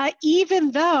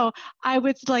 even though I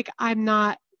was like, I'm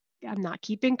not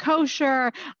keeping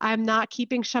kosher, I'm not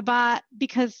keeping Shabbat,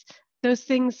 because those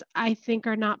things I think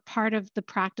are not part of the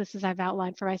practices I've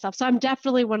outlined for myself. So I'm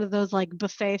definitely one of those like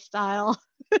buffet style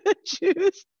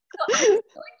Jews. So I'm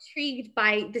so intrigued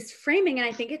by this framing, and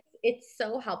I think it's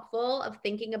so helpful of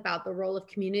thinking about the role of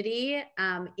community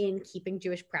in keeping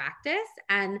Jewish practice.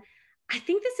 And I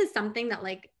think this is something that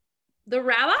like the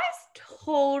rabbis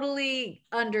totally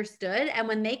understood. And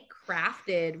when they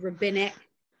crafted rabbinic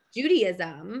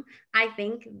Judaism, I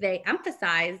think they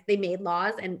made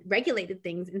laws and regulated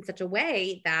things in such a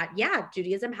way that, yeah,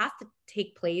 Judaism has to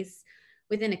take place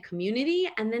within a community.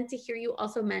 And then to hear you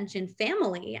also mention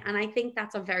family. And I think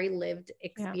that's a very lived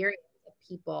experience of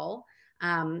people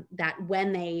that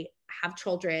when they have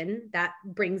children, that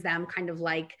brings them kind of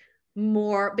like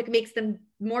more, makes them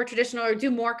more traditional or do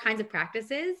more kinds of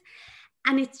practices.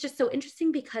 And it's just so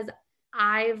interesting because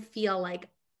I feel like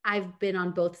I've been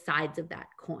on both sides of that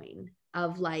coin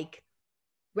of like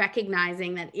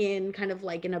recognizing that in kind of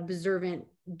like an observant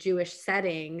Jewish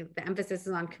setting, the emphasis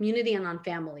is on community and on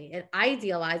family. It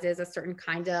idealizes a certain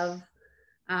kind of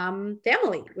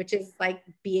family, which is like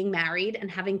being married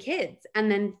and having kids. And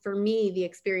then for me, the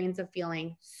experience of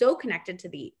feeling so connected to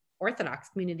the Orthodox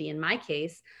community in my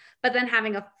case, but then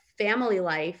having a family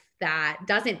life that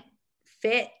doesn't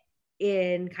fit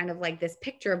in kind of like this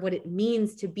picture of what it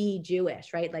means to be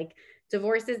Jewish, right? Like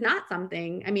divorce is not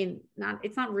something, I mean,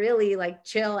 it's not really like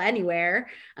chill anywhere,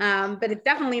 but it's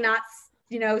definitely not,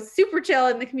 super chill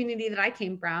in the community that I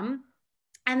came from.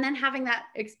 And then having that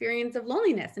experience of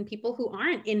loneliness, and people who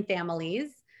aren't in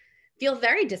families feel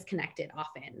very disconnected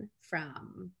often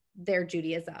from their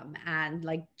Judaism and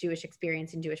like Jewish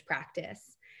experience and Jewish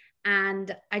practice.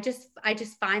 And I just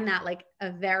find that like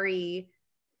a very,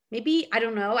 maybe, I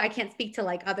don't know, I can't speak to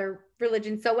like other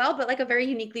religions so well, but like a very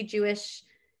uniquely Jewish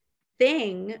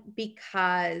thing,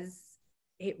 because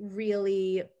it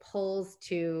really pulls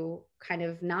to kind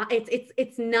of not,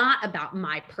 it's not about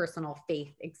my personal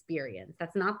faith experience.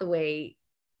 That's not the way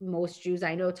most Jews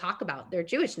I know talk about their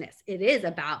Jewishness. It is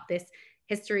about this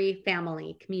history,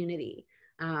 family, community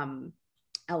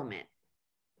element.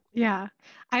 Yeah.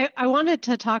 I wanted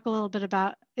to talk a little bit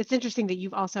about, it's interesting that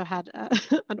you've also had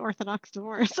an Orthodox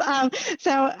divorce.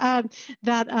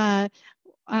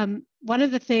 One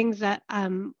of the things that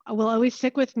will always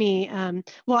stick with me,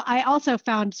 well, I also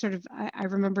found sort of, I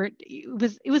remember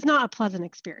it was not a pleasant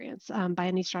experience by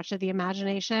any stretch of the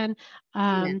imagination.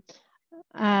 It's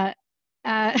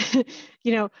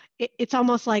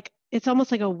almost like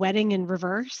a wedding in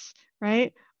reverse,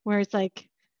 right? Where it's like,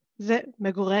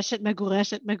 megureshet,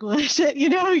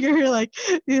 you're like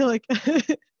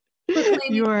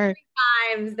you're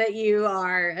times that you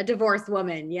are a divorced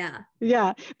woman. Yeah.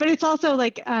 But it's also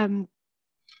like,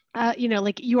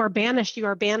 like you are banished.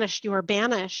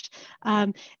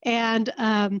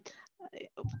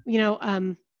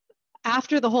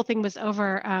 After the whole thing was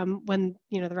over, when,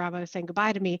 the rabbi was saying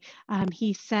goodbye to me,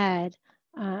 he said,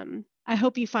 I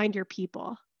hope you find your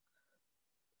people.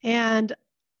 And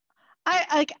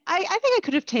I think I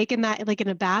could have taken that like in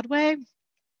a bad way,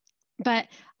 but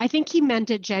I think he meant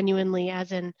it genuinely,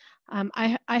 as in,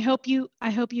 I hope you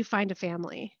find a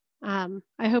family. I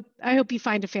hope you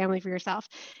find a family for yourself.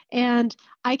 And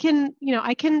I can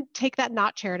take that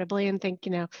not charitably and think,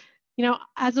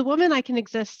 as a woman, I can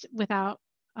exist without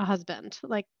a husband.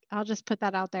 Like, I'll just put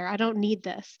that out there. I don't need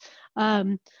this.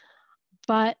 But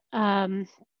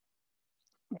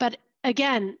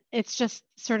again, it's just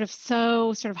sort of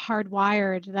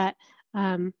hardwired that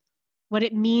what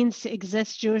it means to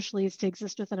exist Jewishly is to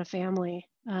exist within a family.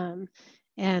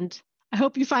 And I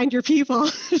hope you find your people.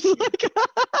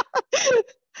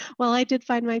 Well, I did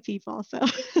find my people, so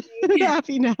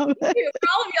happy now. For all of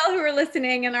y'all who are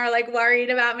listening and are like worried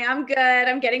about me, I'm good.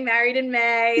 I'm getting married in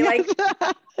May. Yes. Like,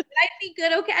 I'd be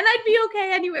good, okay, and I'd be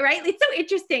okay anyway, right? It's so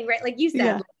interesting, right? Like you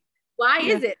said, like, why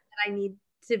is it that I need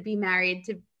to be married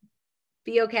to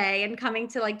be okay? And coming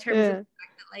to like terms of the fact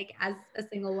that, like, as a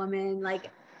single woman,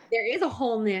 like there is a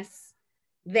wholeness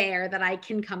there that I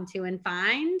can come to and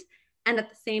find, and at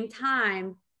the same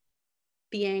time,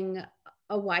 being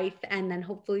a wife and then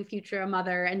hopefully future a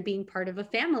mother and being part of a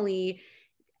family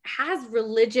has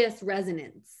religious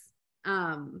resonance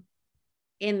in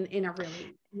a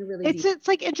really it's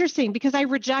like interesting, because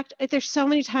there's so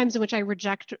many times in which I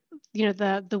reject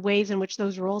the ways in which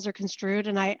those roles are construed,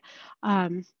 and I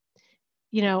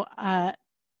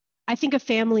think a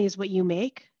family is what you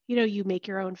make. You make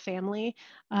your own family,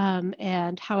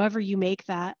 and however you make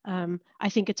that, I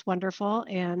think it's wonderful,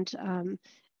 and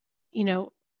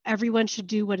everyone should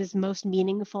do what is most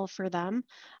meaningful for them,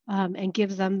 and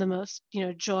gives them the most,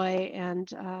 joy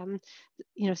and,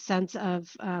 sense of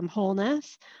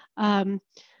wholeness. So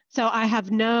I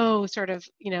have no sort of,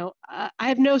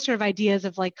 ideas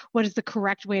of like, what is the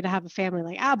correct way to have a family?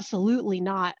 Like, absolutely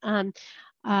not. And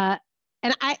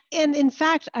in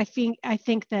fact, I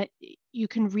think that you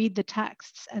can read the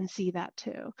texts and see that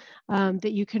too,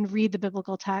 that you can read the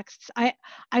biblical texts. I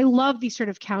love these sort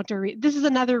of this is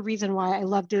another reason why I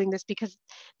love doing this, because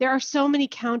there are so many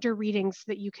counter readings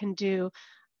that you can do,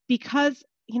 because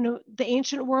the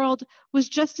ancient world was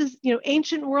just as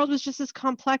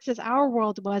complex as our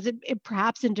world was, it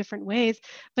perhaps in different ways,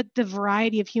 but the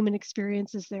variety of human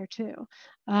experience is there too.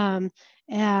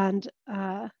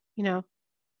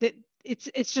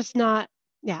 It's just not,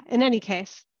 in any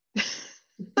case.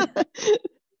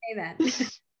 Amen.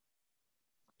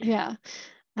 Yeah.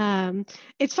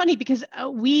 It's funny because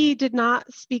we did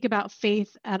not speak about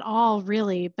faith at all,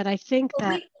 really, but I think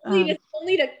that only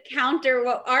to counter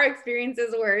what our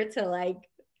experiences were to like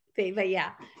say, but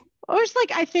yeah. Or it's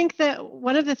like, I think that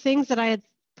one of the things that I had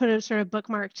put a sort of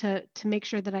bookmark to make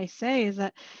sure that I say is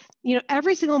that,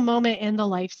 every single moment in the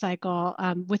life cycle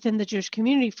within the Jewish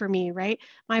community for me, right?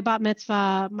 My bat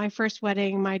mitzvah, my first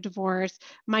wedding, my divorce,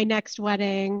 my next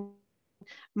wedding,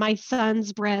 my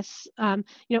son's bris,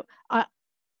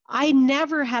 I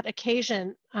never had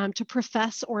occasion to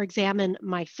profess or examine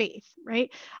my faith,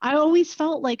 right? I always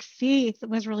felt like faith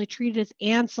was really treated as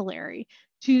ancillary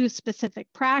to specific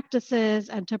practices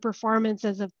and to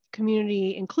performances of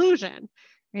community inclusion,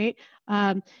 right?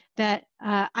 That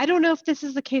I don't know if this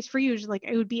is the case for you. Like,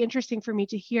 it would be interesting for me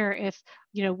to hear if,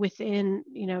 within,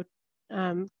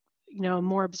 a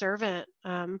more observant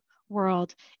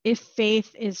world, if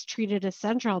faith is treated as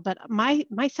central. But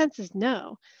my sense is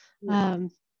no.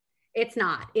 It's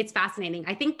not. It's fascinating.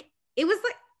 I think it was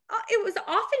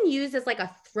often used as like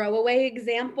a throwaway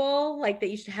example, like that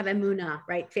you should have emunah,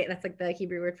 right? Faith, that's like the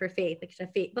Hebrew word for faith. Like you should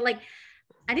have faith. But like,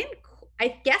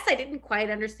 I guess I didn't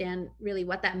quite understand really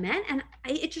what that meant. And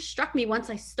it just struck me once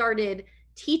I started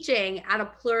teaching at a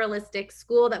pluralistic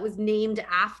school that was named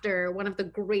after one of the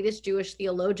greatest Jewish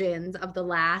theologians of the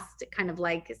last kind of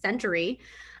like century,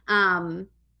 that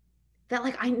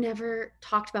like I never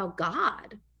talked about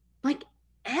God, like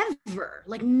ever.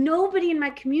 Like nobody in my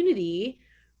community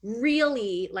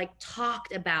really like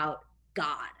talked about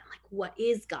God, like what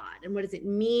is God and what does it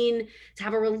mean to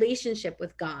have a relationship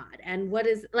with God, and what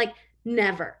is like,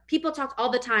 never. People talked all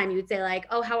the time. You would say like,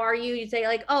 oh, how are you? You'd say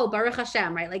like, oh, Baruch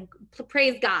Hashem, right? Like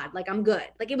praise God, like I'm good.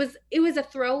 Like it was a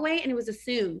throwaway and it was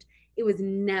assumed. It was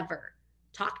never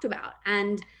talked about.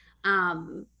 And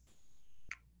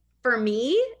for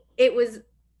me, it was,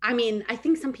 I mean, I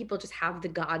think some people just have the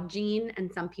God gene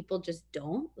and some people just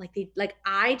don't.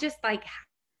 I just like,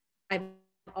 I've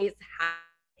always had,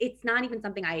 it's not even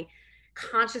something I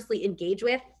consciously engage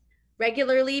with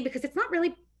regularly because it's not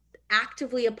really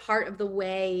actively a part of the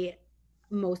way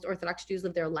most Orthodox Jews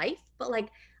live their life. But like,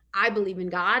 I believe in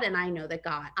God and I know that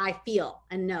God, I feel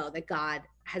and know that God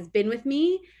has been with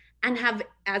me, and have,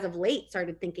 as of late,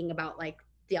 started thinking about like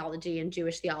theology and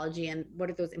Jewish theology and what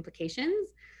are those implications.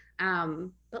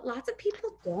 But lots of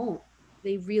people don't.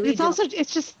 They really don't. Also,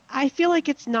 it's just, I feel like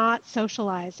it's not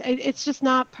socialized. It's just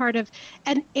not part of,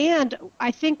 and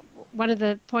I think one of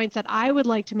the points that I would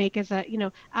like to make is that,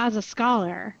 as a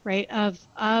scholar, right,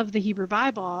 of the Hebrew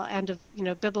Bible and of,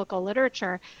 biblical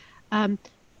literature,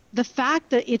 the fact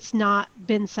that it's not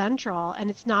been central and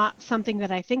it's not something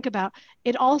that I think about,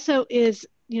 it also is,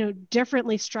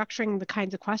 differently structuring the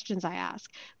kinds of questions I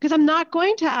ask, because I'm not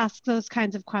going to ask those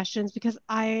kinds of questions because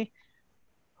I'm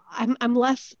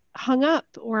less hung up,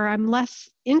 or I'm less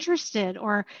interested,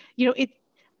 or,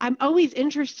 I'm always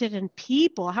interested in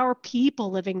people. How are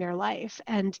people living their life?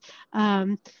 And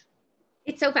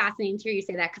it's so fascinating to hear you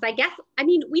say that, because I guess,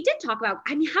 we did talk about,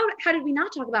 how did we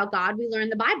not talk about God? We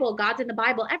learned the Bible, God's in the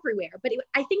Bible everywhere, but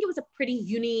I think it was a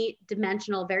pretty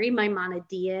unidimensional, very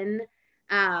Maimonidean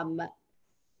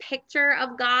picture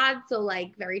of God. So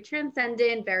like very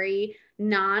transcendent, very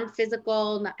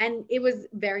non-physical, and it was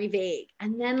very vague.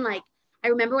 And then like, I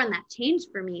remember when that changed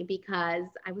for me, because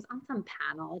I was on some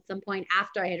panel at some point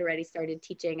after I had already started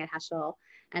teaching at Heschel,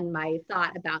 and my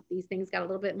thought about these things got a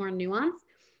little bit more nuanced.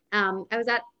 I was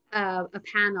at a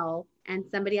panel and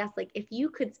somebody asked, like, if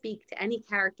you could speak to any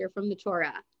character from the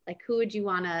Torah, like who would you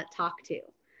want to talk to?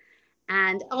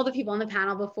 And all the people on the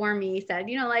panel before me said,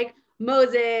 like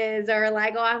Moses, or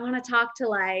like, oh, I want to talk to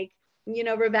like,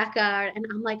 Rebecca. And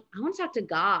I'm like, I want to talk to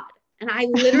God. And I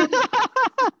literally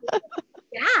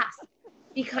gasped,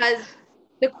 because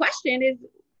the question is,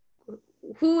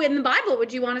 who in the Bible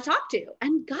would you want to talk to?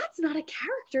 And God's not a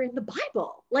character in the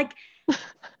Bible. Like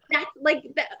that's like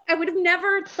that, I would have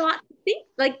never thought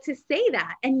to say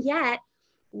that. And yet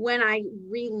when I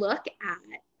relook at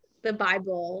the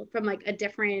Bible from like a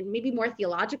different, maybe more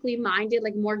theologically minded,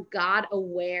 like more God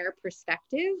aware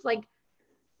perspective, like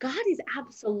God is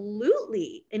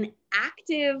absolutely an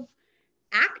active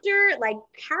actor, like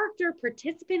character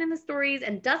participant in the stories,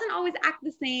 and doesn't always act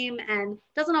the same and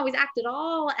doesn't always act at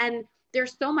all. And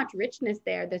there's so much richness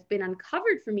there that's been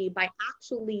uncovered for me by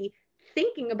actually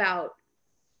thinking about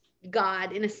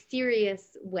God in a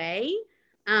serious way,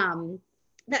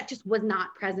 that just was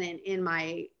not present in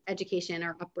my education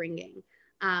or upbringing.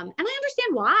 And I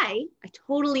understand why. I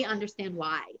totally understand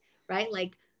why, right?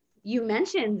 Like you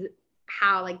mentioned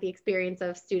how like the experience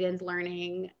of students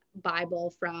learning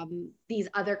Bible from these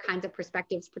other kinds of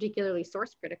perspectives, particularly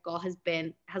source critical, has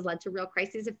led to real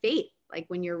crises of faith. Like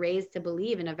when you're raised to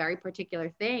believe in a very particular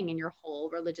thing and your whole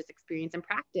religious experience and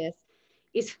practice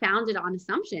is founded on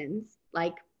assumptions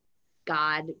like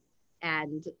God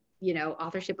and,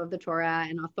 authorship of the Torah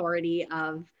and authority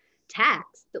of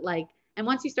text, like And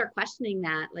once you start questioning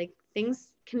that, like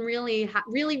things can really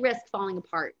risk falling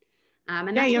apart.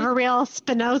 And yeah, you have a real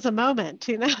Spinoza moment,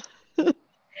 you know? Spinoza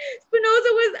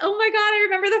was, oh my God, I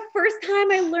remember the first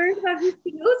time I learned about who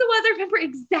Spinoza was. I remember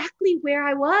exactly where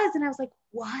I was. And I was like,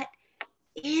 what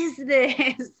is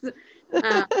this?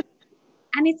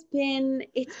 And it's been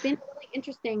really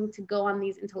interesting to go on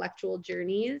these intellectual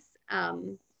journeys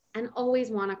and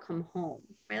always want to come home,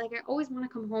 right? Like I always want to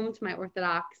come home to my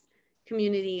Orthodox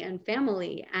community and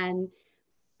family and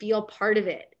feel part of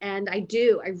it. And I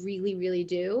really, really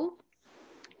do.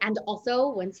 And also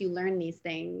once you learn these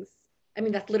things, I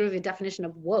mean, that's literally the definition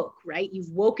of woke, right?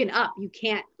 You've woken up. You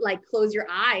can't like close your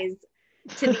eyes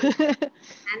to these.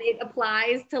 And it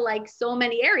applies to like so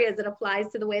many areas. It applies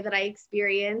to the way that I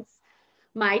experience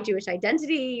my Jewish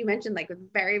identity. You mentioned like the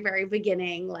very, very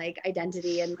beginning, like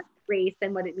identity and race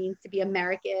and what it means to be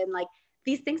American, like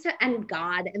these things and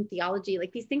God and theology,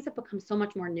 like these things have become so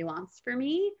much more nuanced for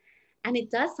me. And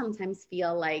it does sometimes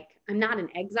feel like I'm not in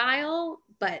exile,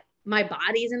 but my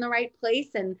body's in the right place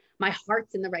and my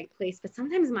heart's in the right place. But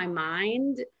sometimes my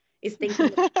mind is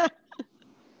thinking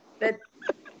that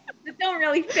don't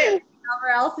really fit whatever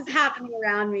else is happening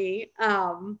around me.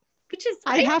 Which is,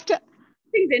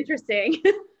 things interesting.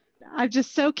 I'm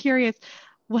just so curious.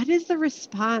 What is the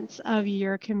response of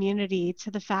your community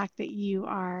to the fact that you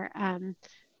are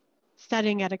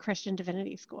studying at a Christian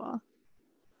divinity school?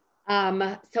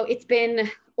 So it's been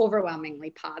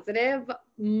overwhelmingly positive,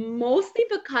 mostly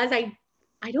because I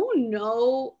didn't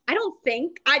know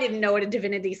what a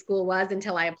divinity school was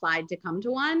until I applied to come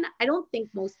to one. I don't think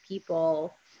most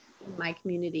people in my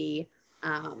community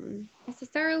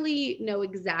necessarily know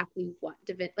exactly what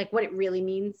it really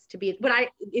means to be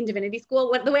in divinity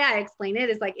school. The way I explain it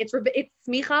is like it's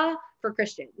smicha for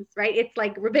Christians, right? It's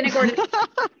like rabbinic ordination.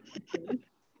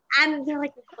 And they're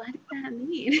like, what does that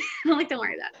mean? I'm like, don't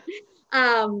worry about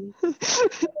it.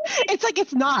 It's like,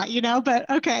 it's not, but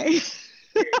okay.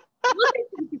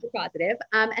 Super positive.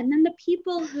 And then the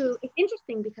people who, it's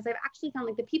interesting because I've actually found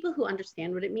like the people who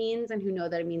understand what it means and who know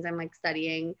that it means I'm like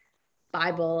studying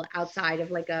Bible outside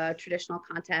of like a traditional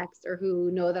context, or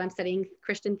who know that I'm studying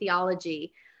Christian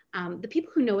theology. The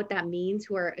people who know what that means,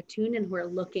 who are attuned and who are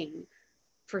looking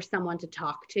for someone to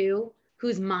talk to,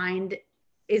 whose mind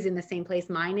is in the same place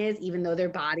mine is, even though their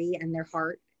body and their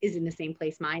heart is in the same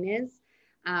place mine is.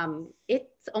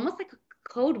 It's almost like a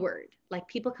code word. Like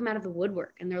people come out of the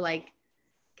woodwork and they're like,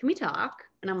 can we talk?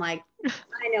 And I'm like,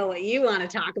 I know what you want to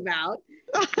talk about.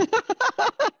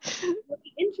 It's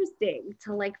really interesting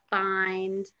to like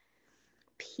find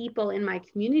people in my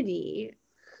community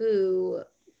who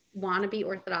want to be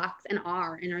Orthodox and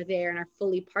are there and are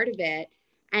fully part of it.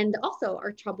 And also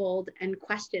are troubled and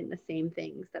question the same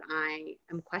things that I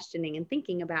am questioning and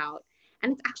thinking about.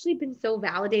 And it's actually been so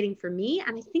validating for me.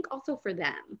 And I think also for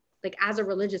them, like as a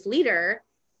religious leader,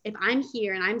 if I'm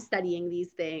here and I'm studying these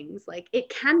things, like it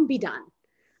can be done.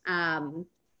 And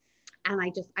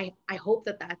I hope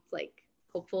that that's like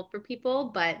hopeful for people.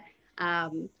 But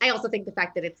I also think the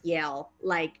fact that it's Yale,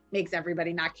 like makes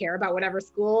everybody not care about whatever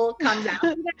school comes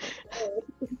out.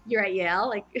 You're at Yale,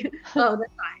 like, oh,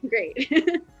 that's fine, great.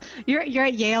 You're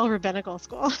at Yale Rabbinical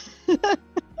School.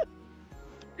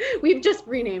 We've just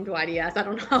renamed YDS. I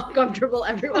don't know how comfortable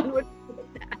everyone would be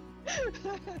with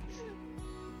that.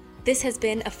 This has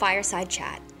been a Fireside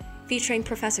Chat, featuring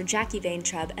Professor Jackie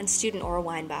Vayntrub and student Ora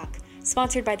Weinbach,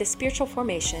 sponsored by the Spiritual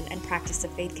Formation and Practice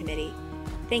of Faith Committee.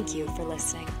 Thank you for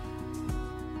listening.